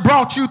God that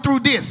brought you through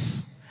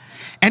this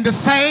and the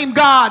same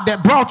God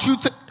that brought you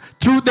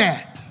through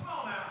that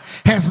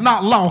has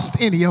not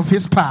lost any of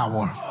his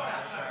power.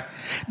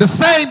 The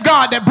same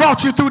God that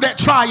brought you through that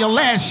trial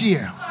last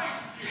year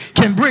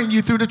can bring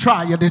you through the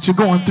trial that you're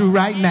going through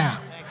right now.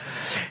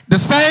 The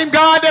same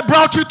God that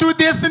brought you through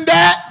this and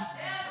that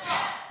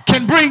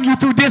can bring you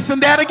through this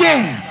and that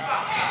again.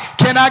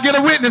 Can I get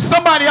a witness?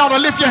 Somebody ought to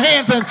lift your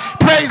hands and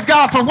praise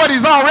God for what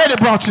he's already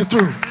brought you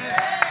through.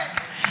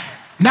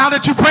 Now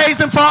that you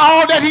praised him for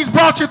all that he's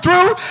brought you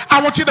through,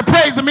 I want you to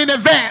praise him in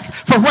advance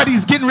for what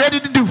he's getting ready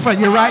to do for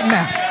you right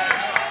now.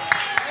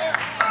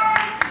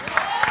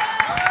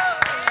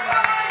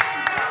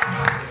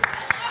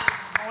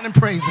 Go on and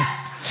praise him.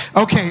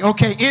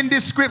 Okay. In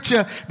this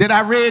scripture that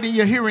I read in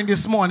your hearing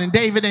this morning,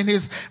 David and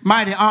his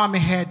mighty army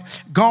had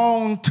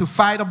gone to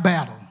fight a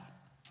battle.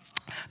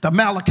 The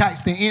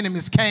Amalekites, the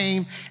enemies,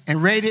 came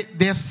and raided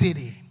their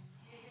city.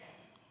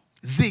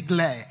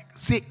 Ziklag,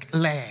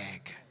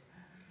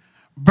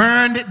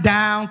 burned it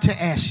down to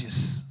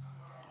ashes.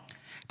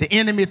 The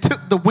enemy took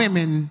the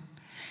women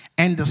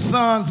and the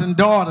sons and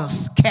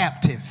daughters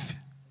captive.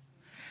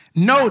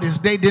 Notice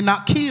they did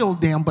not kill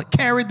them, but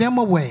carried them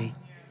away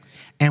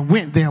and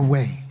went their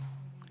way.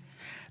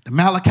 The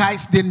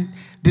Amalekites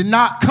did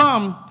not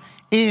come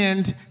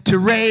in to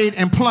raid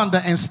and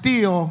plunder and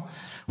steal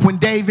when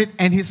David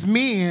and his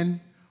men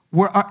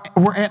were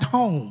at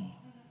home.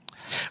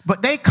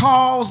 But they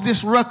caused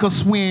this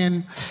ruckus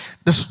when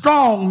the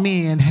strong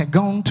men had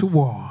gone to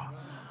war.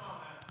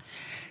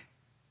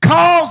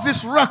 Caused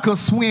this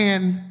ruckus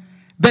when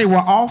they were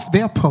off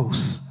their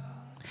posts.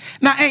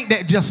 Now, ain't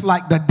that just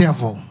like the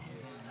devil?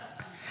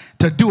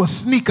 To do a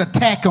sneak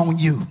attack on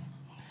you.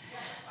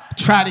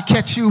 Try to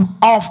catch you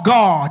off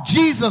guard.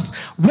 Jesus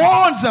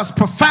warns us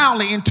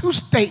profoundly in two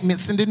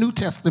statements in the New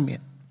Testament.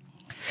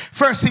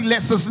 First,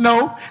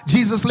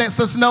 Jesus lets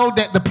us know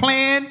that the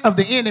plan of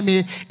the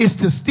enemy is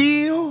to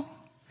steal,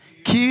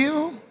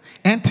 kill,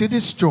 and to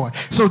destroy.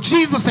 So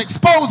Jesus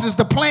exposes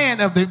the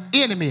plan of the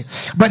enemy,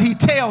 but he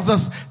tells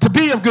us to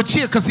be of good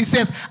cheer because he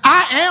says,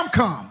 I am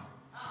come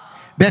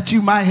that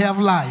you might have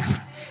life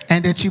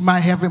and that you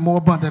might have it more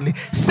abundantly.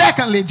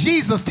 Secondly,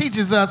 Jesus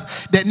teaches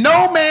us that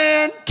no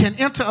man can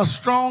enter a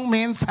strong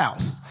man's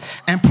house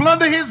and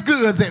plunder his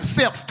goods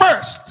except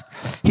first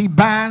he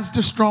binds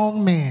the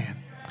strong man.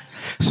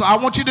 So I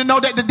want you to know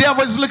that the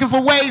devil is looking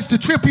for ways to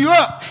trip you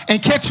up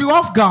and catch you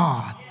off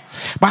guard.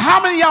 But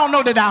how many of y'all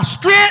know that our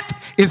strength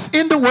is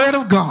in the word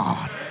of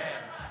God?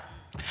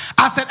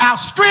 I said our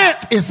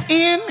strength is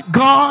in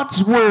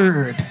God's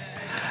word.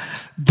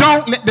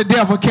 Don't let the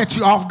devil catch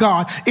you off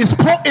guard.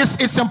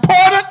 It's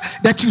important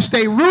that you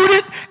stay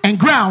rooted and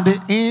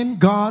grounded in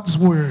God's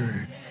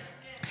word.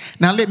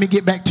 Now let me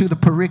get back to the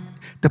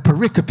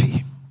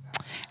pericope,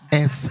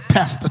 as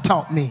Pastor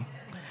taught me.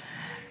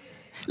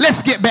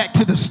 Let's get back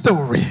to the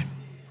story.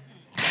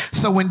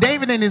 So when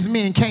David and his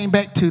men came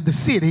back to the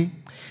city,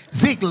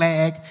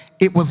 Ziklag,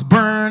 it was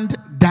burned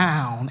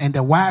down, and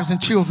their wives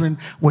and children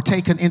were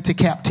taken into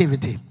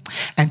captivity.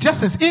 And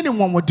just as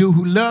anyone would do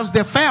who loves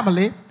their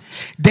family,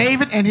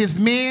 David and his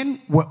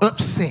men were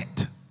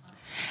upset.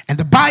 And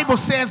the Bible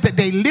says that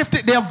they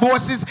lifted their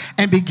voices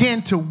and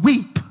began to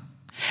weep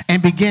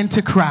and began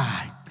to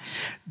cry.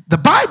 The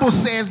Bible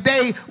says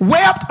they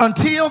wept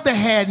until they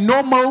had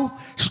no more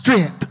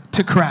strength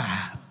to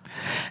cry,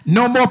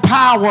 no more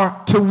power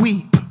to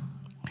weep.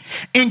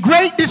 In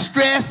great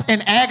distress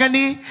and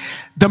agony,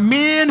 the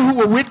men who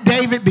were with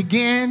David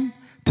began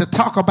to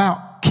talk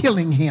about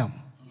killing him,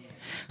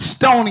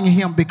 stoning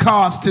him,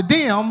 because to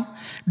them,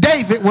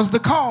 David was the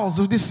cause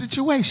of this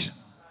situation.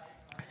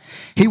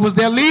 He was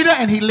their leader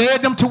and he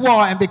led them to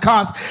war. And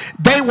because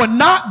they were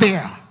not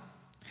there,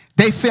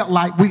 they felt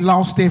like we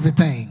lost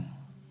everything.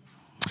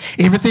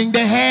 Everything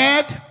they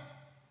had,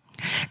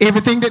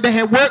 everything that they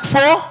had worked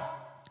for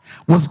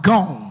was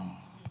gone,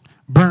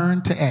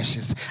 burned to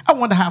ashes. I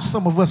wonder how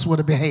some of us would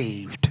have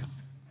behaved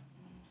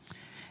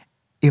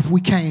if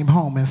we came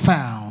home and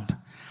found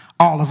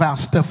all of our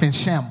stuff in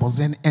shambles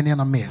and in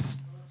a mess.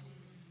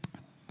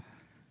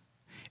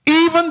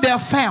 Even their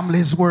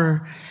families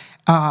were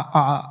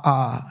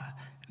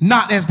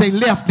not as they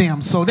left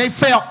them. So they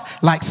felt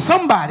like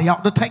somebody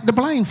ought to take the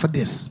blame for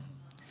this.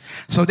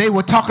 So they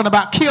were talking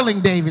about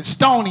killing David,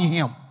 stoning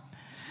him.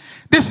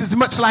 This is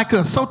much like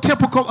us, so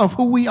typical of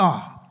who we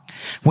are.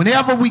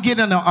 Whenever we get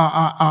in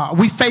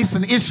we face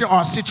an issue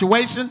or a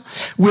situation,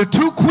 we're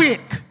too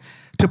quick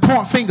to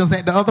point fingers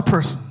at the other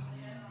person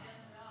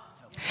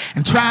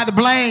and try to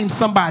blame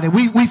somebody.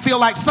 We feel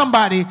like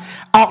somebody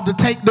ought to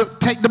take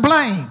the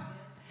blame,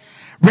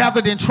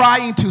 rather than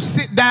trying to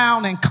sit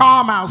down and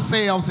calm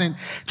ourselves and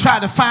try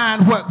to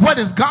find what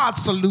is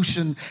God's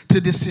solution to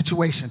this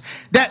situation.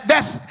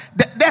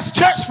 That's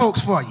church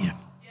folks for you.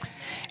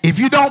 If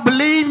you don't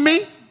believe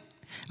me,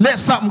 let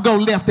something go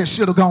left that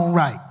should have gone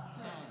right.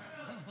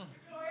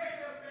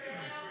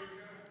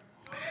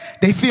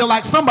 They feel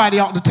like somebody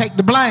ought to take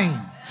the blame.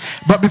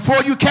 But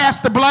before you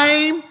cast the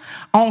blame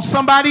on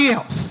somebody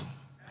else,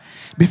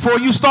 before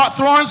you start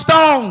throwing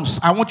stones,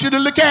 I want you to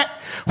look at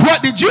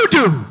what did you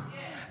do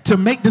to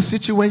make the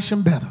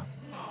situation better.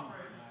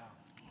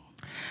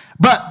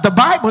 But the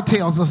Bible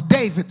tells us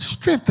David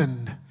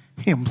strengthened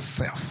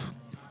himself.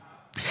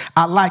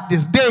 I like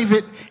this.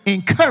 David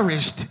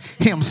encouraged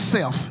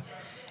himself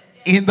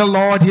in the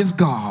Lord his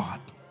God.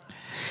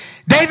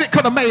 David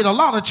could have made a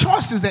lot of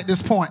choices at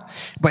this point,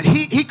 but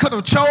he could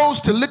have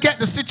chose to look at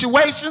the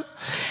situation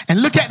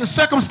and look at the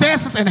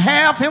circumstances and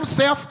have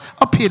himself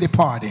a pity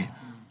party.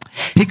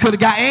 He could have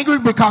got angry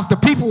because the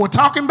people were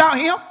talking about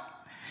him.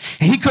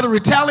 And he could have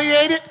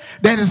retaliated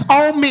that his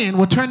own men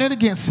were turning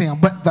against him.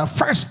 But the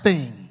first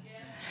thing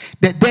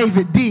that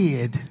David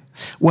did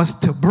was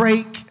to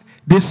break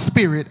this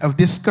spirit of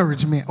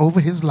discouragement over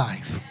his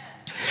life.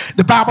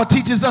 The Bible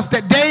teaches us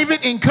that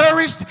David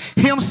encouraged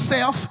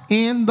himself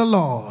in the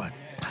Lord.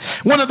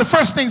 One of the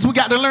first things we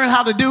got to learn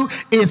how to do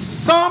is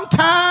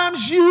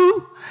sometimes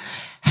you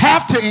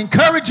have to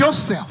encourage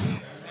yourself.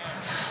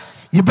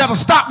 You better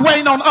stop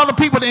waiting on other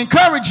people to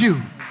encourage you.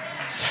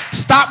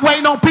 Stop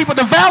waiting on people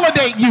to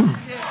validate you.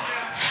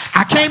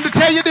 I came to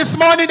tell you this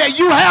morning that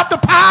you have the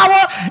power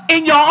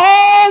in your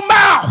own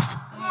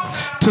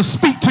mouth to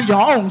speak to your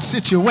own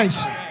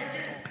situation.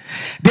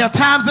 There are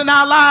times in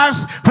our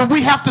lives when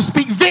we have to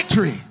speak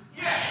victory,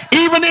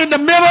 even in the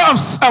middle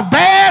of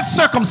bad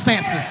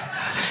circumstances.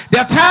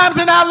 There are times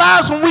in our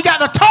lives when we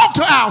got to talk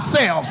to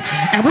ourselves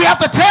and we have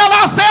to tell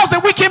ourselves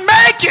that we can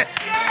make it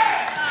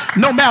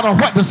no matter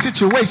what the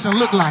situation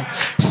look like.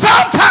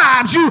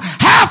 Sometimes you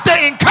have to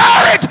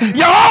encourage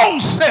your own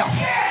self.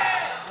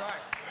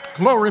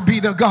 Glory be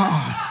to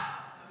God.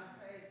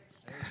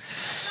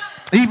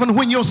 Even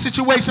when your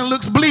situation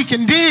looks bleak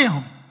and dim,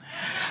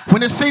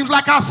 when it seems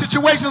like our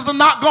situations are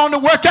not going to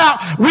work out,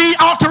 we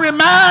ought to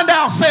remind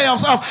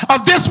ourselves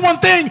of this one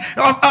thing,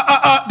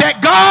 that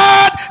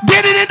God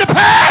did it in the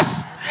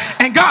past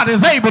and God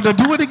is able to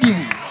do it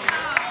again.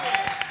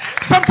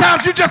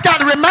 Sometimes you just got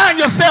to remind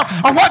yourself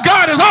of what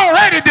God has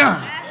already done.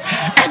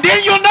 And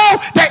then you'll know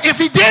that if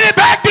he did it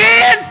back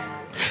then,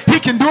 he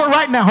can do it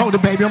right now. Hold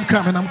it, baby. I'm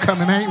coming.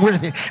 I ain't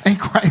ready. Ain't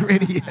quite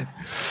ready yet.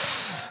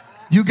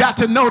 You got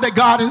to know that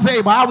God is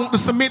able. I want to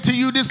submit to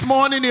you this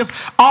morning,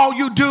 if all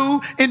you do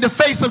in the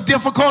face of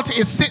difficulty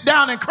is sit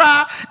down and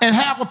cry and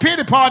have a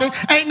pity party,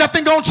 ain't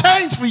nothing going to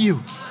change for you.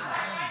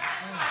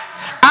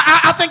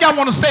 I think I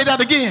want to say that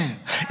again.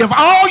 If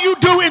all you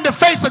do in the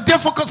face of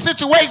difficult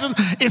situations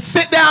is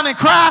sit down and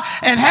cry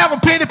and have a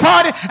pity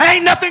party,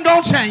 ain't nothing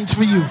going to change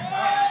for you.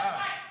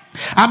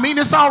 I mean,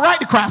 it's all right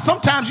to cry.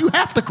 Sometimes you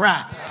have to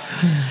cry.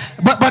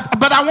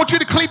 But I want you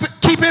to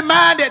keep in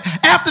mind that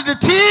after the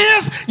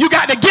tears, you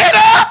got to get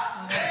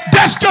up,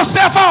 dust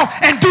yourself off,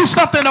 and do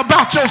something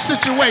about your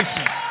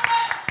situation.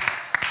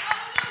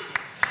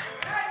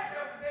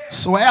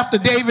 So after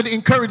David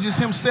encourages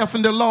himself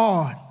in the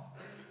Lord,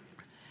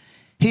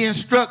 he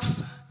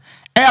instructs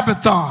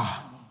Abiathar,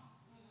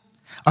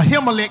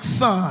 Ahimelech's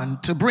son,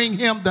 to bring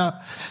him the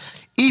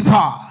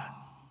ephod.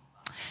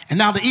 And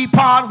now the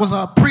ephod was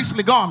a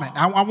priestly garment.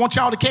 I want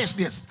y'all to catch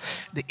this.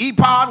 The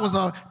ephod was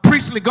a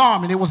priestly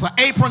garment. It was an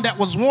apron that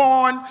was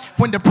worn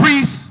when the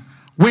priests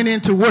went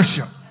into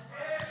worship.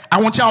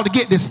 I want y'all to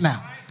get this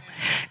now.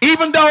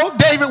 Even though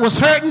David was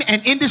hurting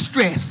and in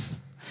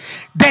distress,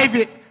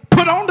 David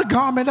put on the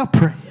garment of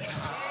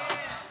praise.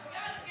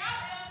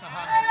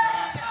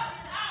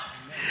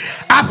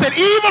 I said,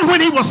 even when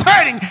he was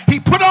hurting, he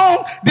put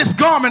on this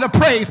garment of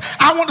praise.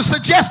 I want to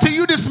suggest to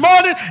you this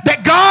morning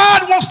that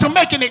God wants to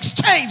make an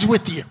exchange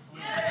with you.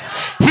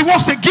 He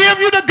wants to give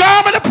you the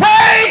garment of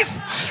praise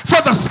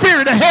for the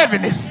spirit of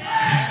heaviness.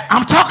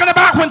 I'm talking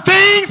about when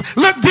things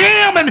look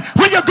dim and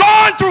when you're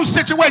going through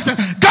situations.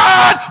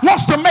 God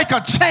wants to make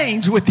a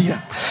change with you.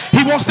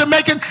 He wants to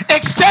make an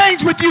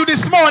exchange with you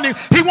this morning.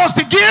 He wants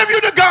to give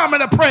you the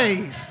garment of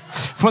praise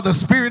for the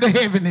spirit of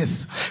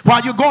heaviness.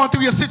 While you're going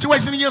through your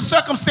situation and your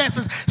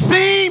circumstances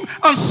seem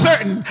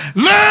uncertain,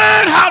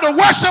 learn how to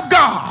worship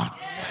God.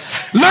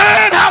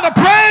 Learn how to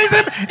praise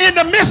him in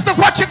the midst of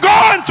what you're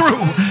going through.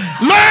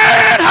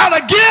 Learn how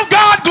to give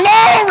God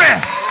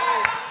glory.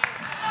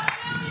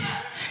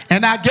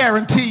 And I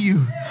guarantee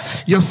you,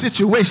 your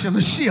situation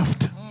will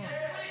shift.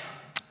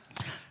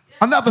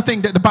 Another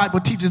thing that the Bible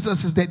teaches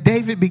us is that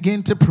David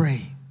began to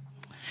pray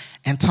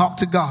and talk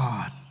to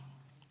God.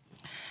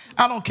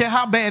 I don't care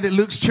how bad it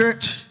looks,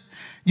 church,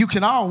 you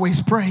can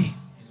always pray.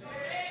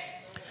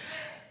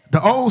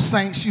 The old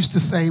saints used to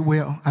say,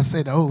 well, I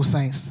say the old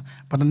saints,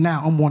 but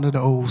now I'm one of the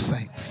old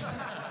saints.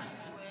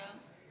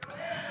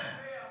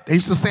 They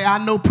used to say,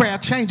 I know prayer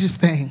changes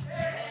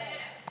things.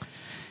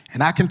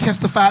 And I can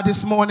testify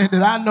this morning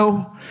that I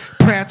know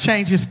prayer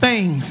changes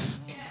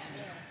things.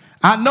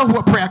 I know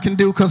what prayer can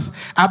do because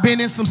I've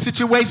been in some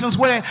situations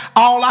where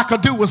all I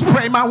could do was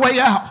pray my way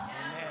out.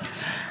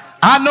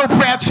 I know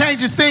prayer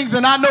changes things,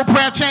 and I know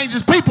prayer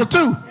changes people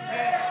too.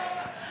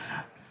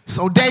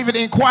 So David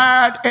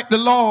inquired at the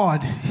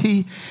Lord.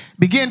 He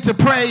began to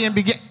pray and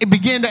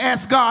began to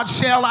ask God,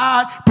 shall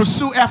I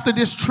pursue after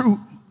this troop?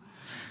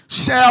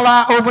 Shall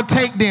I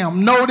overtake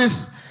them?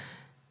 Notice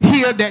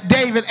here that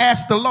David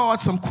asked the Lord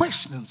some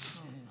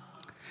questions.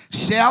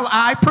 Shall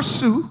I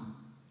pursue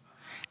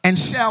and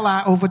shall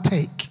I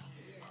overtake?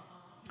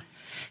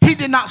 He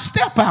did not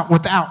step out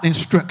without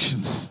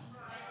instructions.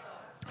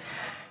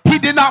 He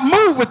did not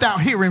move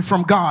without hearing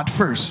from God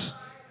first.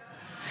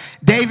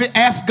 David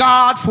asked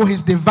God for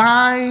his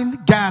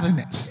divine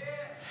guidance.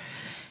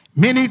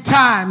 Many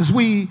times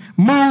we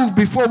move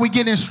before we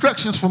get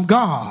instructions from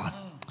God.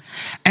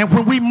 And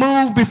when we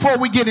move before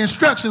we get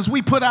instructions,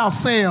 we put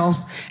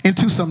ourselves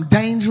into some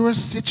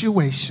dangerous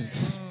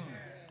situations.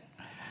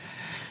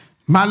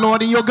 My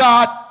Lord and your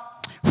God,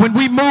 when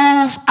we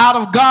move out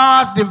of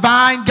God's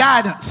divine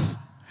guidance,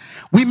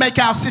 we make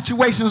our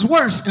situations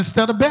worse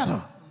instead of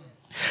better.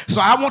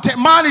 So I want to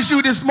admonish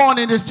you this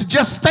morning is to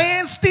just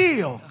stand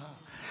still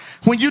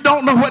when you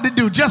don't know what to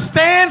do. Just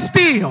stand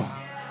still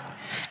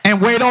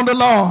and wait on the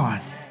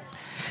Lord.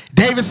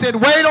 David said,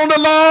 wait on the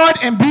Lord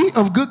and be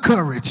of good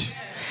courage,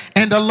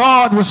 and the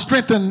Lord will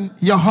strengthen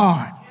your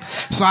heart.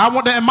 So I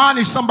want to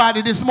admonish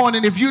somebody this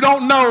morning, if you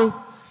don't know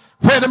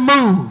where to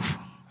move,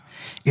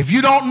 if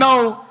you don't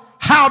know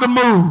how to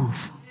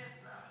move,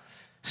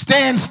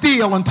 stand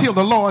still until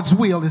the Lord's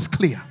will is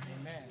clear.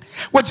 Amen.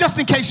 Well, just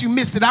in case you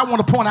missed it, I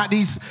want to point out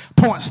these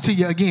points to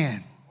you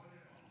again.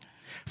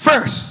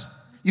 First,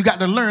 you got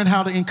to learn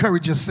how to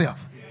encourage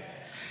yourself.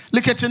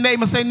 Look at your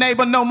neighbor and say,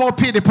 neighbor, no more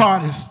pity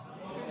parties.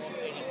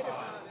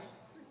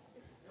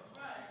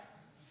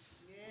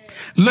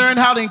 Learn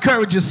how to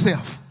encourage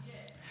yourself.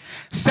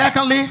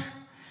 Secondly,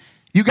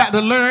 you got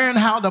to learn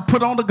how to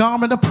put on the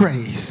garment of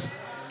praise.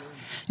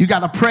 You got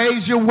to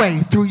praise your way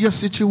through your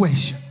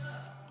situation.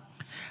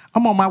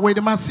 I'm on my way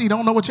to my seat. I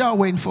don't know what y'all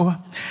waiting for.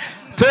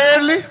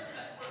 Thirdly,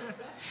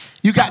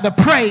 you got to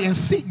pray and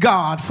seek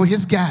God for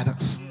his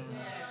guidance.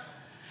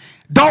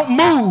 Don't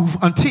move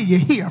until you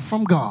hear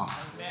from God.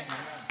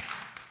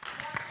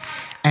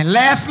 And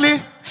lastly,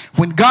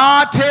 when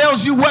God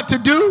tells you what to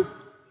do,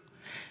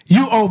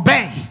 you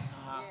obey.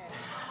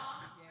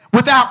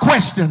 Without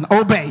question,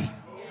 obey.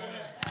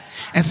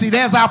 And see,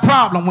 there's our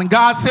problem. When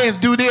God says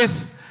do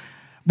this,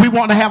 we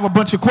want to have a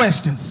bunch of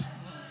questions.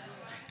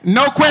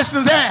 No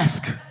questions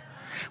asked.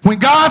 When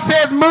God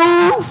says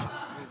move,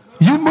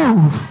 you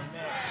move.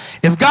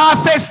 If God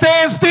says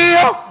stand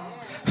still,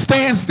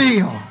 stand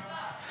still.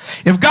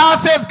 If God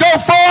says go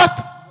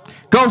forth,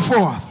 go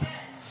forth.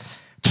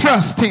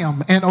 Trust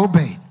him and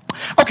obey.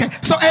 Okay,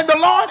 so and the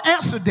Lord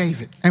answered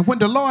David. And when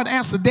the Lord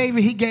answered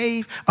David, he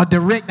gave a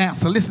direct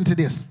answer. Listen to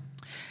this.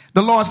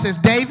 The Lord says,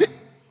 David,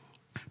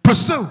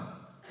 pursue.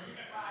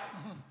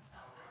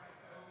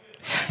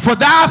 For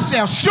thou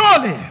shalt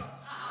surely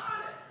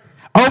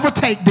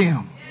overtake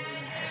them.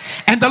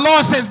 And the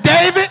Lord says,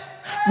 David,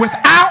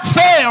 without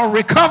fail,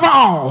 recover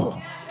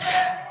all.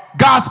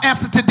 God's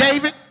answer to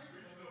David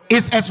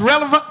is as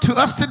relevant to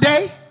us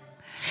today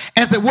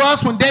as it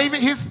was when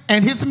David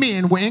and his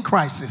men were in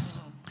crisis.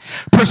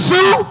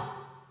 Pursue,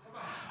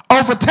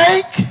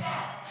 overtake,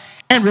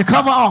 and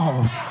recover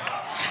all.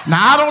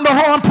 Now, I don't know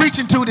who I'm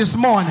preaching to this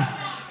morning.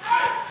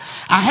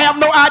 I have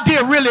no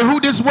idea really who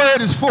this word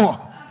is for.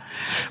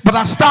 But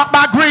I stopped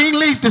by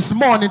Greenleaf this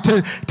morning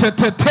to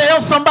tell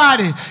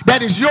somebody that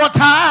it's your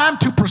time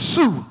to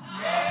pursue.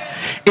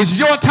 It's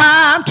your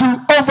time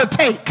to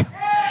overtake.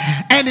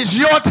 And it's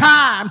your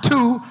time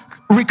to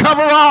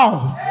recover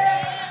all.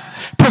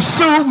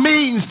 Pursue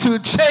means to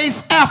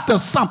chase after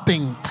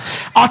something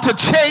or to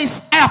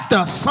chase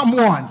after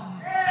someone.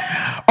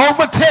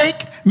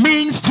 Overtake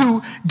means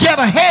to get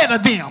ahead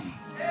of them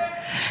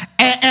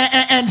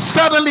and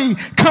suddenly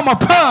come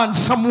upon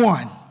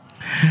someone.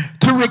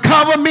 To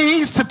recover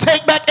means to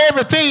take back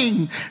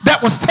everything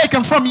that was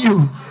taken from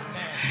you.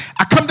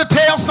 I come to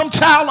tell some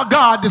child of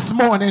God this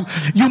morning,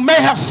 you may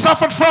have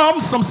suffered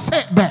from some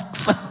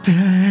setbacks.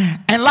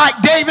 And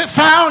like David,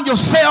 found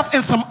yourself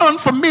in some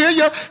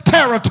unfamiliar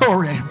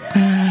territory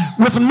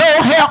with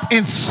no help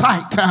in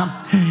sight.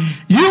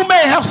 You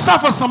may have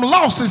suffered some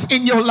losses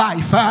in your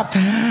life,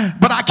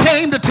 but I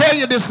came to tell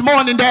you this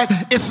morning that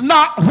it's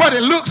not what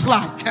it looks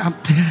like.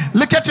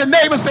 Look at your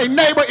neighbor and say,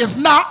 neighbor, it's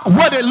not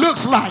what it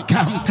looks like.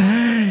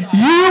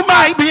 You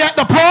might be at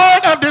the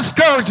point of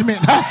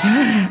discouragement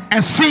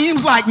and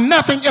seems like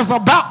nothing is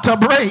about to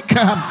break.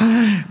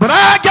 But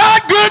I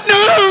got good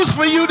news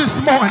for you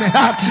this morning.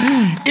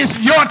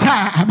 It's your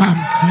time.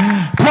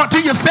 Point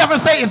to yourself and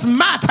say, it's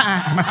my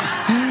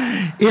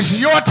time. It's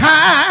your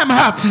time.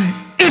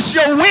 It's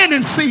your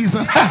winning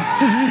season.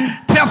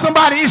 Tell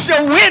somebody it's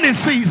your winning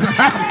season.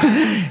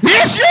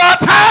 It's your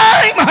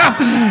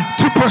time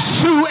to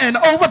pursue and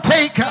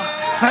overtake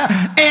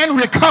and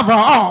recover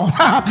all.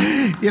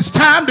 It's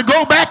time to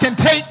go back and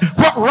take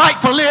what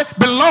rightfully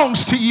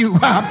belongs to you.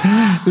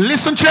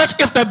 Listen, church,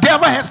 if the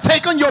devil has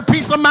taken your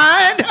peace of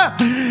mind,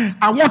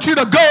 I want you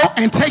to go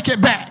and take it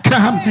back.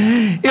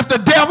 If the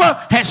devil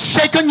has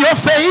shaken your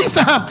faith,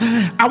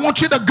 I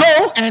want you to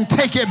go and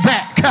take it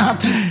back.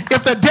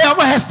 If the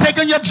devil has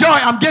taken your joy,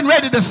 I'm getting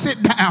ready to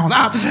sit down.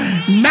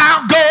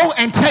 Now go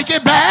and take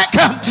it back.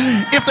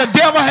 If the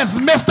devil has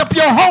messed up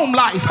your home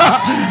life,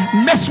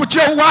 messed with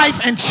your wife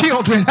and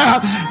children,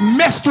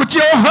 messed with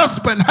your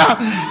husband,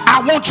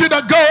 I want you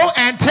to go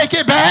and take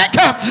it back.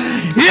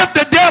 If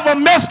the devil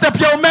messed up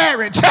your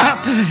marriage,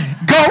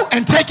 go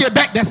and take it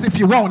back. That's if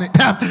you want it.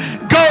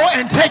 Go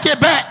and take it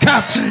back.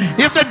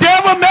 If the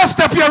devil messed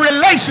up your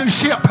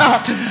relationship,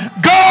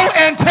 go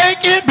and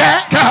take it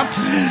back.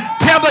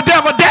 Tell the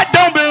devil that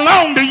don't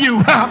belong to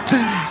you.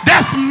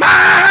 That's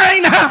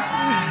mine.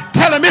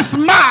 Tell him it's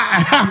mine.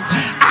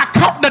 I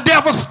caught the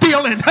devil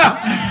stealing.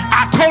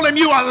 I told him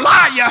you a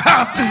liar.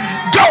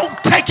 Go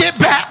take it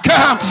back.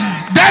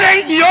 That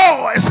ain't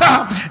yours.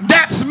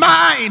 That's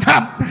mine.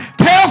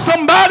 Tell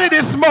somebody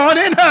this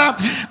morning,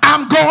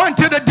 I'm going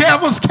to the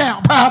devil's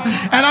camp,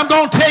 and I'm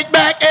going to take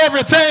back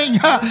everything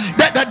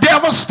that the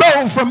devil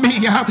stole from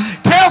me.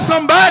 Tell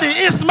somebody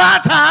it's my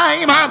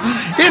time.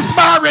 It's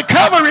my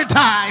recovery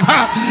time.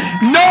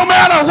 No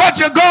matter what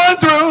you're going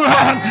through,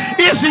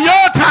 it's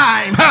your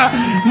time.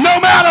 No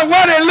matter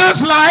what it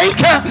looks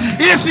like,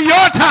 it's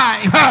your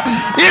time.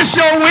 It's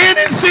your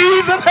winning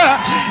season.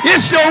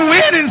 It's your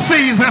winning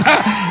season.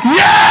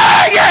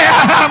 Yeah,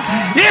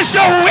 yeah. It's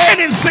your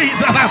winning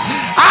season.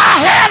 I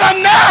had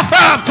enough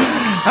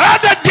of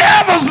the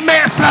devil's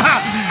mess.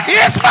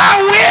 It's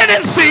my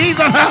winning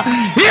season.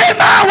 It's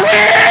my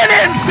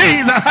winning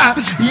season.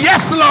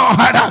 Yes,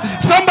 Lord.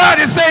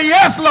 Somebody say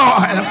yes,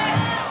 Lord.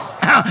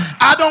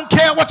 I don't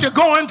care what you're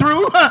going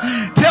through.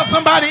 Tell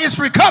somebody it's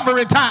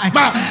recovery time.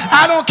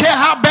 I don't care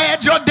how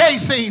bad your day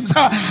seems,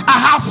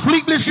 how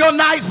sleepless your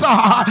nights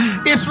are.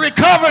 It's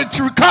recovery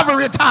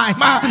time.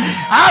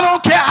 I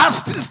don't care how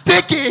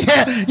sticky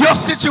your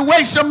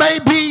situation may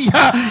be.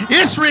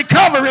 It's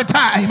recovery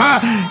time.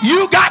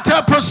 You got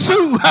to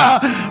pursue,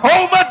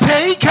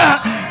 overtake,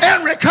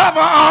 and recover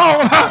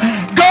all.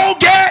 Go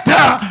get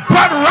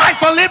what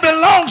rightfully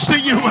belongs to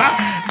you.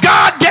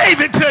 God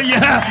gave it to you.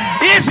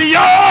 It's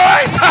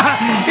yours.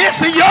 It's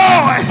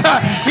yours.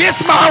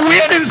 It's my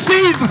winning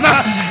season.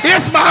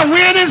 It's my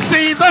winning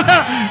season.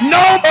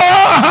 No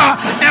more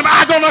am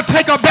I going to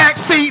take a back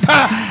seat.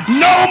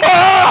 No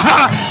more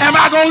am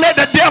I going to let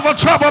the devil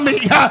trouble me.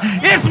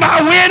 It's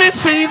my winning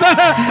season.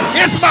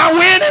 It's my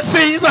winning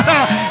season.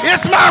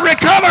 It's my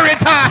recovery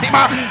time.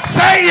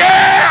 Say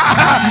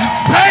yeah.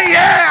 Say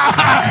yeah.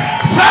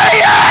 Say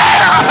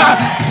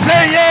yeah.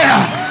 Say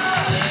yeah.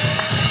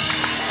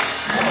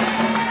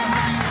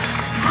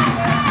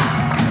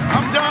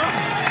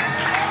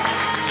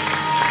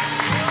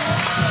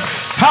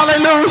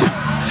 Hallelujah.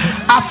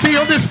 I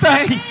feel this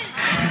thing.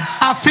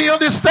 I feel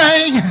this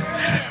thing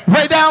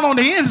way down on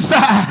the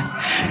inside.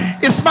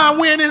 It's my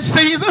winning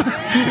season.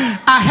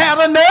 I had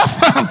enough.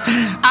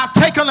 I've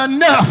taken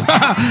enough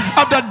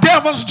of the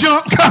devil's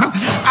junk.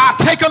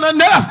 I've taken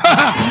enough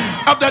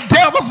of the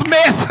devil's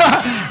mess.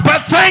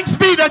 But thanks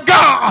be to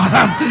God.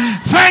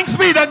 Thanks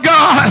be to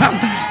God.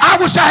 I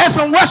wish I had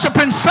some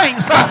worshiping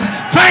saints.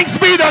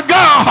 Thanks be to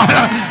God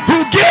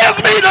who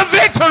gives me the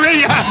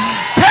victory.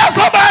 Tell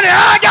somebody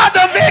I got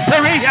the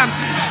victory.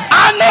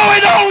 I know it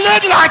don't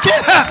look like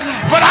it,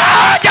 but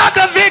I got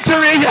the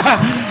victory.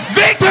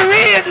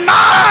 Victory is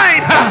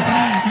mine.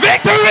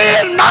 Victory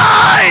is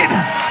mine.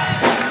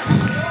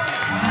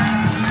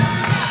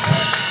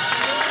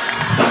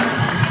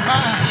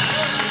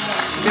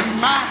 It's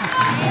mine.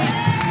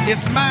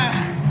 It's mine.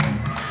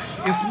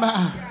 It's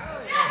mine.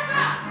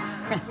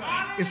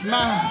 It's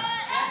mine.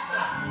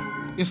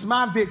 It's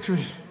my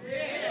victory.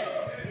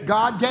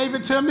 God gave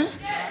it to me.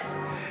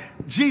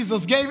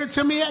 Jesus gave it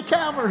to me at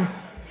Calvary.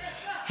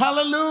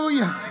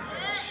 Hallelujah.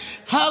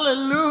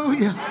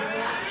 Hallelujah.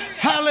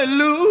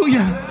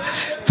 Hallelujah.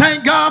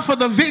 Thank God for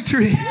the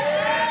victory.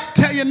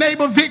 Tell your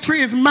neighbor,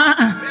 victory is mine.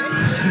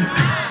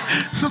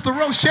 Sister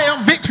Rochelle,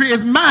 victory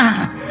is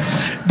mine.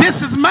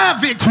 This is my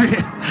victory.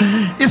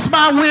 It's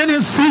my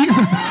winning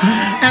season,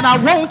 and I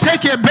won't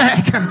take it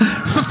back.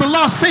 Sister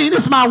Lawsine,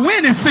 it's my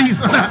winning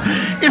season.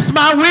 It's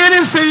my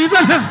winning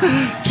season.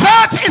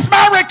 Church, it's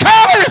my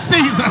recovery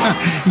season.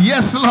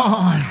 Yes,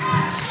 Lord.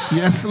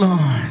 Yes,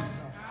 Lord.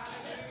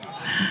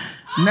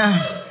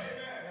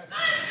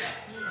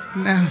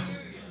 Now,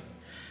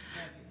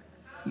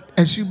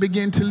 as you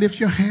begin to lift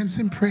your hands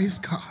and praise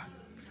God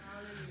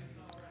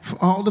for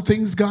all the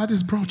things God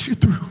has brought you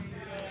through,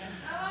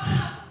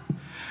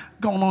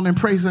 go on and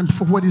praise him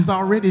for what he's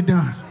already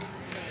done.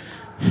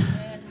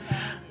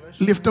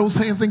 Lift those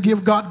hands and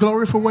give God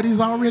glory for what he's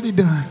already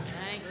done.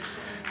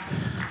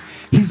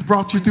 He's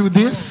brought you through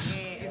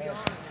this,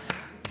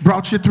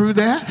 brought you through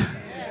that,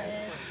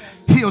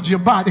 healed your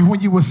body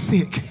when you were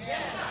sick.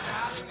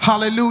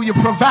 Hallelujah.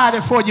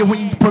 Provided for you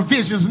when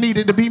provisions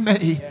needed to be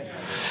made.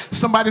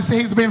 Somebody say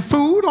he's been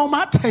food on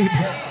my table,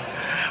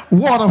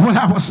 water when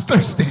I was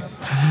thirsty.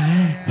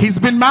 He's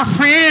been my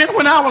friend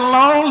when I was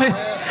lonely.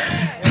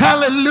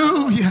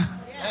 Hallelujah.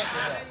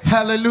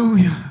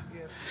 Hallelujah.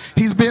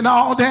 He's been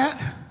all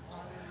that,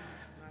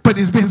 but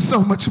he's been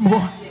so much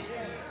more.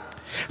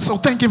 So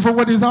thank him for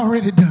what he's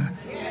already done.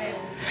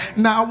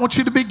 Now I want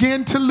you to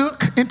begin to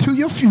look into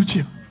your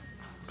future.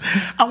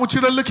 I want you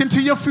to look into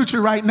your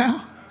future right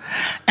now.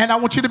 And I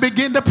want you to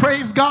begin to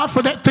praise God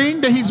for that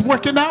thing that he's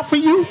working out for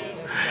you.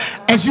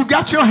 As you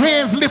got your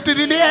hands lifted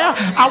in the air,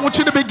 I want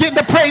you to begin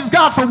to praise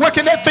God for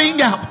working that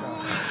thing out.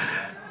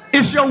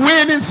 It's your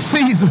winning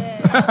season.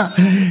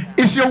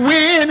 It's your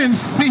winning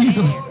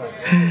season.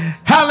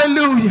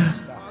 Hallelujah.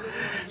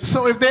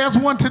 So if there's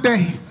one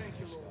today,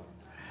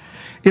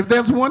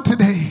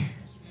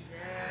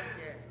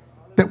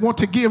 that want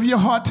to give your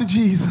heart to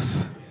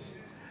Jesus,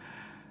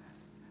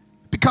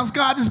 because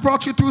God has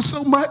brought you through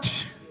so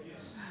much.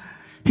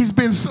 He's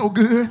been so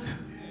good.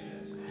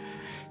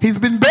 He's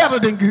been better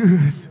than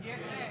good.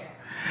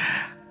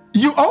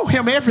 You owe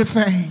him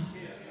everything.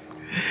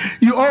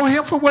 You owe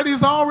him for what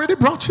he's already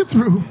brought you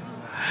through.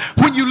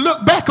 When you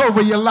look back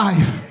over your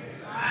life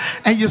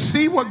and you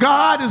see what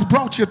God has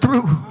brought you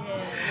through,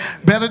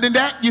 better than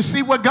that, you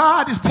see what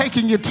God is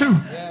taking you to,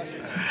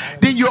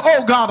 then you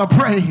owe God a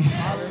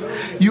praise.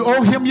 You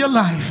owe him your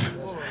life.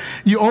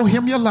 You owe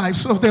him your life.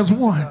 So if there's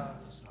one,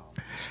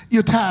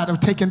 you're tired of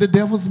taking the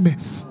devil's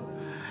mess,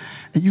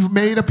 and you've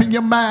made up in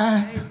your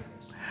mind,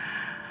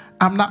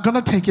 I'm not going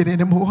to take it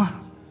anymore.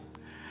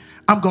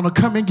 I'm going to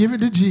come and give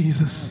it to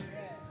Jesus.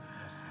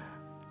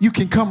 You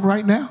can come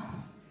right now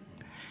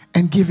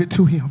and give it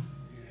to him.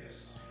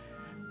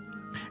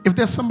 If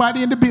there's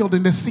somebody in the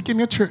building that's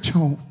seeking a church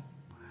home,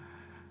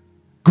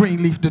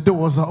 Greenleaf, the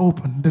doors are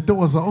open. The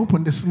doors are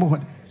open this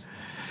morning.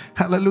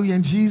 Hallelujah.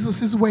 And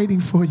Jesus is waiting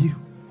for you.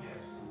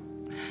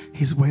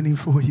 He's waiting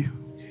for you.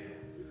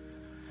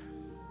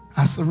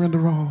 I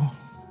surrender all.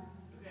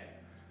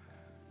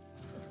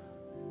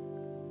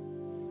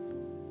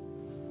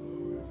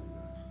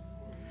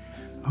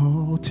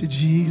 Oh, to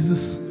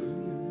Jesus,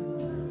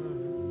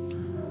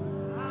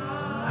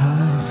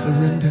 I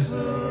surrender.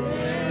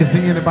 Is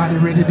there anybody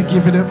ready to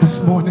give it up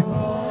this morning?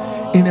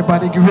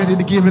 Anybody ready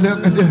to give it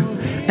up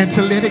and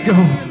to let it go?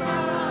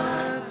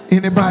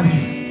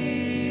 Anybody?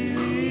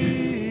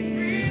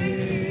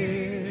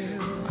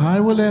 I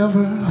will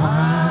ever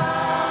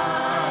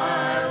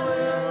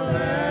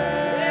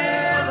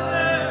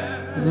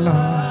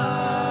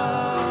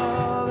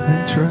love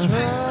and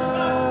trust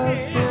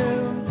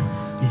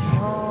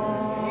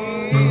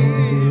in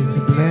his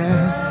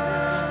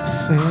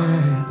blessed.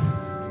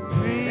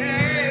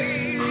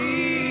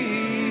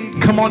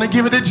 Come on and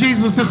give it to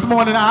Jesus this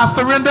morning. I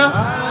surrender.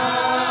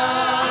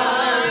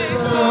 I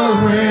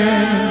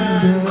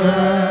surrender.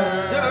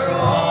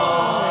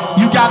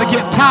 You got to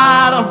get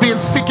tired of being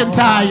sick and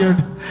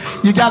tired.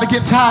 You got to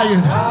get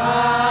tired.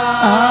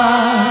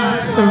 I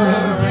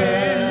surrender.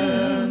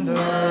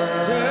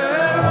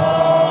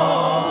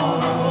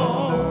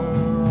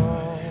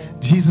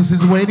 Jesus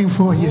is waiting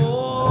for you.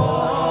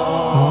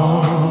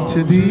 Oh,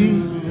 to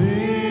thee,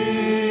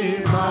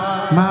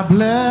 my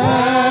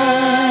blessed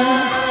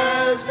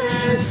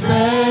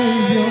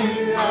Savior,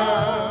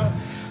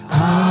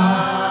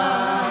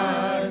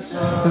 I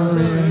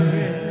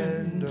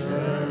surrender.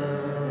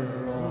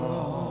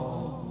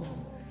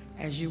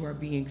 As you are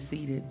being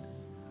seated,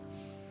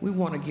 we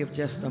want to give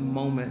just a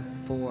moment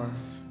or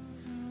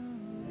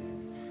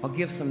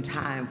give some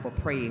time for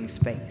praying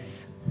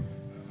space.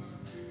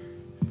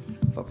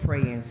 For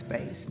praying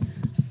space.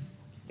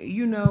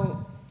 You know,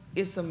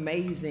 it's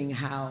amazing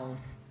how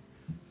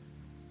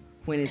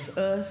when it's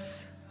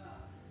us,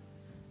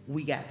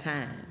 we got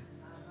time.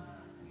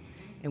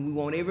 And we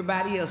want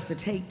everybody else to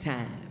take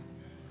time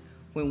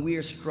when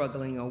we're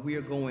struggling or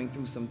we're going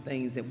through some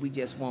things that we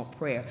just want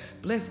prayer.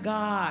 Bless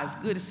God. It's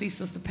good to see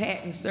Sister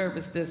Pat in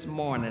service this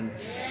morning.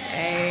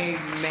 Yeah.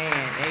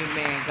 Amen.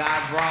 Amen.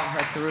 God brought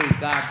her through.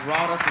 God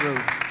brought her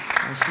through.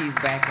 And she's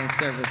back in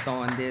service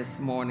on this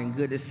morning.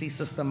 Good to see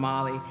Sister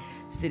Molly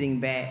sitting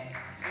back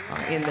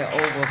in the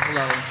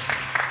overflow.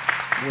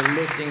 We're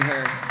lifting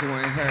her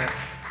during her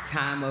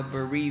time of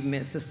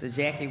bereavement. Sister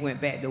Jackie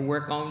went back to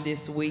work on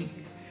this week.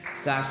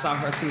 God saw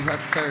her through her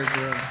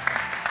surgery.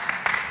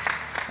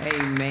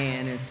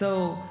 Amen. And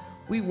so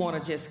we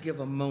want to just give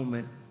a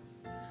moment.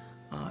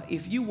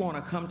 If you want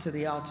to come to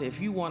the altar,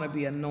 if you want to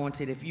be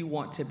anointed, if you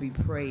want to be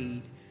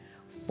prayed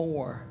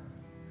for,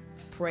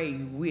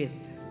 prayed with,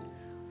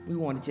 we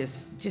want to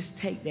just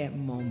take that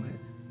moment.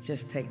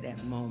 Just take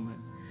that moment.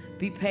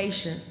 Be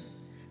patient,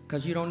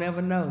 because you don't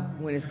ever know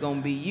when it's going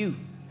to be you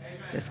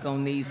that's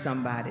going to need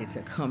somebody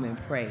to come and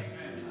pray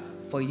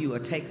for you or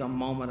take a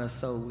moment or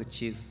so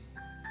with you.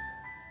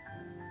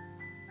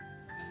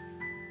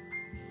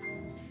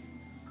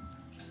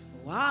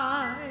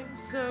 I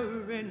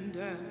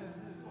surrender,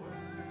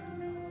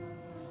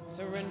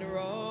 surrender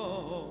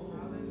all.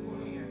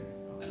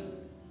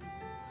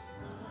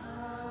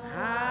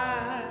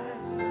 I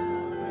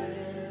surrender.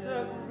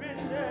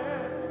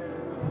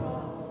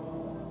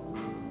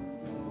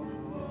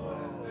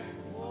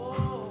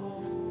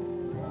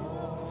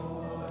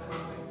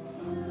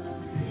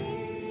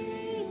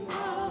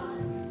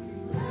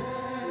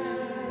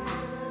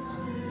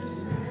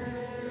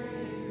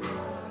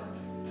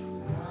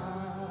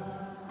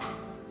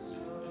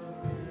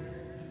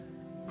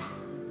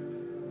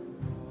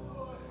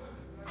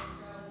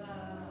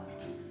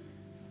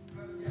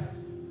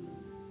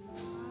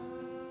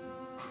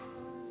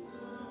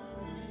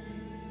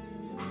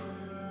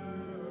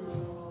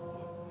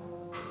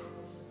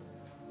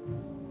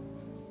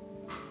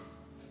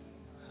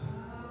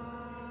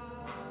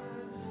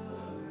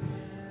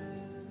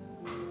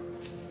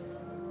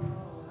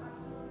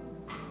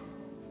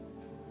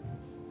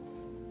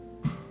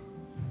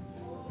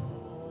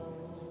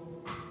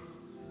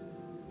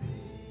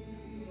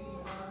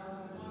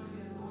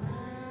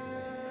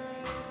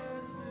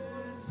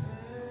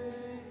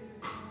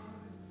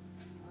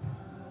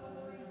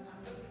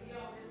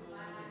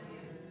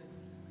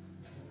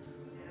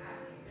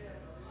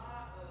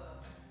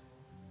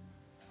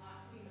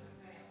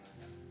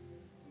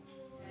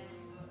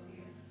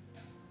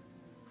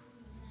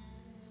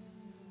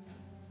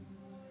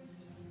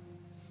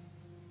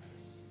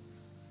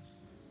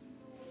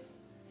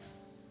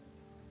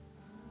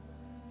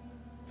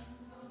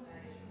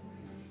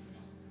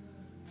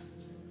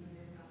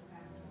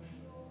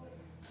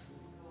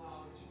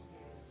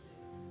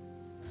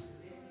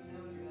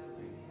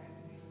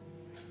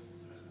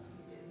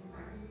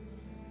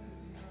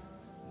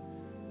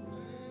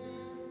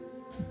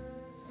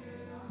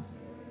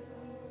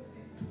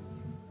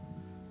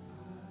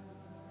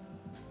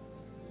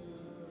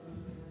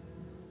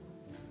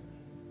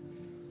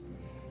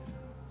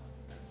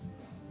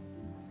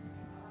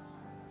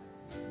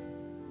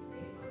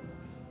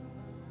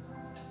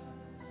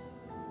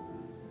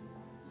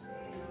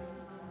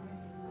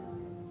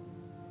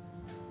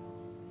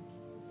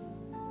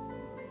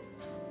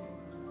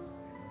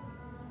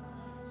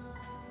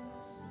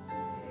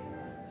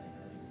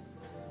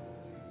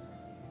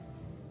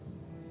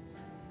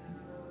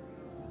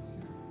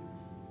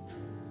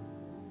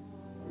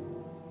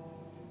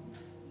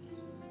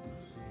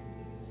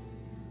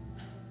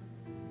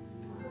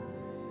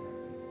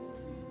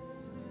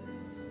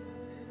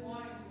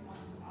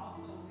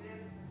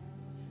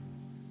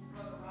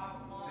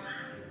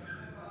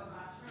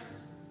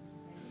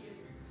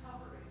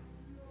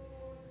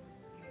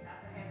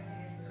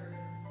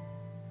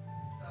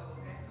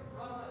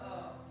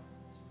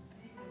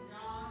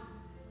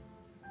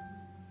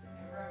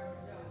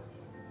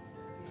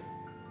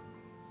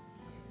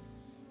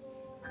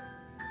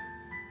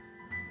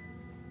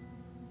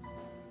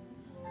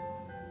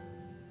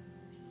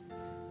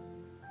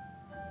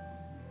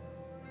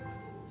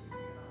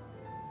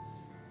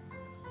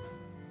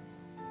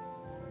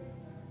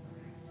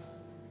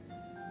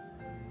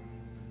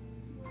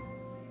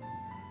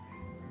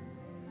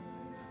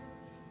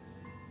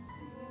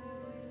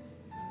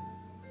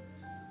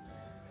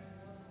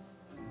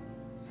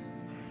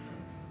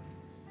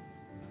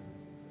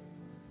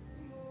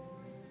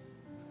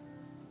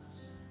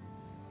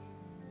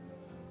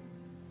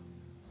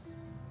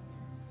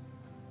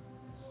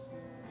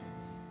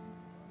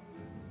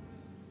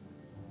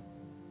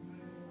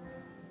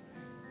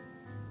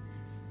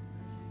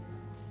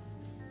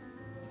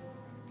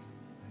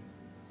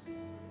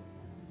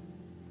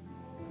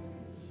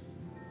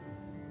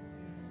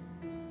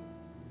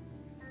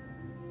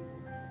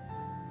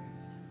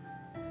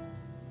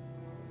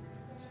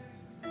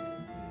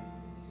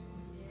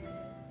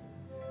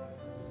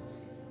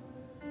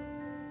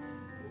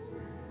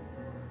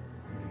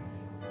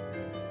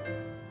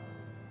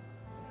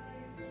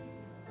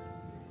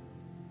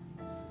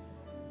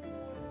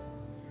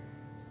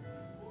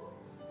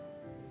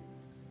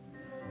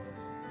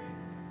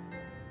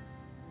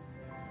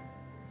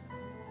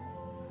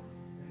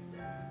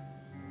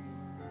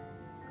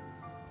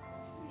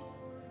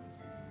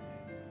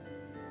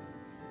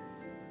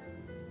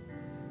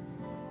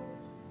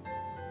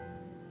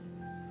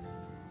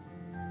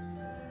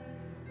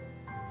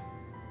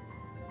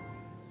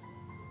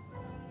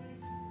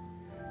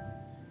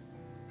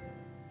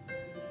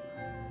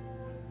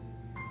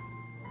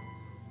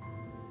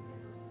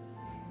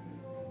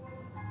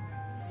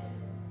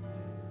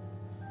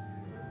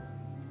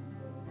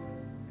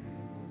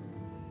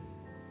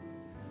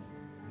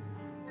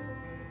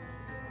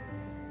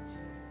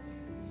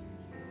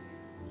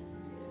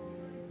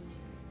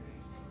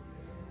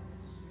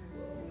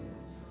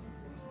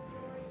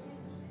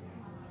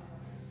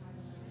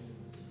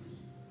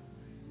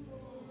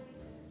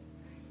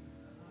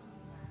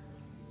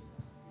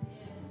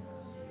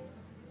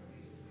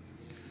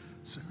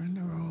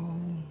 Surrender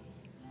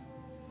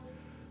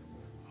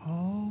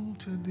all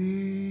to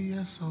thee,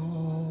 yes,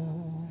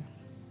 all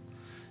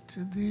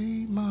to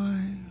thee,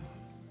 my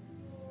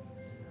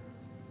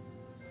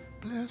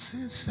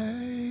blessed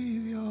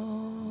Savior,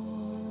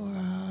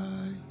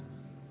 I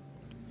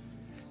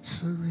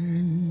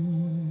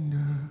surrender.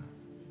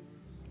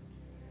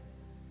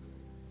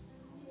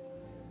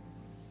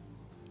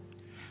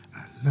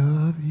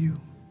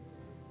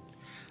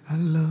 I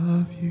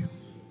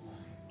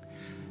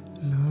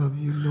love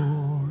you,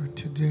 Lord,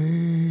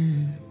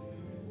 today,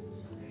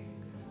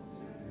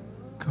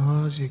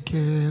 'cause you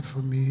cared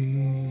for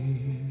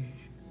me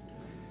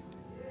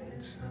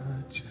in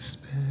such a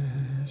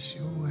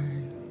special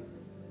way.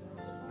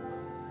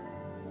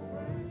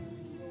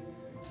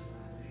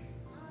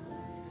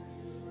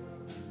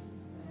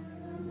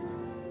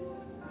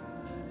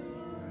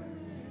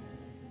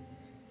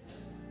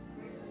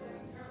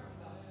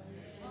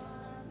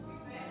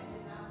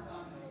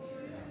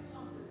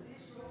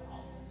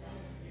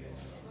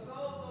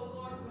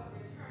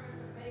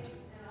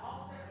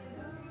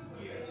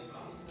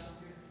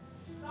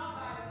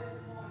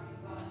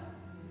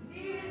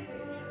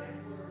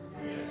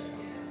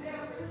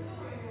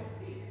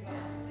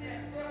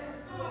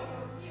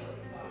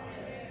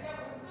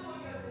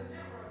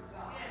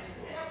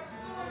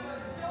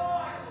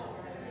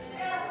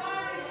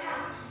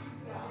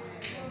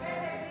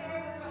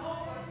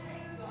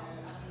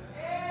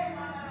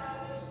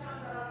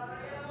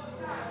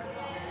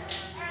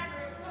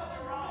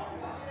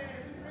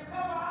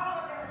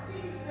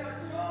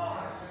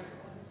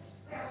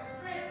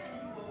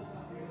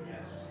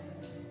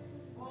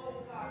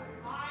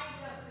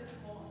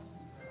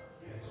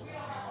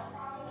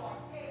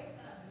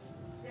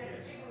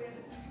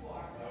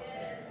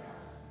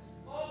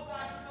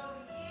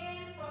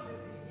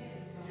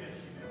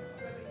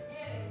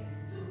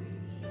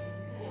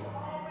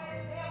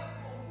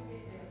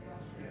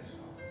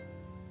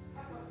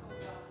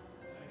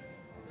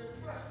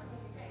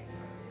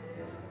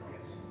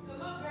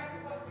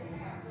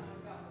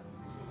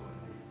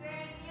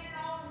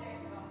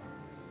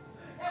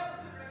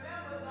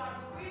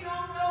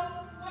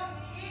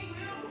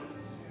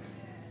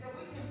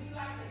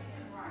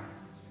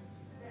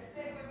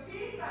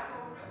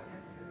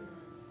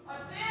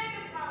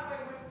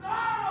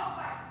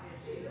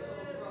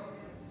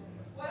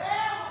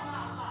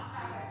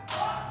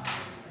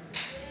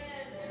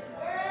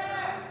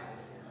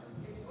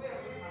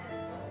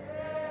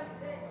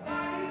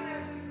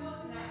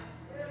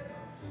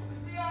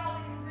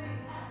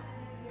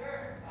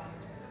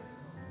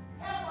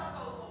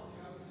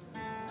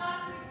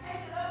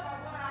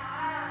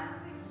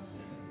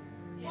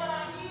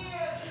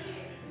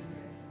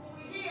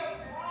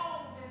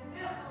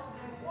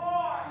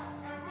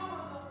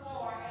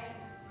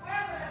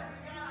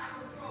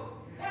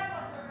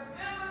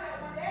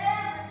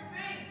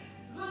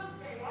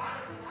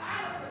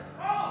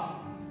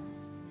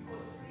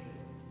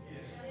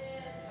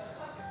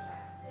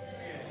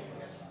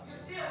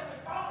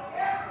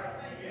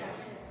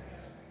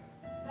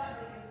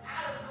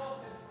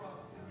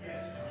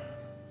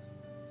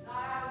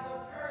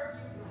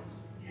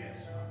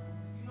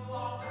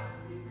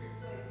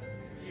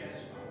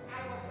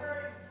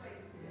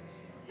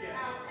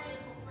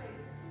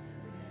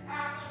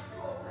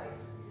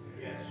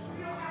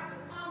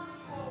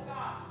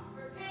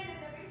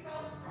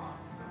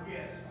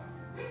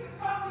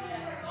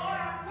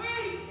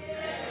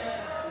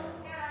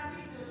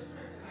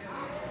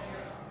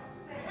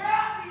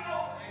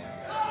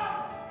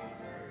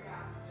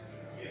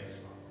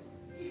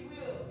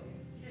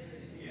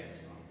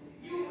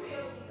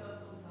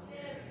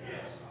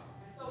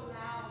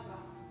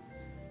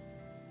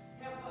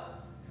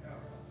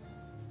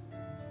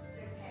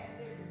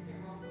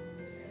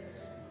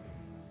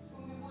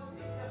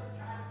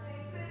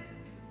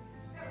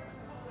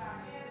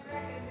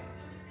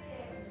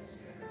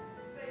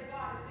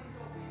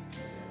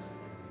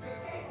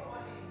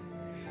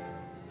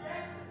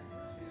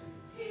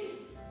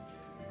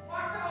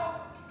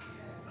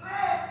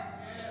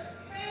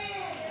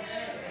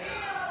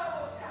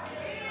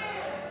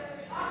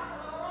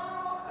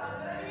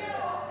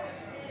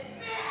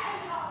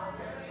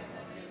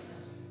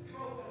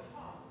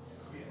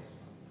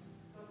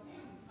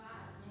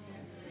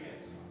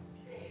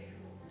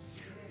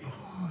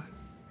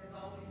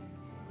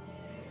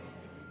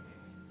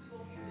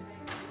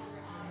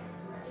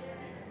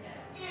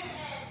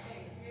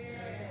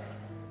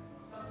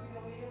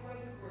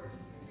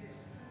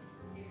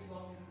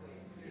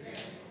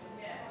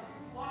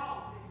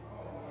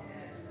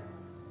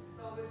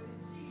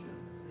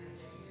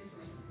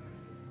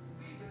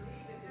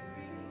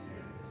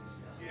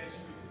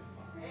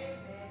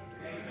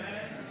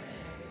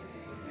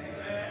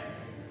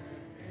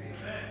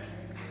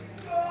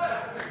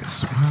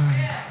 That's why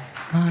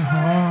my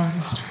heart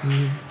is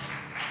filled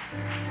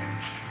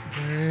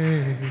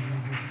with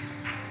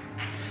praise.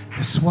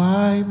 That's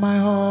why my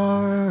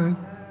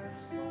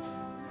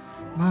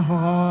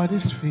heart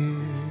is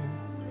filled.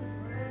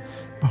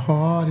 My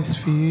heart is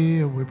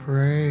filled with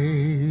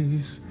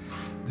praise.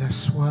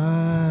 That's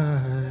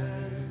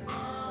why.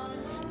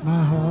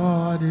 My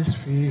heart is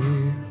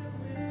filled.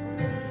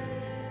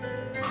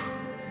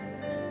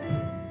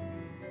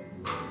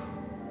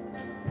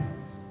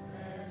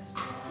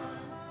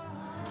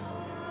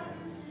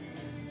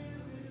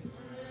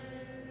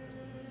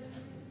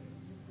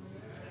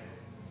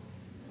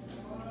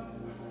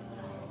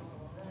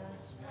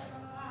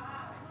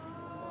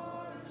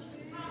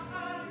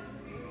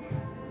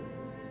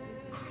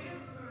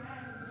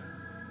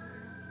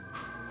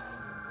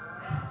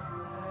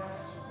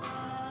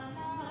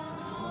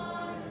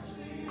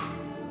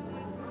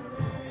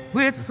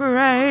 With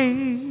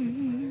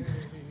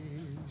praise.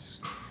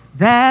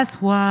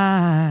 That's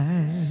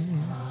why.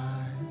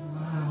 My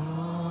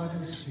heart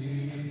is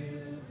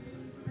filled.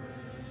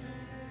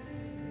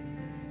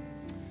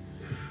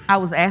 I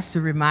was asked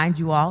to remind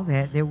you all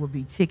that there will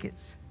be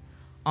tickets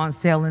on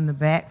sale in the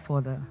back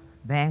for the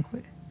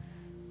banquet.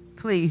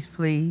 Please,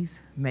 please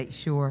make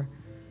sure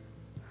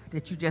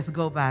that you just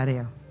go by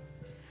there.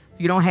 If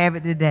you don't have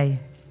it today,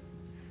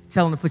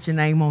 tell them to put your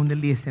name on the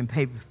list and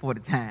pay before the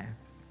time.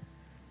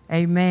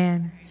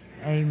 Amen.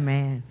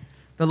 Amen.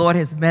 The Lord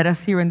has met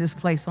us here in this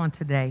place on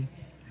today.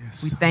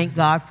 Yes. We thank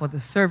God for the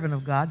servant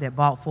of God that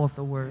brought forth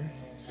the word.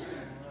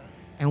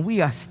 And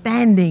we are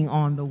standing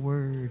on the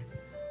word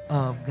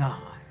of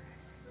God.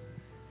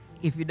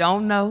 If you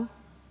don't know,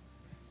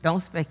 don't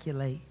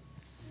speculate.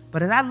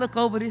 But as I look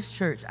over this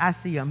church, I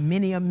see a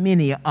many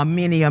miracles.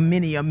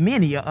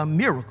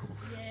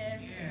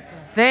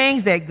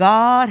 Things that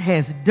God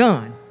has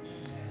done.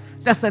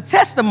 That's a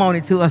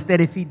testimony to us that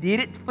if he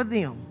did it for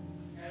them,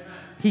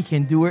 he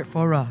can do it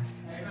for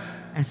us.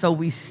 And so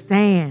we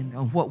stand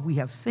on what we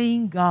have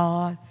seen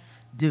God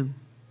do.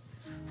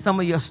 Some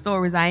of your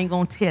stories, I ain't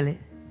going to tell it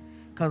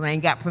because I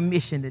ain't got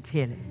permission to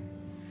tell it.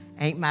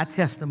 Ain't my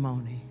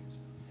testimony.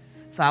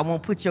 So I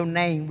won't put your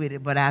name with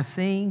it, but I've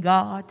seen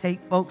God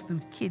take folks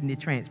through kidney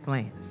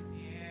transplants.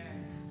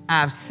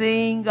 I've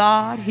seen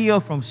God heal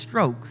from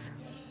strokes.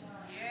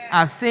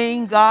 I've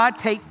seen God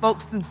take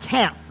folks through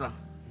cancer,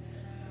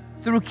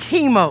 through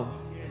chemo.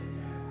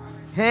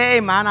 Hey,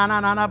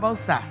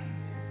 bosa.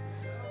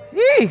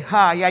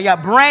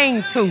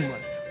 Brain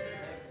tumors.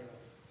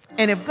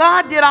 And if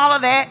God did all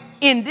of that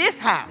in this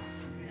house,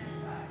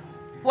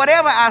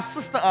 whatever our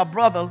sister or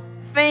brother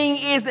thing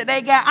is that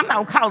they got, I'm not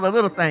going to call it a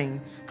little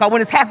thing, because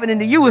when it's happening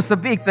to you, it's a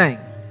big thing.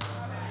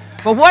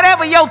 But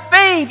whatever your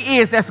thing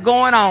is that's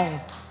going on,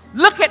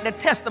 look at the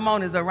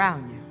testimonies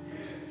around you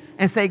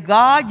and say,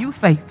 God, you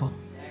faithful.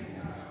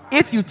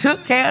 If you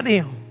took care of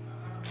them,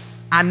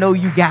 I know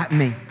you got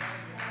me.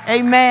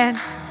 Amen.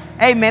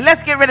 Amen.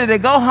 Let's get ready to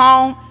go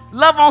home.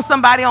 Love on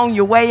somebody on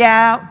your way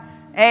out.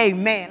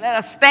 Amen. Let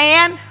us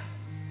stand.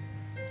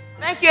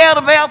 Thank you,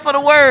 Elder Bell, for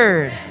the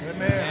word.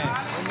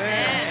 Amen.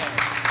 Amen.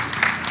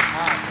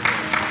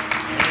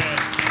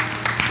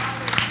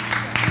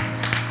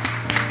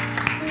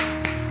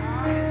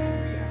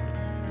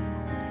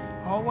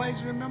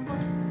 Always remember.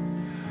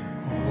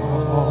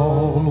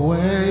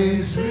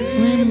 Always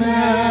remember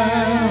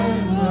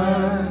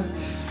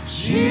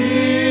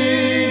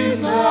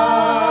Jesus,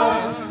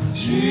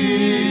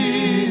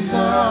 Jesus.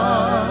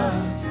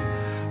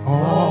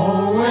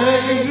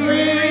 Always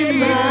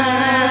remember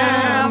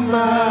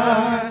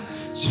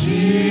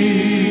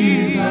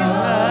Jesus,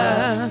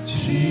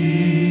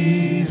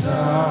 Jesus.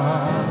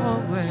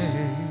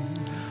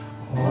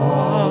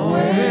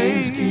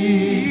 Always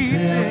keep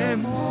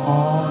him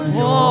on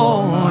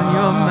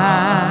your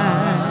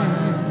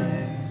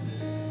mind.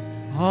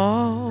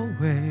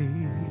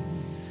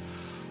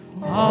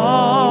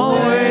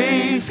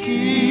 Always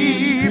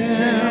keep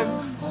him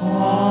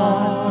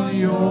on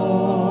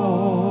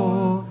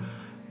your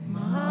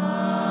mind.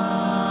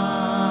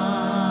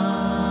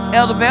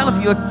 Elder Bell,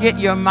 if you'll get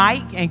your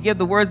mic and give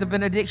the words of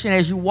benediction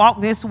as you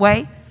walk this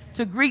way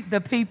to greet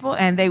the people,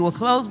 and they will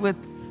close with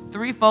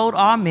threefold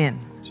amen.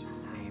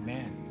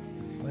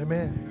 Amen.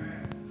 Amen.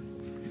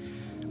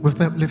 With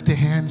uplifted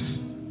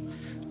hands,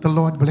 the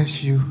Lord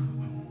bless you.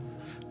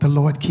 The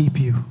Lord keep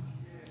you.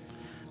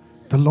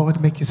 The Lord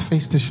make his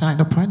face to shine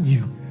upon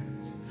you.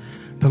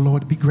 The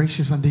Lord be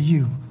gracious unto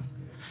you.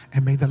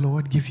 And may the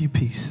Lord give you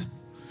peace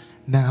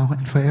now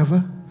and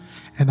forever.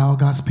 And all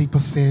God's people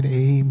said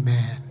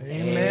amen.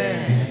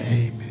 Amen. And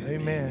amen.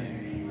 Amen.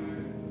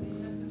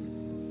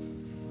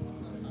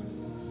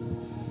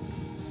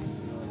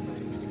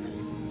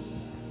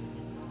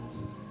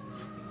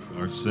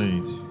 Large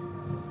sings.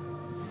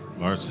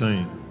 Large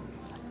sing.